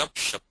 shap,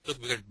 shaptuk,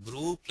 we get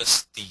bru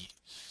plus ti.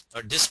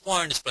 At this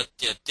point, is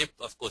pratyaya tip,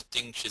 of course,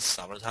 thinks is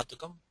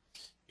savardhatukam.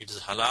 It is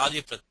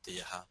haladi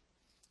pratyaha.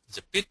 It's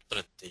a pit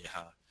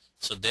pratyaha.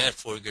 So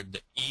therefore, you get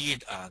the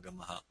id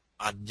agamaha,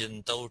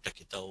 adyantau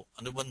takitau,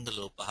 anubandha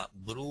lopaha,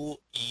 bru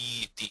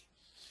iti.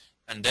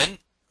 And then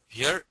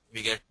here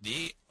we get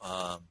the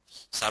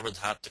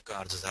sarvadhataka,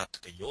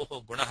 ardhadhataka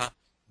yoho gunaha,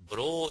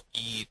 bro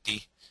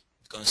iti.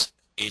 Becomes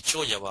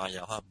Echo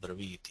Yavayaha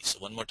Braviti. So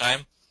one more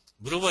time,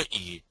 Bruva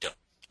eat.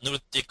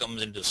 Nivritti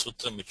comes into the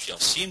sutram which you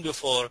have seen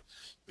before,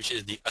 which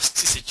is the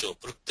Astisicho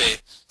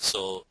Prukte.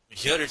 So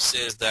here it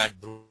says that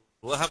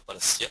Bruvaha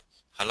Parasya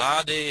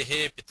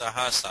Haladehe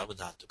Pitaha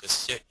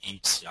Sarvadhatukasya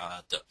eat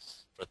syat.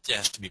 Pratyaya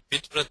has to be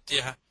Pit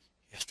Pratyaya,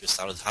 has to be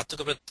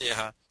Sarvadhatuka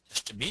Pratyaya,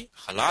 has to be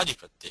Haladi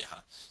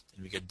Pratyaya.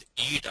 Then we get the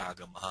eat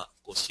agamaha.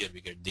 Of course, here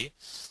we get the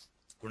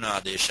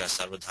Gunadesha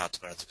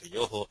Sarvadhatuka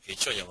Yoho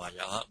Echo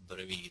Yavayaha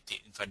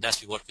Braviti. In fact,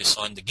 that's what we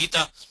saw in the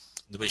Gita.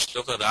 In the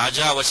Shloka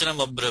Raja Vachanam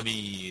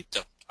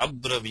Abravit.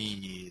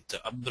 Abravit.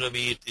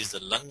 Abravit is the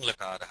lung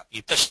lakara.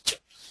 Itascha.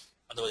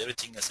 Otherwise,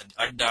 everything is an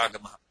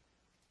Addagama.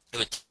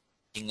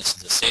 Everything is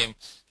the same.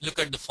 Look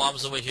at the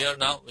forms over here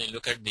now. When you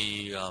look at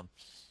the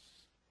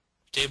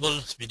table,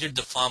 we did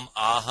the form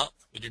Aha,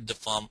 we did the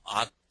form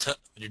Atha,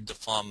 we did the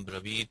form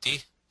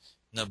Braviti.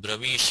 Now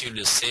Bravishi will be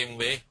the same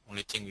way,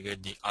 only thing we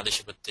get the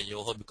Adesha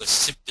Pratyayoho, because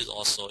Sip is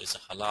also is a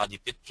Haladi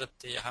Pit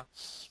Pratyayaha.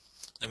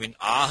 I mean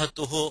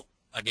Ahatuhu,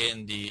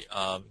 again the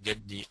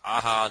get the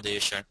Aha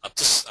Adesha and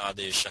Atus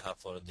Adesha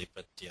for the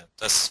Pratyaya.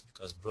 Thus,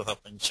 because Bruha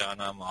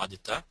Panchana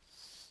Adita,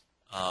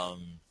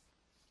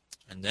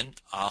 and then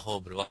Aho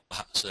Bruha.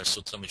 So that's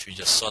Sutram which we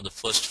just saw, the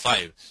first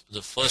five. So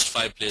the first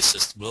five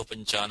places, Bruha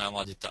Panchana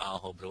Adita,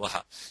 Aho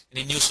Bruha. In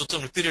the new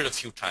Sutram repeated a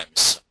few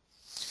times.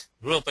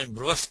 Bruva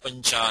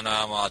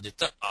Panchana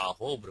Adita,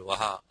 Aho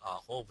Bruvaha,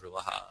 Aho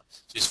Bruvaha.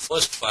 So his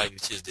first five,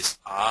 which is this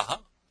Aha,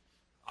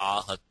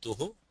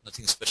 Ahatuhu,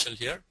 nothing special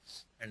here,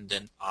 and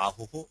then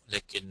Ahuhu,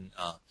 like in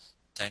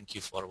thank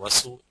you for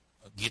Vasu,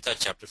 Gita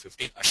chapter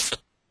 15,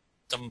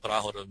 Ashvattam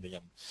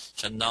Prahoravayam,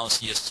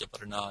 Chandausi Yasya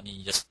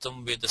Parnani,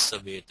 Yastam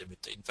Vedasa Veta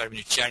Vita. In fact, when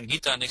you chant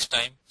Gita next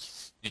time,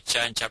 you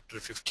chant chapter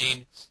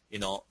 15, you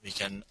know, we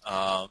can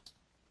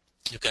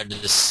look at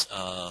this.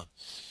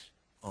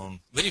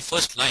 Very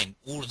first line,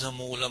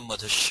 Urdhamulam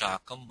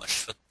Madhashakam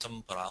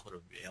Ashvattam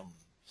Parahuravyam.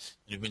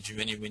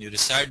 When you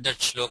recite that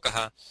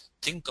shlokaha,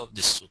 think of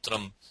this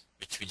sutram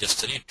which we just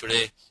studied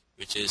today,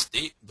 which is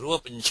the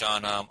Bruva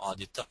Panchanam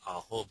Adita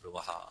Aho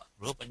Bruvaha.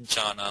 Bruva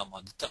Panchanam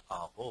Adita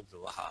Aho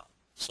Bruvaha.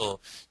 So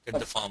get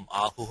the form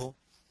Ahuhu.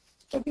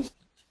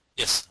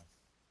 Yes.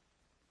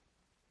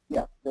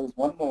 Yeah, there is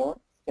one more,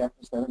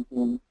 chapter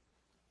 17,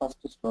 first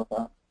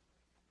shloka.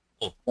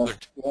 Oh, that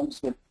good. ends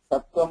with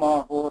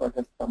Sattamaho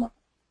Rajastama.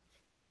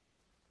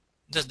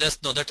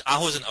 That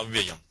Aho is an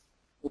Avyayam.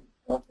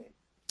 Okay.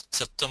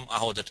 Sattam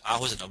Aho, that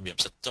Aho is an Avyayam.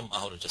 Sattam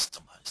Aho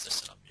Rajastama.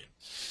 That's an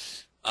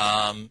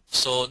Avyayam.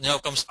 So now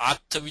comes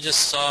Atha we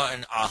just saw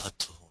and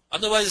Ahatu.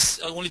 Otherwise,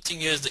 the only thing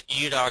here is the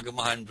Id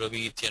Agama and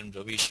Braviti and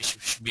Bravishi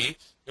should be,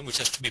 which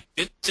has to be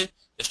Pit,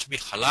 has to be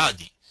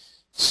Haladi.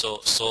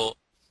 So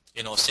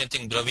you know, same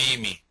thing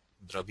Bravimi.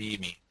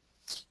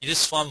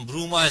 This form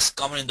Bruma is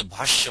common in the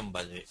Bhashyam,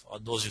 by the way. For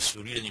those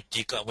who read in the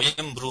Tika,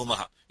 Vayam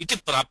Brumaha. Iti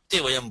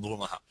Prapte Vayam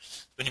Brumaha.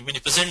 When you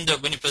present the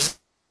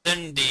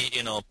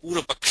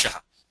Pura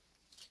Paksha,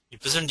 you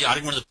present the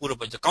argument of the Pura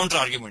Paksha, the counter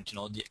argument,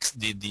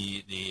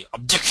 the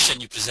objection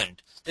you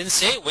present, then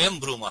say Vayam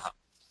Brumaha.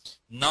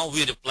 Now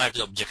we reply to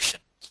the objection.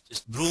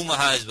 This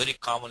Brumaha is very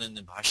common in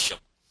the Bhashyam.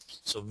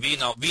 So we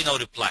now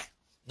reply.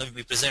 Now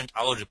we present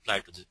our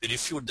reply to this. We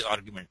refute the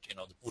argument,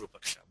 the Pura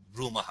Paksha,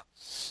 Brumaha.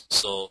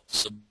 So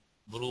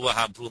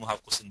Bruvaha,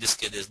 of course, in this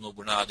case, there is no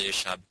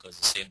Gunadesha because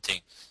the same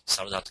thing,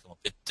 Sarvadhatukam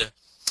Pitta.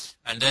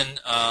 And then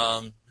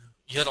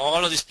here,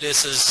 all of these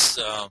places,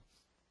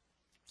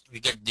 we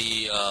get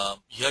the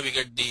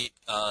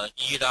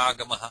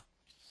Idagamaha.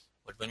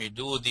 But when we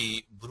do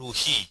the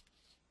Bruhi,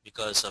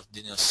 because of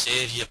the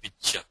Serya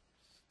Picha,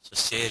 So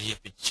serya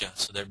picha,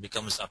 so that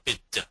becomes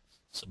apitya.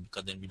 So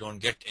because then we don't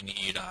get any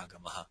ida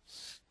agamaha.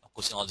 Of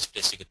course, in all these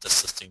places you get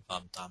tasasting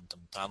pam tam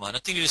tam tama.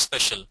 Nothing really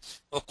special.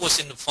 Of course,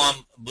 in the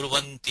form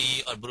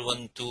bruvanti or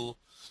bruvantu,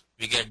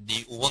 we get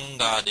the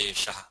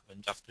uvangadesha.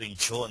 When after doing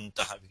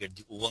jontaha, we get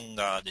the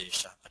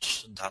uvangadesha.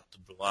 Achishuddhatu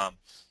bruvam.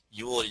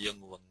 Your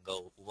young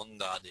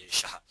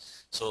uvangadesha.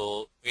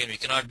 So again, we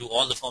cannot do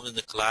all the forms in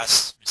the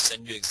class. We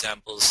send you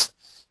examples.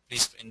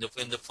 Please, in the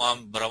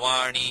form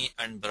bravani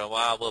and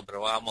bravava,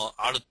 bravama,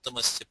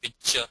 aduttamasya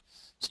pitcha.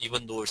 So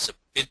even though it's a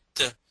pit,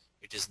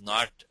 it is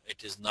not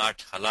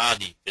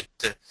haladi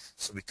pit.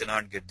 So we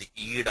cannot get the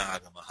ida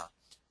agamaha.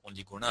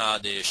 Only guna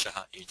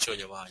adesha echo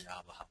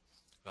yavayavaha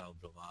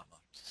bravama.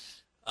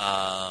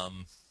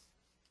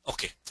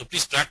 Okay, so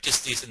please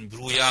practice these in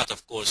bruyat.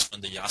 Of course,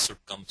 when the yasud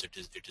comes, it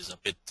is a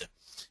pit.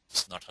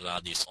 It's not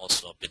haladi, it's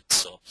also a pit.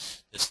 So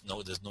there's no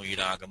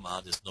ida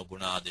agamaha, there's no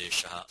guna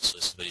adesha. So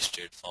it's very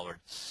straightforward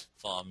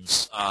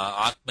forms.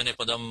 Atmane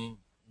padam,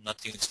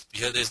 nothing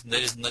here.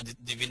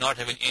 We not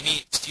having any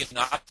in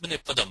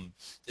atmane padam.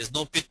 There's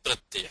no pit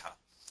pratyaya.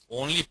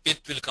 Only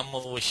pit will come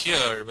over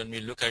here when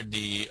we look at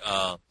the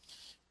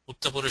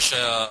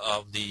uttapurusha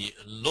of the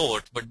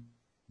Lord, but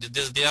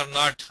they are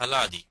not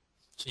haladi.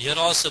 So here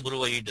also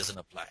Bruvai doesn't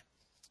apply.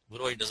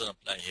 Bruvai doesn't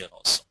apply here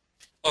also.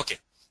 Okay,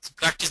 so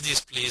practice these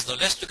please. Now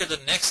let's look at the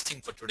next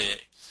thing for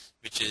today,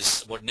 which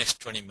is about next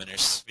 20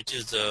 minutes, which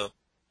is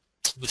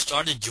we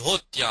started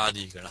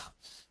Juhotyadi Ganaha.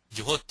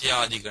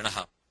 Juhotyadi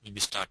Ganaha will be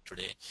start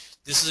today.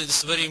 This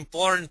is a very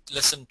important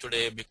lesson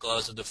today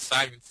because of the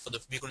fact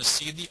we're going to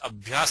see the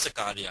Abhyasa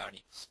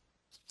Karyani,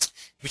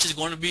 which is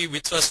going to be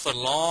with us for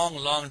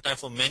long time,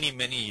 for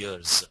many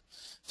years.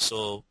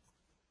 So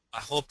I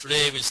hope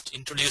today we'll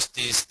introduce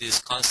this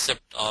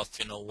concept of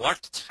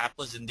what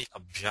happens in the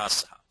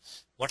abhyasa.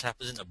 What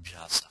happens in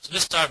abhyasa? So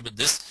let's start with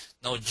this.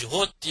 Now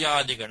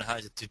Juhotyadi Ganaha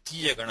is the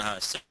Tritiya Ganaha,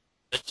 such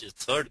a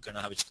third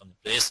Ganaha which comes in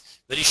place.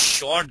 Very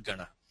short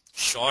Ganaha.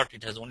 Short,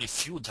 it has only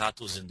few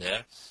dhatus in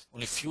there.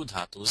 Only few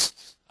dhatus.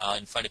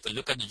 In fact, if I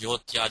look at the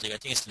Juhotyadi, I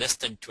think it's less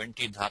than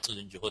 20 dhatus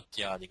in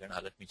Juhotyadi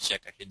Ganaha. Let me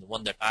check. Actually, the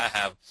one that I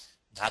have,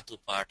 Dhatu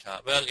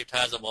Patha, well, it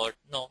has about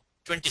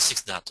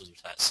 26 dhatus it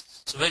has.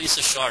 So very it's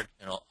a short,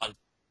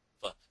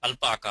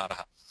 alpa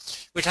akaraha.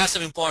 It has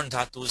some important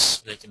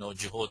dhatus like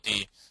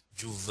Juhoti,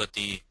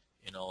 Juvati,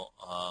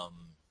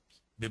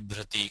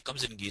 Bibhrati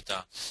comes in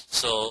Gita.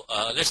 So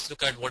let's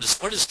look at what is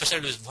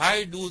special is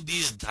why do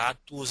these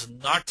dhatus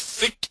not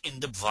fit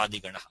in the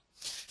Bhadiganaha?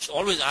 So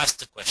always ask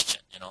the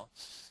question,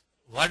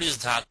 why do these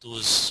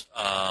dhatus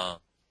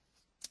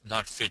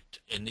not fit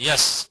in?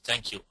 Yes,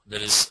 thank you.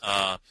 There is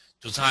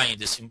Dudhai,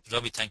 this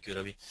Ravi, thank you,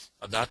 Ravi.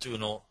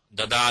 Dhatu,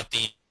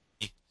 dadati,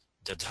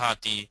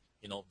 dadhati,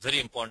 very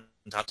important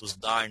dhatus,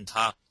 da and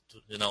dha,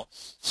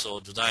 so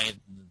Dudhai,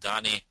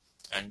 dane,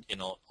 and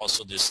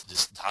also this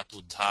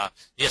dhatu, dha.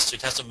 Yes,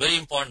 it has some very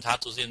important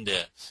dhatus in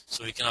there.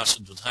 So we can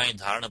also Dudhai,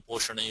 dharana,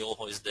 poshana,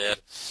 yoho is there.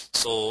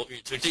 So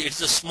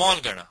it's a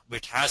small gana, but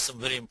it has some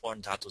very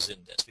important dhatus in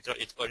there. So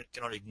it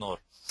cannot ignore.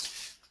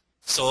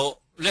 So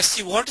let's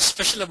see what is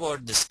special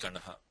about this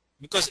ganaha.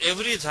 Because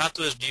every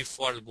dhatu as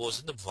default goes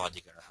in the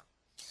Bhadiganaha.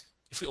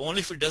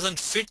 If it doesn't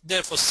fit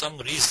there for some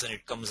reason,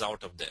 it comes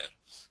out of there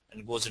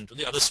and goes into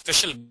the other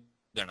special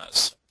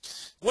ganas.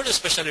 What is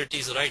speciality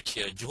is right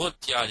here.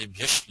 Juhotyadi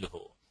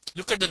bhyashluho.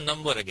 Look at the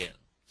number again.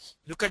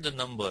 Look at the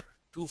number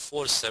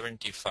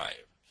 2475.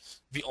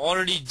 We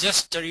already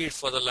just studied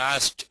for the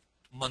last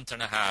month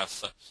and a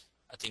half,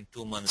 I think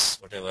 2 months,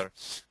 whatever.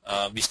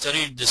 We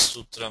studied this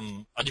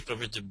sutram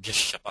Adipravritta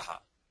Bhyashapaha.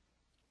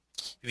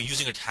 We were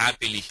using it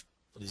happily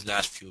for these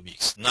last few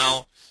weeks.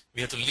 Now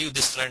we have to leave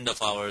this friend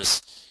of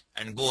ours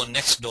and go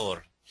next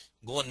door.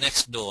 Go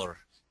next door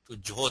to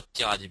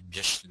Juhotyadi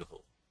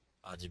Bhyashluho.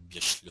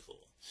 Adibhyashluho.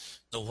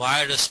 Now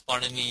why does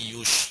Panini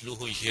use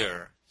shluhu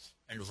here?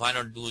 And why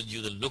not do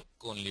the look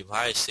only?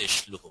 Why say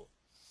shluhu?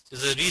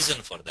 There's a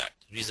reason for that.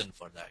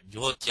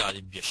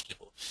 Juhotyadi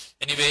Bhyashluho.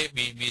 Anyway,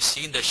 we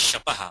seen the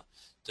shapaha.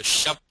 The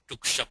shap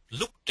took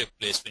look took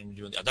place when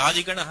you do the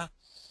Adadiganaha.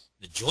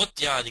 The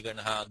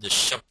Jyotyadi-ganaha, the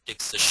shap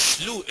takes the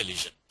shlu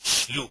elision.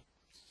 Shlu.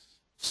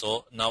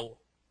 So now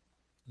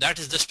that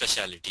is the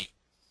speciality.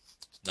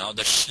 Now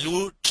the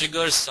shlu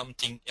triggers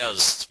something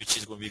else, which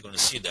is we're going to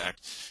see that.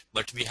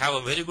 But we have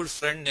a very good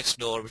friend next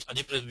door, which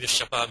Adipravya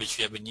Shapa, which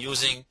we have been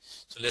using.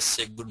 So let's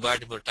say goodbye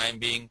to for the time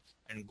being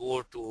and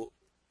go to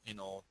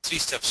 3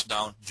 steps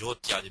down,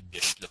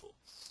 Jyotyadibhyashlahu.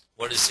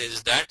 What it says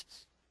is that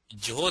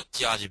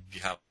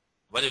Jyotyadibhya.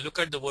 When you look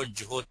at the word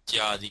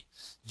Juhotyadi,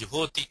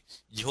 Juhoti,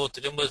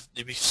 remember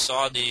we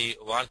saw the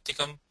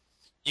Vartikam,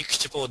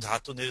 Ikshtipo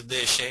Dhatu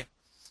Nirdeshe,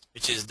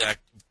 which is that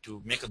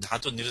to make a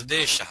Dhatu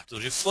Nirdesha, to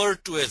refer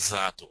to a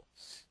Dhatu.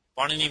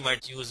 Panini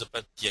might use a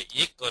Pratyaya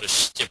Ik or a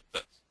Shtip.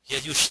 He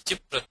has used Shtip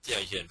Pratyaya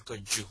here because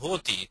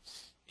Juhoti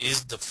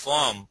is the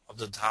form of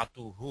the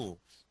Dhatu Hu.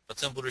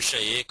 Pratham Purusha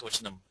Ek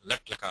Vachanam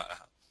Lat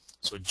Lakaraha.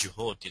 So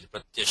Juhoti, the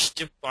Pratyaya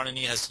Shtip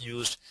Panini has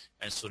used,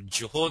 and so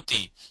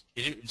Juhoti,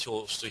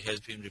 so he has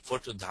been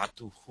referred to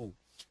Dhatu Hu.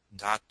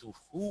 Dhatu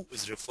hu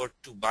is referred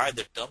to by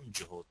the term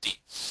Jyoti.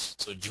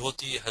 So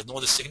Jyoti has no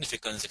other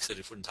significance except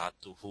referred to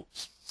Dhatu hu.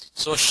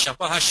 So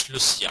Shapaha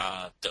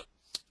Shlusyat.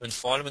 When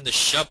following the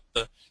Shap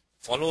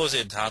follows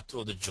a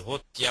Dhatu of the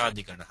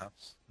Jyotyadi-ganaha,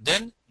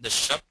 then the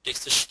Shap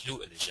takes the Shlu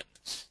elision.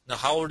 Now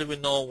how do we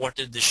know what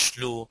is the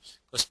Shlu?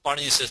 Because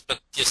Panini says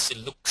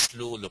Pratyasya Luk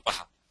Shlu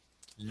Lupaha.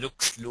 Luk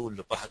Shlu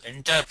Lupaha. The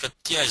entire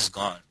Pratyaya is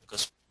gone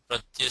because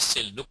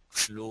Pratyasya Luk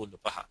Shlu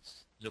Lupaha.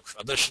 Luk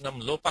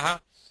Adarshanam Lopaha.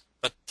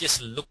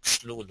 Pratyasya Luk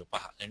Shlu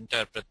Lupaha. The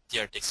entire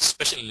Pratyaya takes a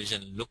special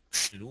elision Luk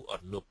Shlu or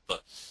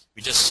Lup.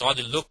 We just saw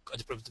the Luk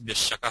Adhipravitibhya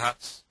Shakaha.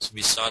 So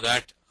we saw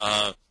that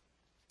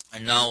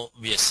and now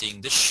we are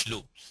seeing the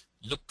Shlu.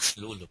 Luk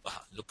Shlu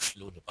Lupaha. Luk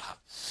Shlu Lupaha.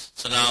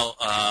 So now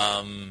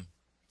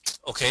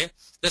okay,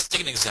 let's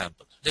take an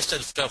example. Let's try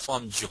to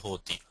form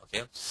Jyoti.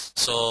 Okay,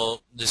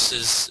 so this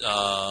is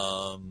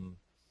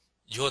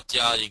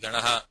Jyotyadi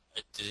Ganaha.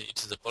 It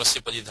is the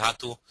Parasapadi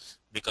Dhatu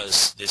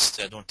because this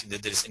I don't think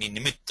that there is any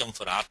nimittam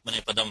for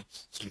Atmane Padam.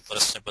 So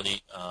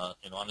Parasapadi,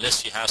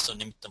 unless you have some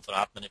nimittam for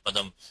Atmane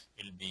Padam,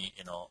 it will be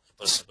a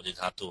Parasapadi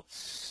Dhatu.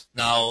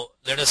 Now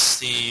let us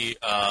see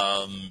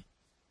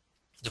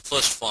the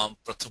first form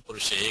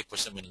Prathupurusha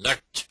Ekvacham in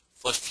Lat.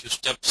 First few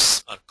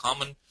steps are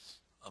common.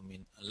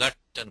 Lat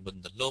and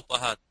Bandha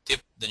Lopaha,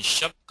 Tip, then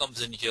Shap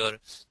comes in here.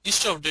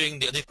 Instead of doing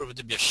the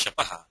Adhipravitibhya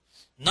Shapaha,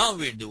 now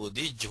we do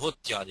the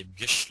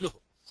Jyotyadibhya Shluh.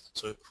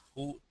 So,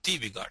 who Ti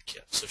we got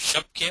here. So,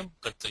 Shap came,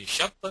 Kartari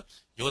Shap,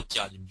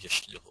 Jyotyadibhya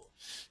Shluh.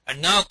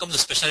 And now comes the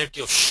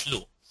speciality of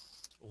Shlu.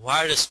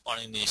 Why does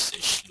Panini say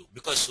Shlu?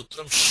 Because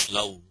Sutram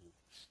Shlau,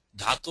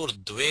 Dhatur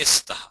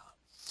Dvestaha.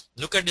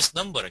 Look at this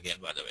number again,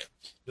 by the way.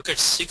 Look at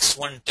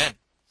 6110.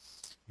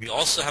 We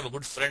also have a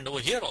good friend over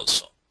here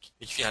also,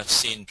 which we have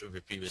seen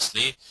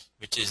previously,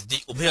 which is the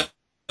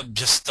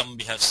Ubhyabhyastam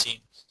we have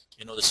seen.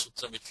 The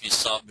sutra which we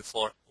saw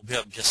before,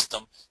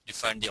 Ubhyabhyastam,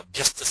 defined the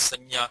Abhyasta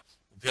Sanya,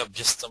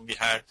 Ubhyabhyastam we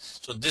had.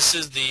 So this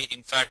is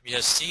in fact, we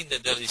have seen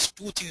that there is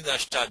two things in the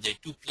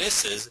Ashtadhyayi, two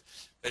places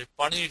where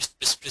Panini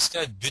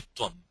prescribes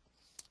Dvitvam,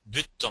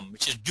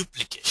 which is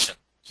duplication,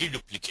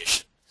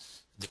 reduplication.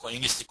 They call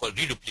English, they call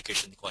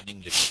reduplication, they call in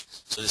English.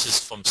 So this is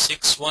from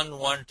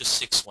 611 to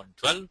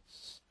 6112.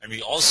 And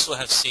we also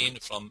have seen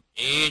from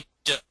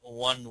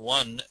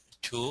 811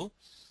 to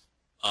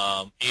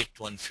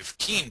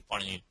 8115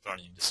 Panini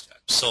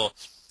describes.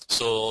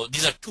 So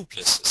these are two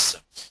places.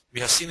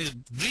 We have seen it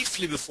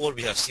briefly before.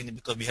 We have seen it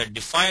because we had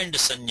defined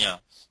Sanya.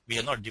 We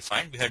had not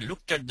defined. We had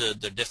looked at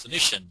the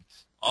definition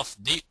of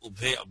the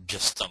Ubhe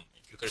Abhyastam.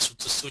 If you look at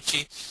Sutra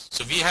Suchi,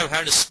 so we have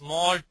had a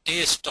small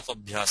taste of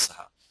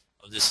Abhyasaha.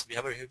 Of this, we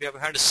have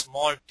had a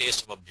small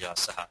taste of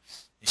Abhyasaha.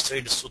 We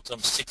studied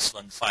Sutram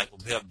 615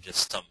 Ubhe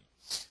Abhyastam.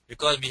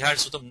 Because we had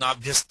Sutram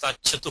Nabhyasta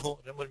Chatuhu.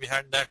 Remember we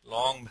had that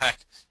long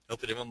back. I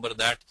hope you remember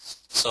that.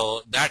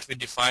 So that we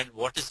defined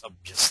what is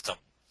Abhyastam.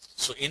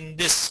 So in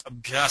this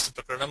Abhyasa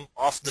Prakaranam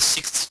of the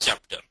 6th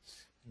chapter,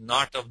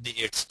 not of the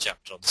 8th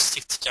chapter, of the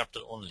 6th chapter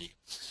only,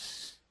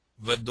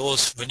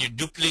 when you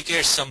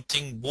duplicate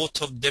something,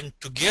 both of them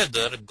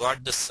together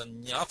got the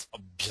Sanya of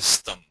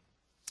Abhyastam.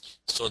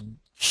 So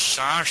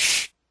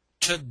Shashta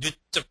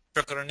Dvita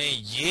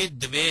Prakarane Ye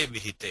Dve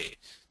Vihite.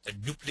 The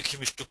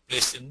duplication which took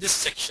place in this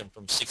section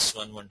from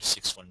 611 to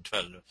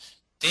 6112,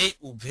 te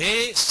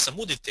ubhe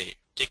samudite,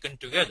 taken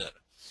together,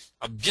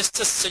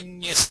 abhyasta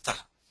sanyasta,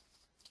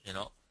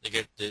 they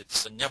get the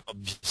sanya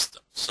abhyasta.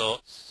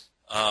 So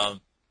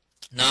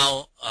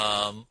now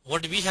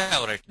what do we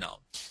have right now?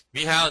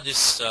 We have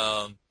this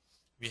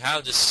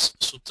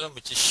sutra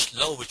which is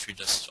Shlau, which we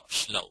just saw,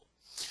 Shlau.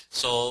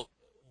 So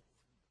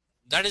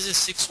that is in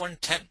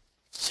 6110.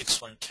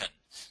 6110.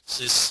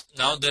 So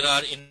now there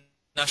are in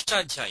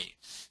Ashtadhyayi,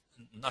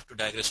 not to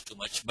digress too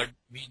much, but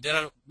there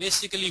are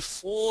basically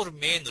 4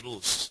 main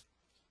rules.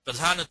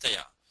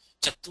 Pradhanataya,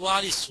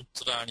 Chatvari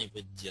Sutrani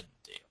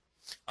Vidyante.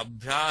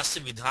 Abhyasa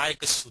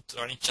Vidhayaka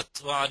Sutrani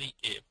Chatvari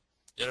Ev.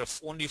 There are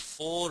only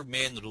 4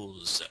 main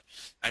rules,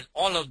 and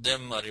all of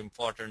them are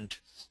important,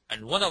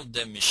 and one of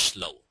them is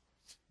Shlau.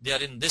 They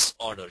are in this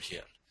order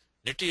here.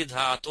 Niti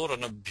Dhator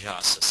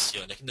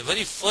Anabhyasasya. Like in the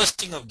very first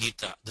thing of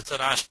Gita,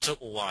 Dhritarashtra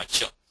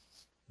Uvacha.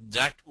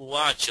 That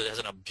Uvacha has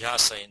an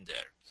Abhyasa in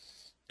there.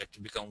 That to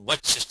become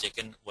Vach is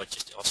taken,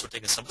 also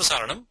taken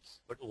Samprasaranam,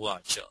 but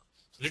Uvacha.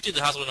 Niti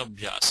Dhator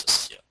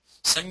Anabhyasasya.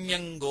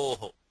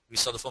 Sanyangoho. We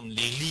saw the form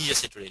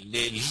Leliyase today.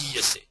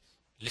 Leliyase.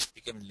 Lift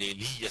became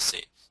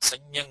Leliyase.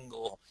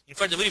 Sanyangoho. In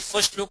fact, the very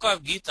first sloka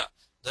of Gita,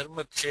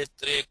 Dharma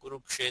Kshetre,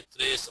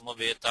 Kurukshetre,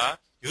 Samaveta,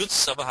 Yudh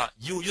Savaha.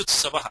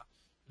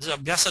 There's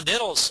Abhyasa there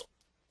also.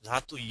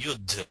 Dhatu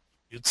Yudh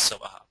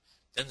Savaha.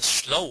 Then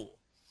Shlau,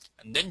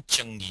 and then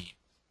Changi.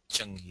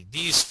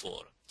 These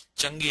 4.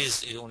 Changi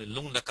is only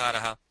Lung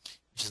Lakaraha,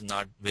 which is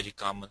not very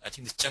common. I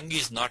think the Changi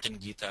is not in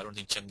Gita. I don't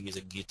think Changi is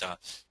in Gita.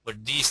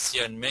 But these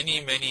are in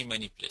many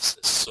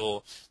places.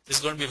 So this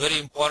is going to be a very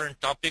important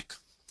topic,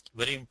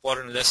 very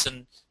important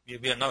lesson.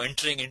 We are now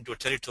entering into a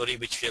territory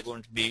which we are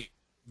going to be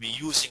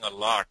using a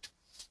lot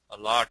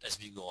as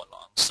we go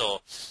along.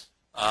 So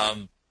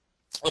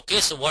Okay,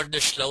 so what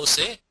does Shlau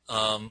say?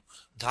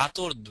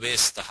 Dhatur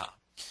dvestaha.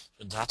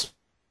 So dhatu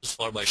is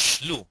followed by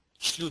shlu.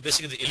 Shlu is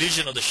basically the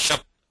illusion of the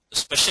shab, the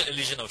special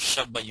illusion of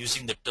shab by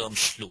using the term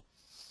shlu.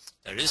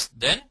 That is,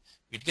 then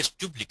it gets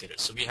duplicated.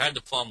 So we had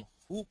the form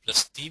hu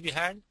plus ti we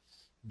had,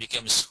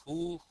 becomes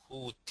hu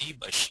ti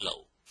by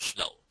shlau.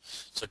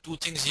 So two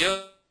things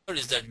here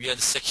is that we are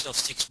the section of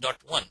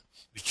 6.1,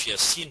 which we have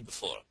seen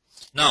before.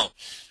 Now,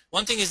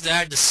 one thing is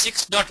that the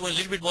 6.1 is a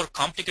little bit more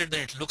complicated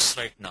than it looks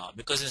right now,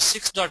 because in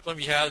 6.1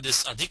 we have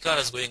this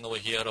adhikaras going over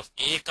here of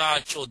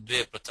ekacho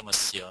dve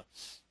pratamasya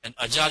and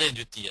ajade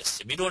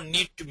dvitiyasya. We don't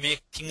need to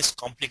make things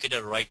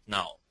complicated right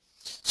now.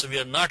 So we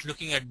are not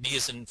looking at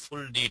these in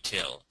full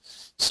detail.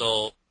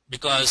 So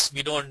because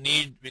we don't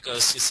need,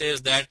 because it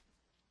says that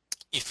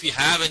if we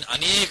have an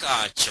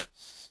anekach,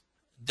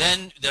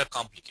 then there are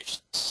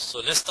complications. So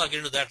let's not get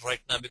into that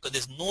right now, because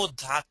there's no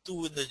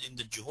dhatu in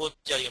the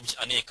juhotya which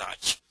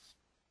anekach.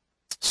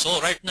 So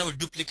right now we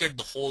duplicate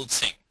the whole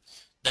thing.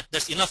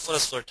 That's enough for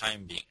us for the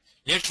time being.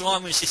 Later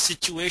on we see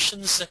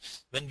situations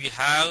when we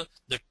have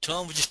the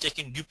term which is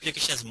taking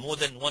duplication as more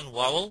than one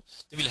vowel,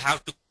 we will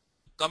have to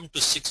come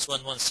to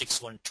 611,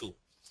 612.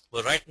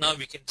 But right now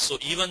we can, so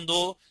even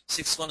though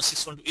 611,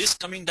 612 is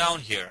coming down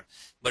here,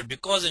 but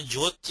because in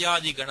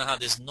Jyotyadi Ganaha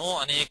there is no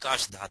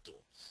Anekash Dhatu,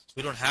 so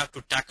we don't have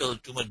to tackle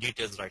too much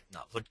details right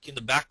now. But in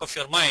the back of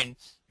your mind,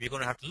 we're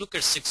going to have to look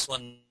at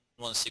 611,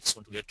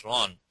 612 later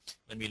on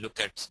when we look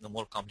at the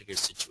more complicated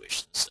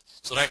situations.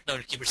 So right now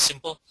we'll keep it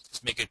simple.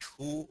 Let's make it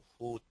hu,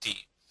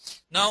 ti.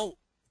 Now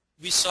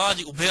we saw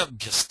the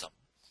Ubhayabhyastam.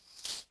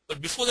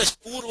 But before this,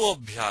 Purva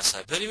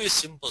Abhyasa, very, very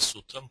simple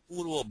sutram,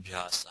 Purva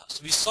Abhyasa.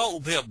 So we saw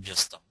Ubhay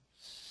Abhyastam.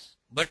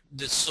 But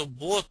this, so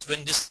both,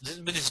 when this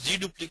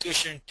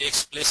deduplication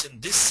takes place in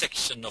this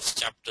section of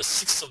chapter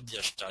 6 of the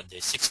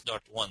Ashtadhyayi,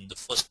 6.1, the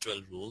first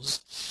 12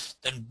 rules,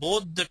 then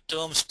both the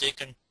terms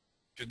taken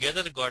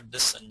together got the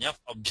sanya of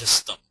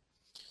Abhyastam.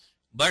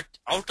 But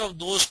out of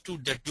those two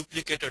that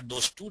duplicated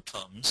those two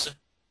terms,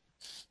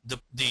 the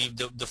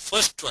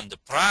first one, the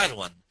prior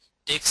one,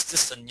 takes the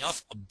sanya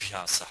of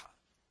Abhyasa.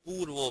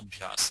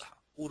 Purvobhyasa.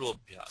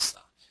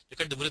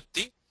 Look at the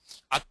vritti.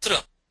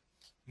 Atra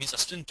means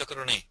astin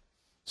takarane.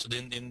 So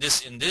in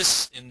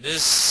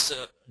this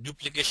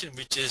duplication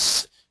which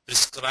is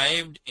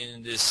prescribed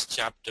in this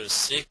chapter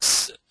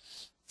 6,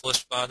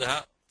 first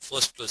pada,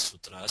 first 12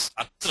 sutras,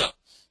 atra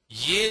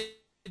ye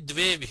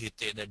dve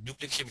vihite, that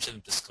duplication which has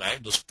been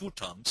prescribed, those two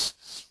terms,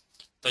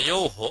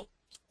 tayoho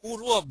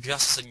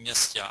purvobhyasa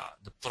sanyasya,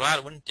 the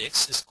prior one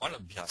takes is called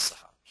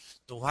abhyasaha.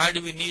 So why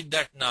do we need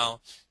that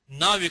now?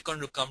 Now we're going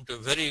to come to a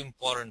very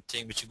important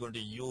thing which we're going to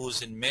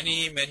use in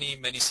many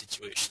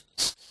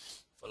situations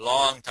for a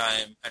long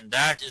time, and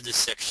that is this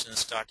section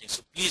starting.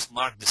 So please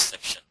mark this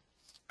section.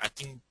 I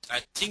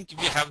think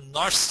we have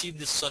not seen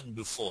this one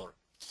before.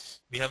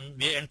 We are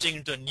entering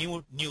into a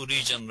new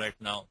region right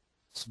now.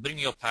 So bring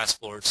your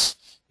passports.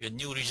 We have a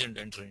new region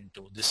to enter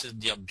into. This is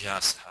the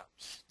Abhyasa.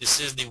 This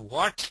is the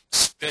what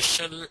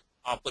special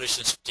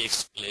operations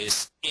takes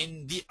place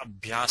in the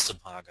Abhyasa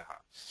Bhaga.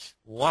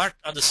 What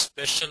are the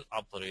special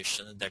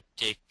operations that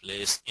take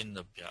place in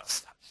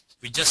Abhyasa?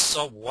 We just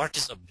saw what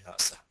is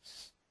Abhyasa.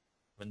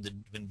 When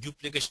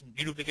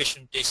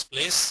deduplication takes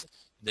place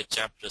in the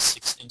chapter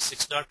 6 in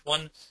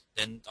 6.1,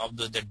 then of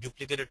the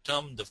duplicated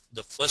term,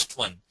 the first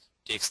one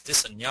takes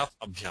this sanya of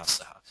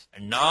Abhyasa.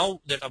 And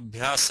now that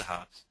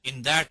Abhyasa,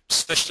 in that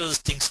special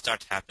things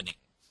start happening.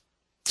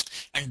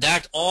 And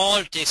that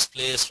all takes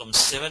place from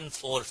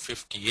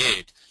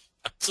 7.4.58.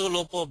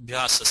 Atralopo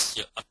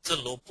abhyasasya.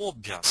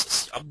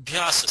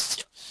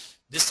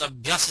 This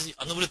abhyasasya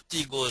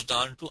anuvritti goes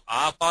down to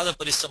apada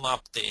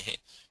parisamaptehe,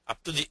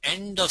 up to the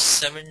end of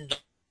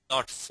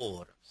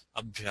 7.4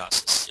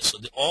 abhyasasya. So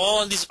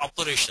all these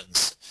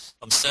operations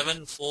from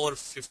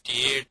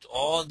 7.4.58,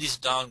 all these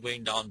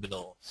going down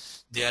below,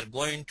 they are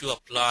going to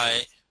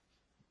apply,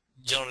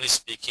 generally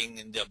speaking,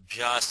 in the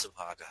abhyasa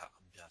bhaga.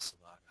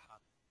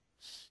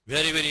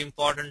 Very, very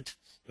important.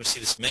 You'll see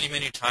this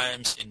many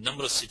times in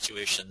number of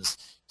situations.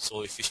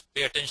 So if you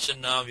pay attention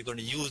now, we're going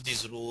to use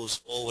these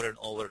rules over and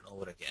over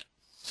again.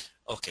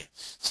 Okay.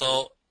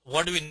 So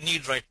what do we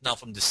need right now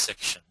from this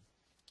section?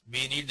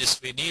 We need this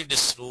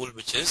rule,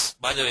 which is,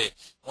 by the way,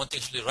 one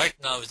thing to do right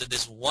now is that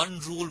there's one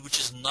rule which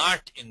is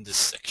not in this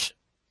section.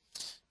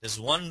 There's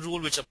one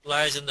rule which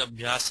applies in the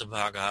Abhyasa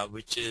Bhaga,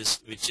 which is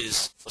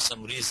for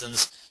some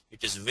reasons,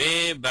 it is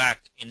way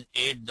back in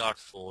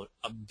 8.4,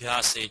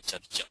 Abhyase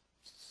Charcha.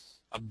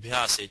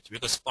 Abhyasech,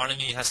 because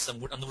Panini has some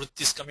good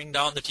anuvrittis coming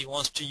down that he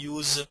wants to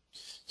use.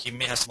 He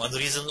may have some other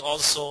reasons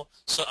also.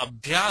 So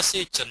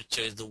Abhyasech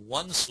Charcha is the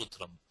one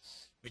sutram,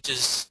 which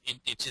is,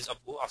 it is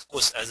of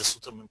course, as the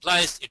sutram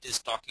implies, it is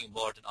talking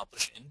about an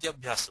operation in the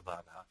Abhyasa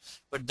Bhaga.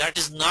 But that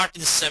is not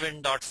in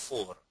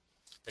 7.4.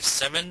 That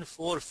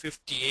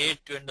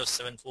 7.4.58 to end of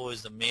 7.4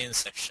 is the main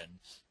section.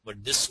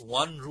 But this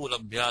one rule,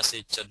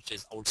 Abhyasech Charcha,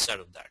 is outside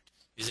of that.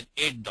 It is in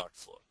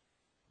 8.4.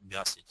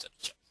 Abhyasech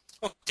Charcha.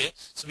 Okay,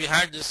 so we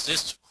had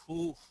this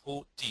hu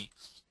ti.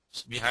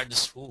 So we had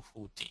this hu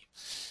ti.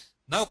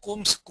 Now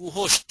comes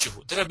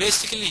kuhoshchuhu. There are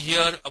basically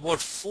here about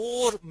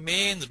 4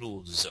 main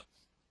rules.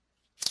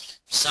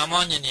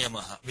 Samanya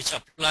niyamaha, which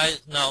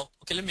applies now.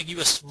 Okay, let me give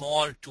a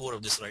small tour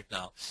of this right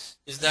now.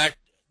 Is that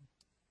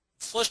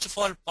first of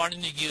all,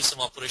 Panini gives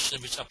some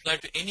operations which apply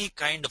to any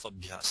kind of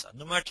abhyasa.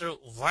 No matter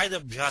why the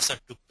abhyasa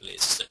took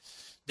place,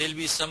 there will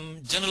be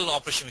some general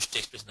operation which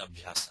takes place in the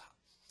abhyasa.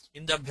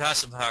 In the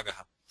abhyasa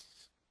bhagaha,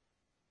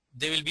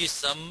 there will be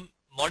some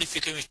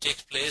modification which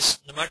takes place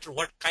no matter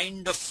what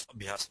kind of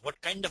abhyasa. What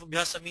kind of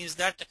abhyasa means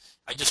that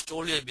I just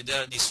told you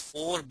there are these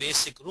 4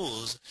 basic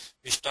rules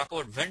which talk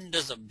about when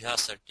does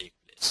abhyasa take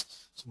place.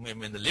 So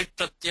when the lit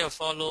pratyaya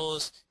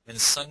follows, when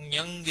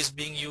sanyang is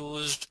being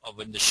used, or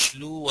when the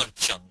shlu or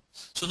chung.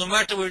 So no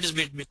matter what it is,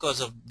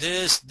 because of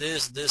this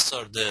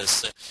or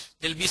this,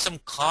 there will be some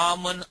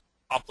common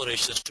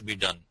operations to be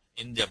done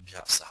in the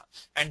abhyasa.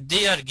 And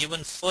they are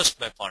given first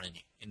by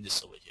Panini in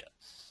this over here,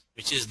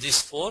 which is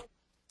these 4.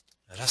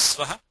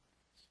 Rasvaha,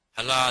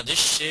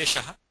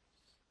 haladisheshaha,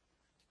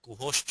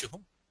 kuhoshchuhu,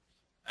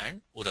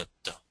 and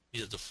uratta.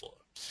 These are the 4.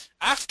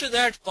 After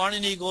that,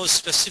 Panini goes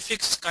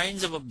specific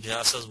kinds of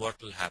abhyasas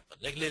what will happen.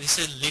 Like he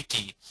says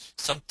liti,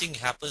 something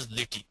happens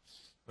liti,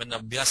 when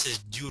abhyasa is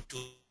due to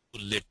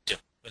lit,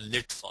 when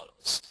lit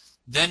follows.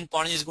 Then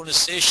Panini is going to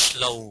say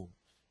shlau,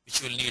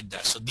 which will need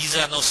that. So these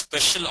are now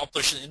special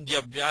operations in the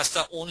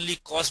abhyasa only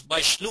caused by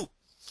shlu,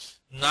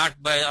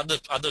 not by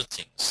other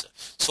things.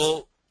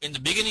 So in the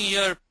beginning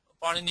here,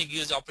 Panini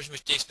gives the operation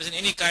which takes place in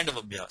any kind of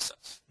abhyasa,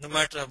 no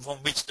matter from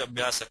which the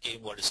abhyasa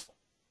came, what is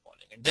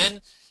falling. And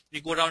then we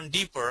go down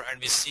deeper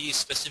and we see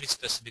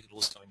specific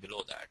rules coming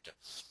below that.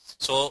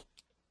 So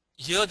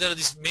here there are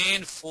these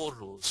main 4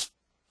 rules: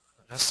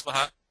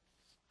 Rasvaha,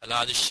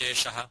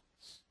 Haladisheshaha,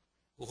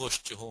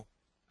 Kuhoshchuhu,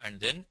 and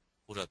then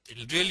Urat. It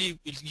will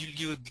give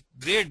you a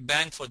great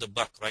bang for the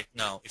buck right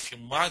now if you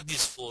mark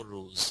these 4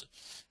 rules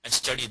and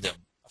study them.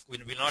 We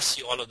will not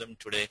see all of them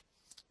today.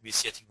 We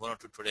see, I think, 1 or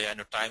 2 today. I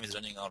know time is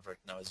running out right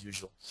now as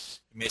usual.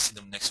 You may see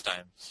them next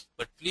time.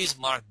 But please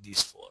mark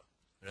these 4.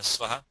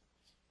 Rasvaha,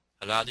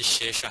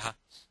 Haladisheshaha,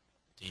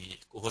 the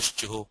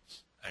Kuhoshchuhu,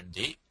 and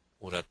the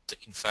Urat.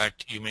 In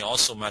fact, you may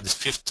also mark this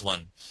 5th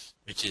one,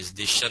 which is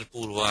the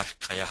Sharpurva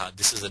Kayaha.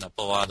 This is an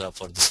apavada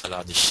for this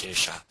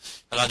Haladishesha.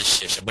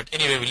 But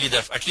anyway, we'll leave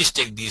that. At least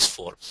take these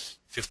 4.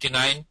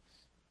 59,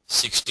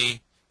 60,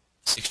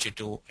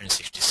 62, and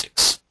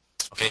 66.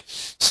 Okay,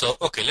 so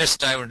let's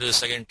dive into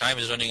this again. Time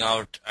is running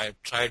out. I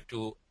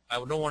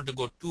don't want to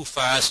go too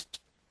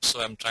fast,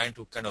 so I'm trying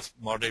to kind of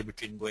moderate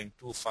between going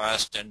too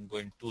fast and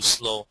going too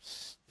slow.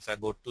 If I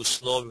go too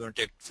slow, we're going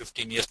to take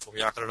 15 years for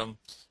Vyakaranam.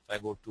 If I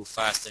go too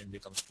fast, then it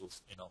becomes too,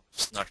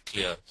 it's not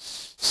clear.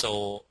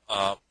 So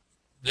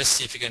let's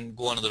see if we can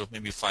go another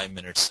maybe 5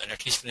 minutes and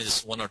at least finish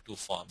this 1 or 2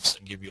 forms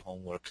and give you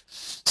homework.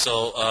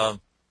 So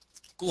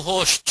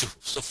Kuhoshchuhu.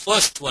 So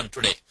first one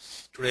today.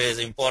 Today is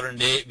an important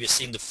day. We are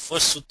seeing the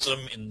first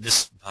sutram in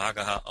this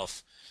bhagaha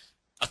of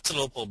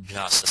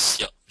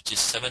Atsalopabhyasasya, which is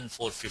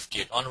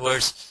 7458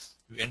 onwards.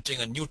 We're entering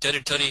a new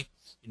territory.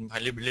 It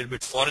might be a little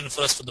bit foreign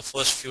for us for the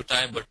first few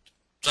times, but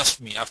trust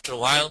me, after a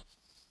while,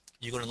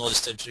 you're going to know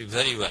this territory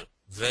very well,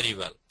 very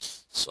well.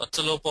 So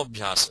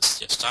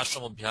Atsalopabhyasasya starts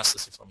from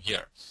abhyasasya from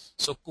here.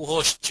 So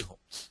Kuhoshchuhu.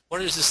 What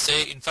does this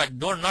say? In fact,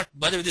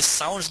 by the way, this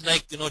sounds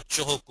like,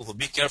 choho kuhu.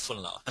 Be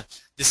careful now.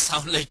 This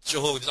sounds like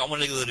choho. It's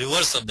almost like the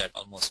reverse of that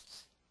almost.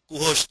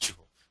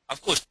 Kuhoshchuhu.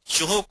 Of course,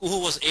 choho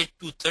kuhu was 8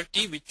 to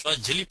 30, which was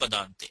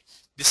Jalipadante.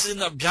 This is in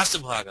the Abhyasa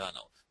Bhaga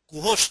now.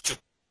 Kuhoshchuhu.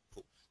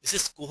 This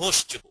is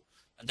Kuhoshchuhu.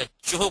 And that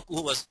choho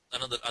kuhu was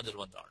other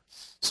one round.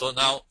 So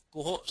now,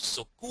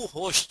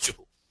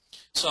 Kuhoshchuhu.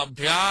 So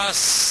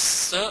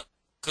Abhyasa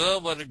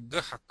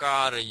Kavarga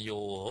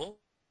Hakarayo.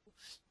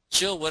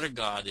 Cha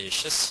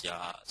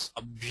vargadeshasya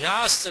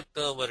abhyasa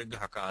ka varga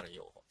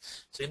hakarayo.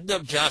 So in the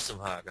abhyasa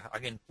bhaga,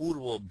 again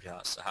purva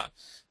abhyasa.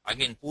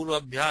 Again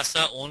purva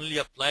abhyasa only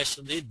applies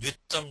to the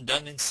dvitam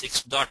done in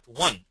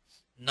 6.1,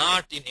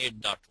 not in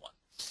 8.1.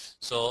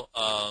 So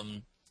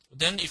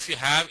then if you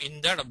have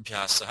in that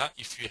abhyasa,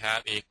 if you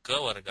have a ka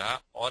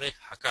varga or a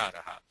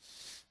hakaraha,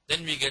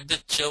 then we get the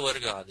cha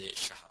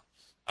vargadesha.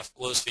 Of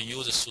course, we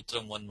use the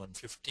Sutram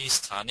 1150,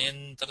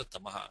 Sthanentara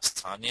Tamaha.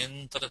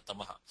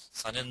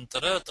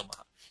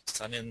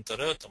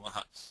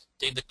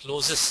 Take the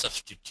closest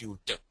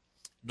substitute.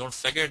 Don't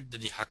forget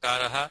that the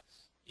Hakaraha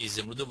is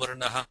a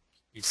Mruduvarnaha.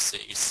 It's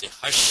a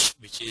Hash,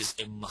 which is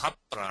a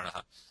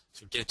Mahapranaha.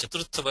 So take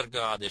Chaturtha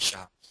Varga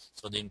Adesha.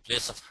 So in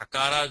place of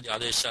Hakara, the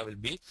Adesha will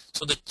be.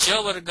 So the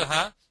Cha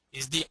Vargaha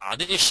is the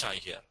Adesha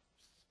here.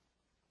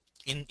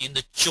 In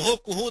the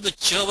Chokuhu, the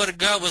Cha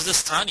Varga was the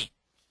Sthani.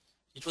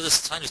 It was a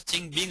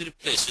thing being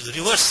replaced with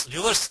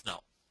reverse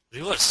now.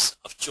 Reverse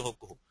of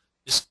Chohokuhu.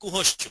 This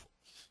Kuhoshchuhu.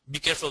 Be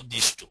careful of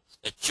these 2.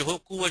 The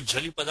Chohoku was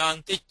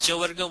Jalipadante,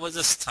 Chavarga was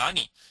the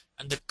Sthani,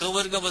 and the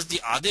Kavarga was the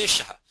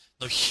Adesha.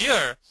 Now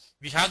here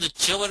we have the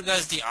Chavarga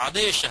as the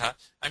Adesha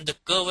and the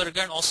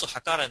Kavarga and also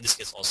Hakara in this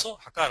case also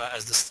Hakara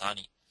as the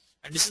Sthani.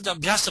 And this is the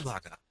Abhyasa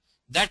Bhaga.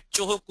 That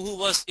Chohokuhu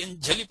was in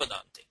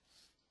Jalipadante.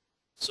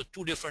 So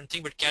two different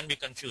things, but can be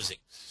confusing.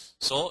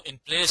 So in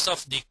place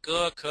of the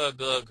ka, kha,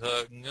 ga,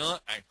 gha, nga,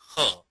 and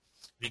ha,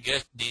 we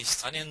get the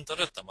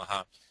Sanantara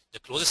Tamaha, the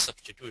closest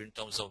substitute in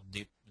terms of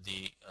the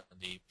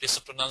place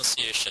of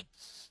pronunciation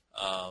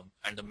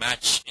and the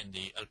match in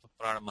the Alpa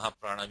Prana,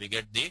 Mahaprana. We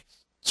get the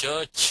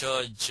cha,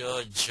 cha, ja,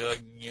 ja,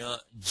 nya,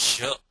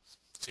 ja.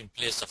 So in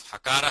place of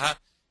hakaraha,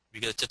 we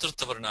get the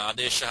Chaturtha Varna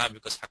Adeshaha,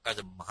 because haka is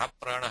a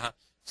Mahapranaha,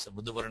 it's a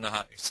Buddha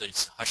Varnaha, it's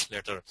a hush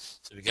letter.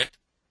 So we get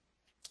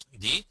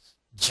the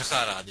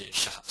Jakara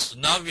Adeshaha. So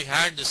now we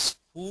had this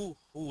hu,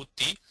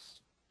 ti,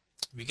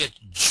 we get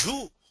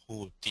ju,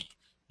 ti,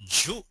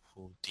 ju,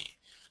 ti.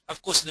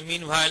 Of course, in the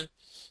meanwhile,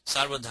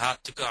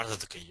 Sarvadhatika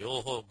Ardhataka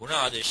Yoho Guna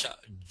Adesha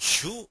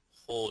Ju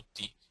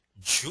Hoti.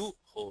 Ju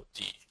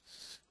Hoti.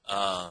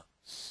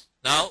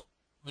 Now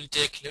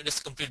let's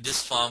complete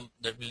this form.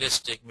 Let's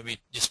take maybe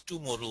just two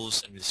more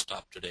rules and we'll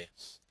stop today.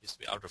 We'll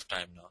be out of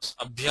time now.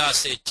 So,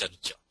 Abhyase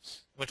Charcha.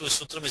 But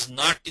Sutram is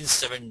not in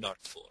 7.4.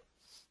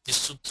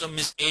 This Sutram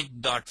is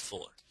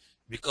 8.4.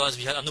 Because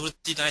we have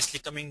Anuvritti nicely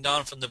coming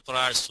down from the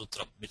prior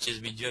Sutram, which is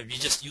we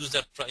just use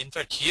that. In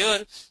fact,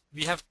 here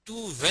we have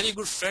two very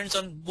good friends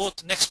on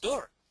both next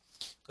door.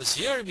 Because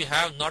here we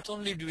have, not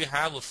only do we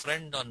have a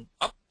friend on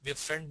up, we have a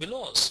friend below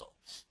also.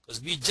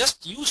 Because we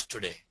just used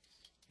today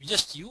the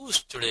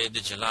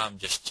Jalam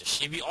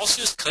Jashi. We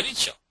also use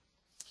Kharicha.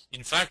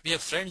 In fact, we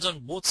have friends on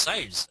both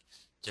sides.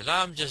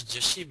 Jalam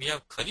Jashi, we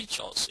have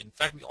Kharicha also. In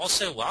fact, we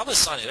also have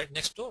Vavasani right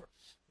next door.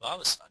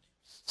 Vavasani.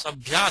 So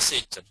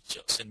Abhyase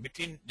Charcha. So in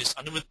between this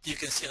Anuvritti, you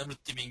can see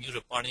Anuvritti being used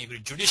upon very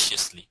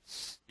judiciously,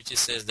 which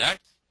says that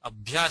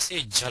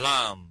Abhyase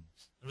Jalam.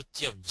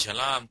 Anuvritti of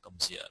Jalam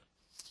comes here.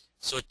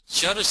 So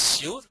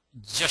Charasyur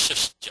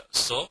Jashascha.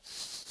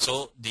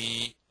 So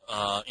the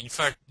in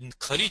fact in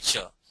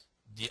Kharicha,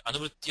 the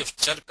Anuvritti of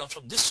Char comes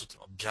from this sutra,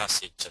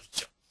 Abhyase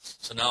Charcha.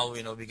 So now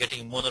we're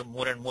getting more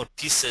and more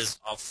pieces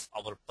of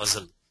our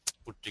puzzle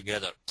put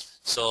together.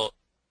 So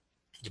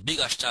the big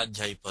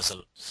Ashtadhyayi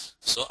puzzle.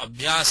 So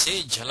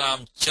Abhyase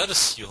Jalam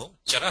Charasyo,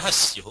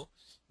 Charahasyo,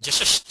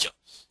 Jashascha.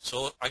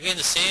 So again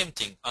the same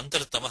thing,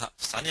 Antartamaha,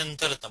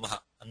 Sanyantartamaha,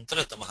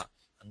 Antaratamaha,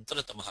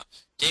 Antaratamaha.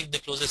 Take the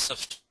closest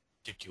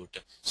substitute.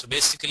 So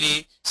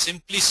basically,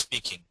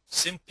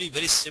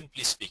 very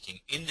simply speaking,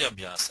 in the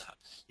Abhyasa,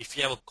 if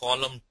you have a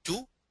column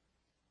 2,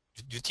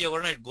 Dvitiya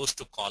Varna, it goes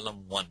to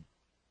column 1.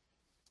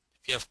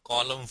 If you have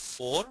column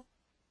 4,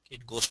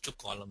 it goes to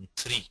column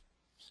 3.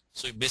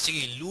 So you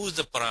basically lose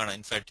the prana.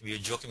 In fact, we are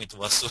joking with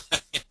Vasu.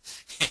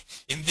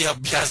 In the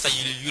Abhyasa,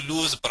 you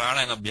lose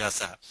prana in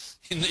Abhyasa.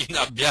 In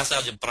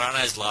Abhyasa, the prana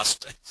is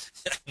lost.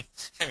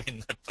 I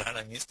mean, that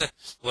prana means the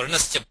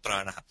Varnasya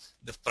prana.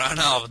 The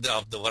prana of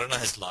the Varna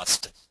is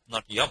lost.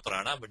 Not your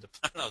prana, but the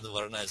prana of the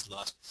Varna is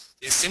lost.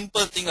 The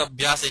simple thing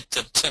Abhyasa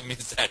Charcha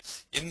means that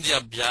in the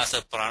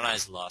Abhyasa, prana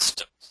is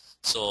lost.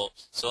 So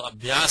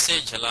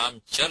Abhyase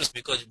Jalam Chars,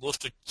 because it goes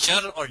to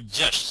Char or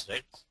Jash,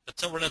 right?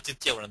 Pratham Varna,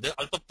 Titya Varna. The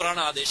Alpa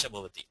Prana Adesha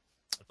Bhavati.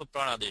 Alpa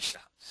Prana Adesha.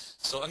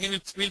 So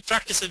again, we'll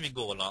practice as we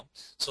go along.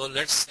 So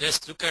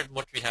let's look at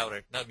what we have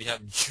right now. We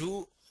have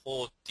Ju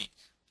Hoti.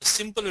 The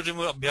simple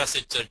remove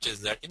Abhyase Church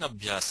is that in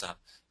Abhyasa,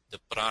 the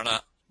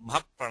Prana,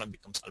 Mahaprana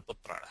becomes Alpa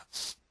Prana.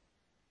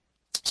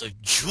 So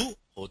Ju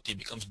Hoti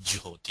becomes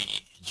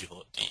Juhoti.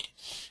 Juhoti.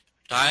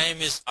 Time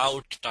is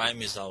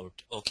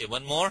out. Okay,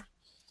 one more.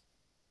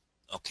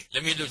 Okay,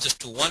 let me do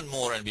just one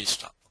more and we'll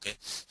stop. Okay,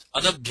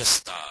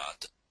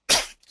 Adabhyastat.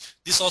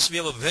 This also we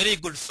have a very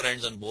good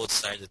friends on both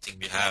sides. I think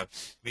we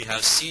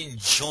have seen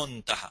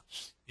Jontaha.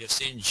 We have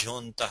seen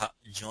Jontaha.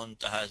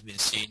 Jontaha has been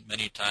seen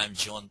many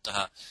times.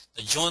 Jontaha.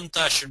 The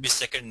Jontaha should be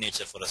second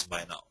nature for us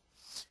by now.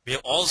 We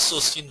have also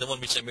seen the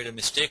one which I made a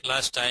mistake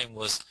last time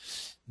was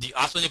the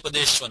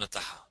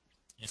Atmanipadeshvanataha.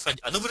 In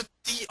fact, the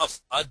Anuvritti of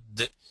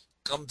Ad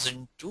comes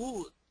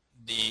into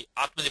the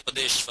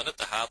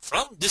Atmanipadeshvanataha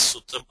from this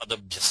Sutram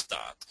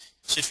Adabhyastat.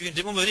 So if you can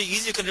remember very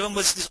easy, you can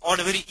remember this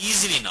order very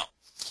easily now.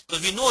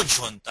 Because we know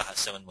Jwantaha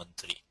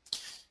 713.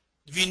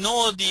 We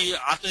know the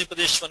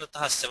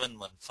Atmanipadeshvanataha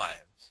 715.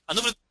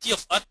 Anuvritti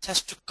of At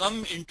has to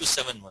come into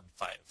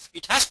 715.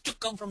 It has to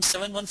come from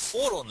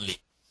 714 only.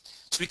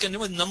 So we can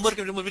remember the number,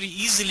 can remember very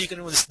easily, you can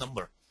remember this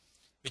number.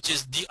 Which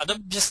is the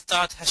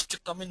Adabhyastat has to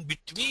come in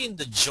between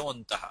the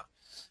Jwantaha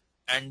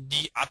and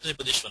the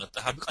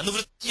Atmanipadeshvanataha.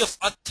 Anuvritti of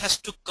At has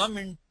to come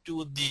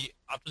into the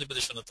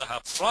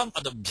Atmanipadeshvanataha from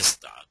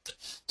Adabhyastat.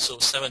 So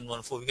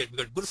 714, we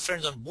got good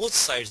friends on both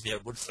sides. We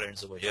have good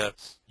friends over here.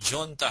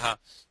 Jontaha,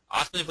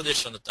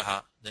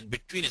 Atmanipadeshvanataha, then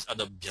between is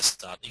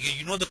Adabhyastat.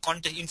 You know the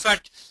context. In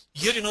fact,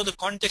 here you know the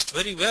context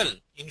very well.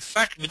 In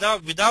fact,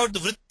 without the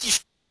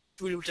vritti,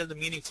 we will tell the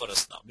meaning for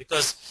us now.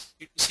 Because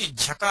you see,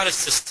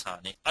 Jakarasya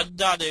sthani,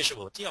 Addadesha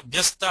bhavati,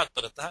 Abhyastat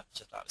parataha,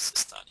 Jakarasya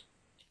sthani.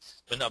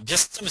 When the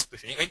Abhyastam is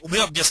present, right?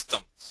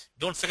 Ubhayabhyastam.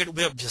 Don't forget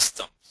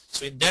Ubhayabhyastam.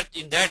 So in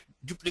that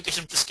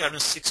duplication prescribed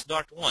in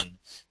 6.1,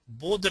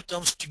 both the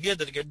terms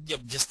together get the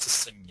Abhyasta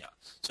Sanya.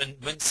 So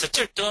when such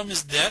a term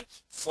is there,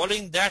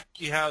 following that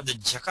you have the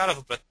Jakara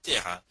of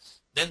Pratyaha,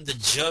 then the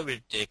Ja will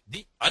take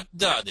the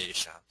Adda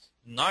Adesha,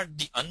 not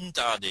the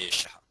Anta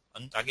Adesha.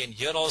 And again,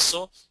 here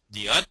also,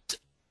 the at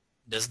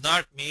does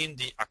not mean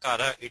the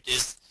akara, it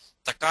is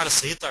takara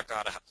sahita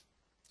akara.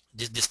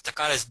 This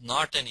takara is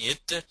not an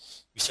it.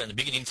 We start in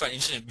the beginning. In fact,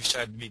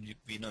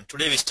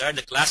 today we start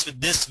the class with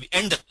this. We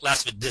end the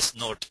class with this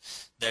note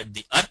that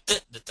the at,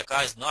 the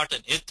takara is not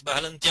an it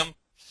bahalantyam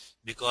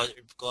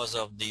because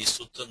of the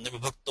sutra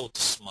nivibhakta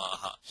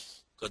tasmaha.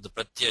 Because the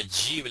pratyaya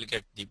ji will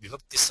get the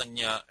vibhakti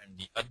sanya and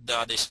the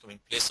adda adesh coming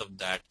in place of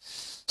that.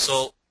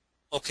 So,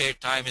 okay,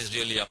 time is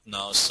really up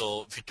now.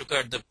 So, if we took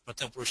out the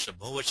pratham purusha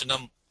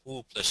bhuvachanam,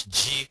 hu plus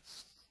ji,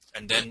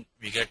 and then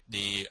we get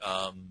the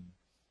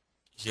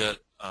here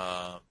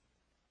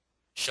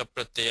shab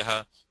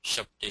pratyaha,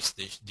 shab takes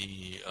the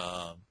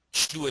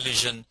shlu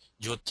elision,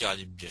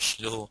 jyotyadibhya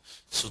shlu,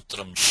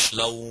 sutram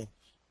shlau,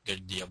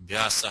 get the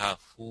abhyasaha,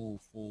 hu,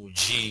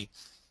 ji,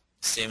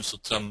 same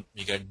sutram,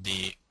 we get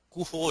the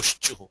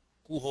kuhoshchuhu,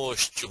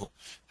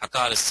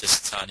 hakarasya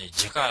sthane,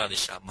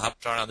 jakaradesha,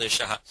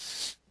 mahapranadesha,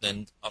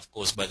 then of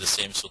course by the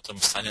same sutram,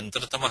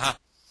 sthanyantaratamaha,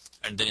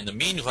 and then in the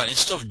meanwhile,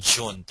 instead of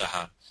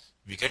jontaha,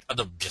 we get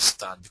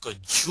adabhyastan, because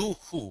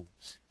juhu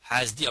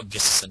has the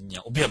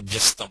abhyasanya,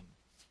 ubhyabhyastam,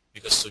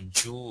 because so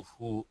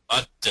juhu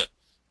at,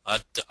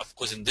 of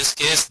course in this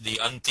case, the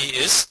anti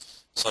is,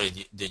 sorry,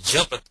 the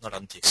ja, not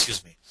anti,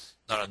 excuse me,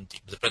 not anti,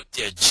 the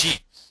pratyaya ji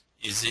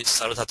is the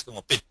sarvadhatukam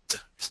apit.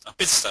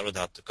 Apit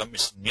sarvadhatukam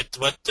is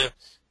nitvat,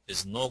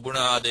 is no guna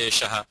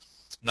adesha.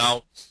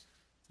 Now,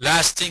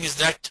 last thing is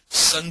that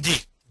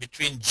sandhi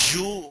between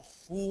ju,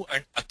 hu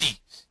and ati.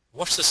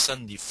 What's the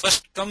sandhi?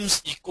 First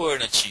comes eko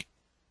and achi.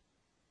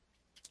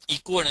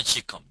 Eko and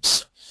achi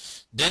comes.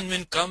 Then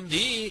will come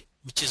the,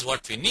 which is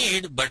what we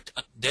need, but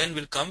then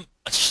will come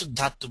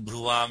achishuddhatu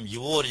bhruvam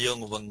yor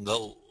yung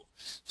vangau.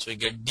 So we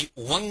get the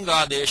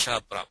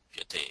uvangadesha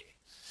prapyate.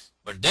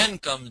 But then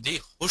comes the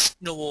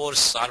Hushnavor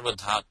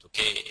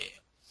Sarvadhatuke.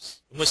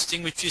 You must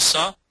think which we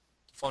saw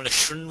from the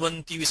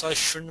Shunvanti, we saw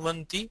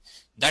Shunvanti.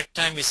 That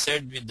time we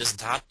said with this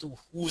Dhatu,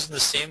 who's in the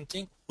same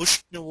thing?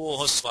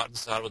 Hushnavor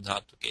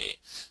Sarvadhatuke.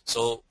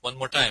 So one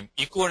more time,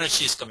 Eko and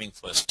Achi is coming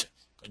first.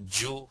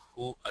 Ju,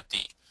 Hu,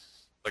 Ati.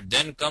 But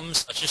then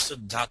comes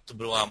Achishuddhatu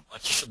Bhruvam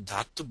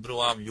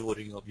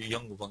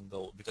Yung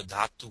Vangao, because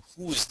Dhatu,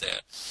 who is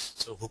there?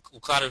 So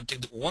Ukara will take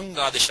the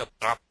Uvangadesha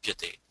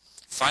Prapyate.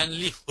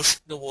 Finally,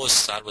 Hushnavo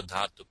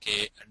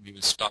Sarvadhatuke, and we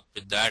will stop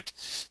with that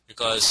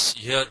because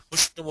here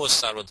Hushnavo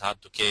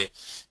Sarvadhatuke.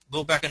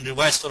 Go back and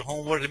revise for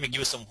homework. Let me give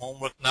you some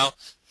homework now.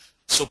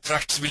 So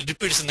practice. We'll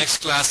repeat this in the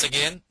next class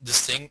again.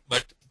 This thing,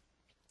 but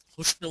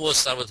Hushnavo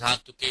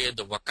Sarvadhatuke.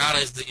 The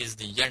Vakara is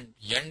the Yand.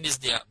 Yand is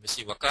the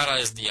Vakara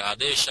is the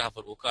Adesha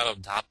for Ukara of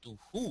Dhatu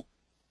Hu,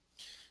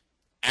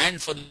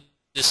 and for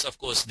this, of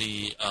course,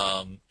 the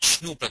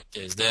Shnu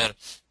Pratyaya is there.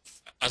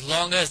 As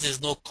long as there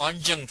is no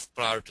conjunct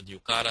prior to the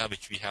Ukara,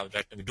 which we have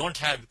right now, we don't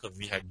have because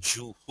we had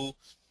Ju, Hu,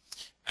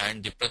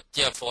 and the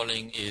Pratyaya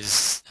following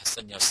is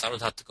Sanya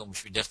Sarvadhatukam,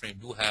 which we definitely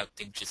do have,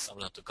 things is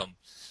Sarvadhatukam,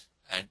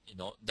 and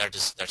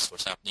that's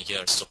what's happening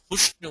here. So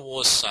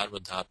Hushnavo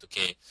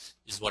Sarvadhatuke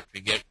is what we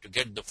get to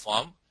get the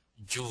form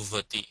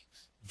Juvati.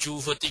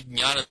 Juvati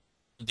Jnana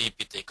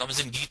Deepite comes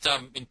in Gita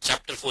in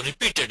chapter 4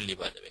 repeatedly,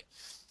 by the way.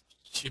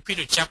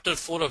 Repeated chapter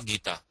 4 of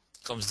Gita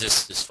comes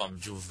this form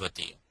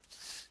Juvati.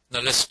 Now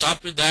let's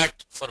stop with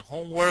that. For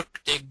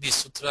homework, take the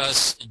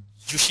sutras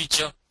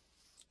Jushicha,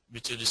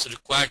 which is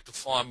required to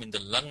form in the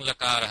Lang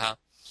Lakaraha.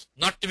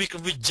 Not to be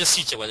confused with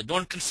Jasicha, but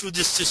don't confuse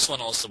this one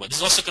also. But this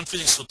is also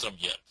confusing sutram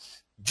here.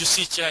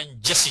 Jusicha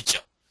and Jasicha.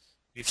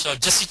 We saw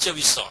Jasicha,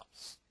 we saw.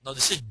 Now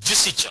this is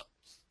Jusicha.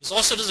 This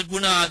also does a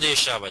Guna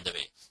Adesha, by the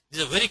way.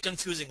 These are very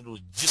confusing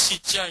rules.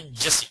 Jusicha and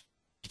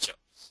Jasicha.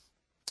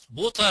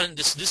 Both are in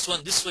this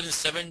one is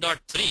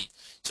 7.3.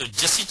 So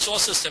Jasicha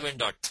also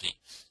 7.3.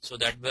 So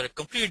that were a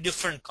completely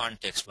different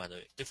context, by the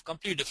way.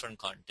 Completely different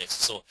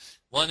context. So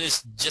one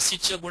is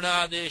Jasicha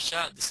Guna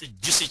Adesha, this is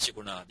Jusicha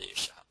Guna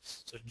Adesha.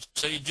 So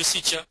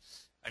Jusicha,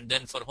 and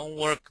then for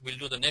homework we'll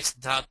do the next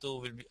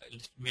dhatu,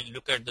 we'll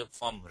look at the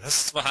form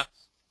Rasvaha.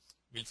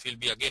 We'll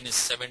be again in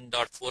 7.4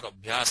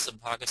 Abhyasa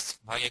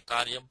Bhagya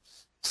Karyam,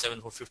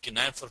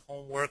 7.459 for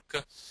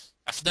homework.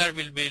 After that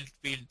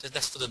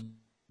that's for the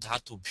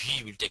dhatu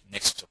bhi we'll take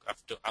next.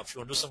 After if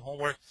you want to do some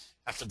homework,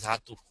 after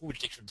dhatu who will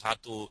take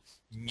dhatu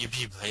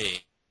nibhi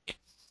bhaye,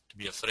 to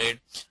be afraid,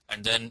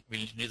 and then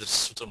we'll need the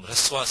sutram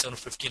rasva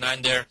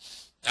 759 there.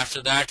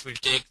 After that we'll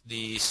take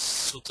the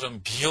sutram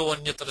bhyo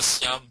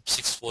anyatarasyam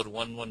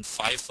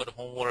 64115 for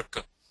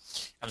homework.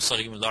 I'm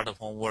sorry, giving a lot of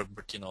homework,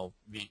 but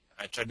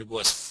I tried to go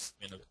as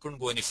we couldn't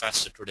go any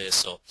faster today,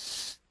 so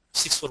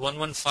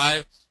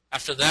 64115.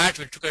 After that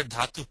we took a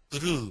dhatu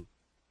puru.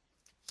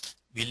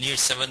 We'll need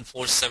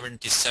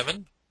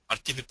 7477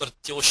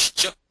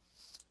 artivipartyoshcha.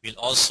 We'll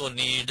also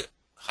need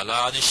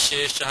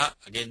halanishesha,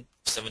 again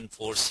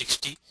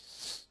 7460.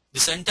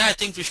 This entire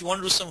thing, if you want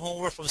to do some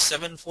homework from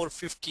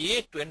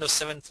 7458 to end of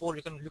 74,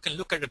 you can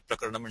look at it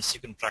prakaranam and see,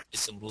 you can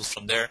practice some rules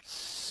from there.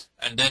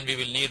 And then we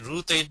will need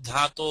rutai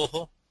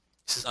dhatoho.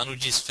 This is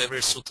Anuji's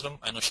favorite sutram.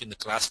 I know she's in the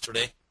class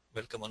today.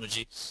 Welcome,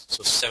 Anuji.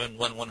 So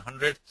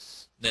 7-1-100.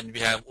 Then we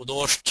have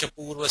Udoshcha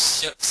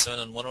Purvasya,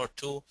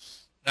 7-102.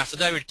 And after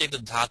that, we'll take the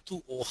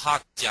Dhatu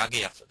Ohak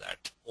Tyage after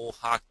that.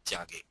 Ohak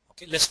Tyage.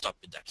 Okay, let's stop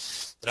with that.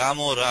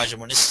 Ramo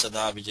Rajamanis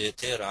Sada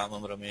Vijayate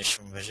Ramam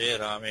Ramesham Bhaje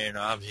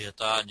Ramena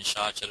Bhiyata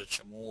Nishachara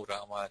Chamu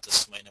Ramaya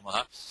Tasmai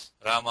Namaha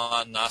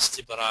Rama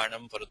Nasti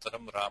Paranam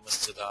Parataram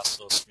Ramasya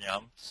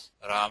Dasosmyam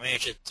Rame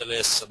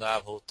Chittale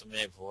Sada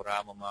Bhutame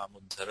Bhorama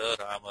Muddhara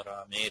Rama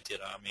Rameti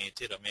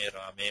Rameti Rame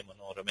Rame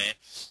Manorame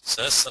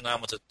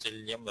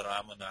Sahasranamatatyam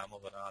Rama Nama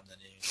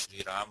Varanane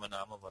Shri Rama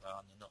Nama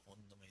Varanana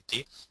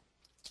Undameti.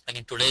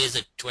 Again, today is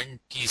the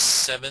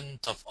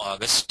 27th of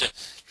August.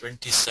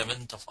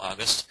 27th of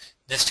August.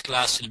 Next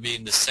class will be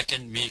in the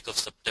second week of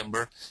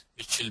September,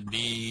 which will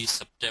be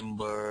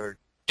September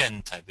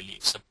 10th, I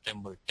believe.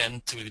 September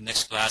 10th will be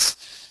next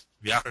class.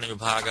 Vyakaranam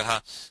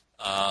Vibhagaha.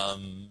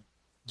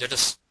 Let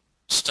us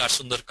start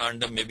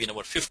Sundarkandam maybe in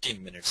about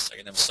 15 minutes.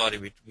 Again, I'm sorry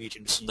we wait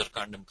into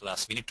Sundarkandam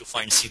class. We need to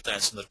find Sita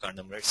and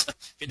Sundarkandam, right?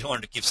 We don't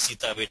want to keep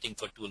Sita waiting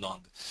for too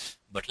long.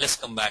 But let's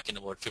come back in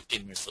about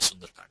 15 minutes for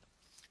Sundarkandam.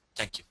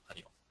 Thank you.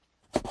 Hari Om.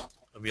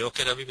 Are we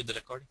okay, Ravi, with the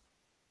recording?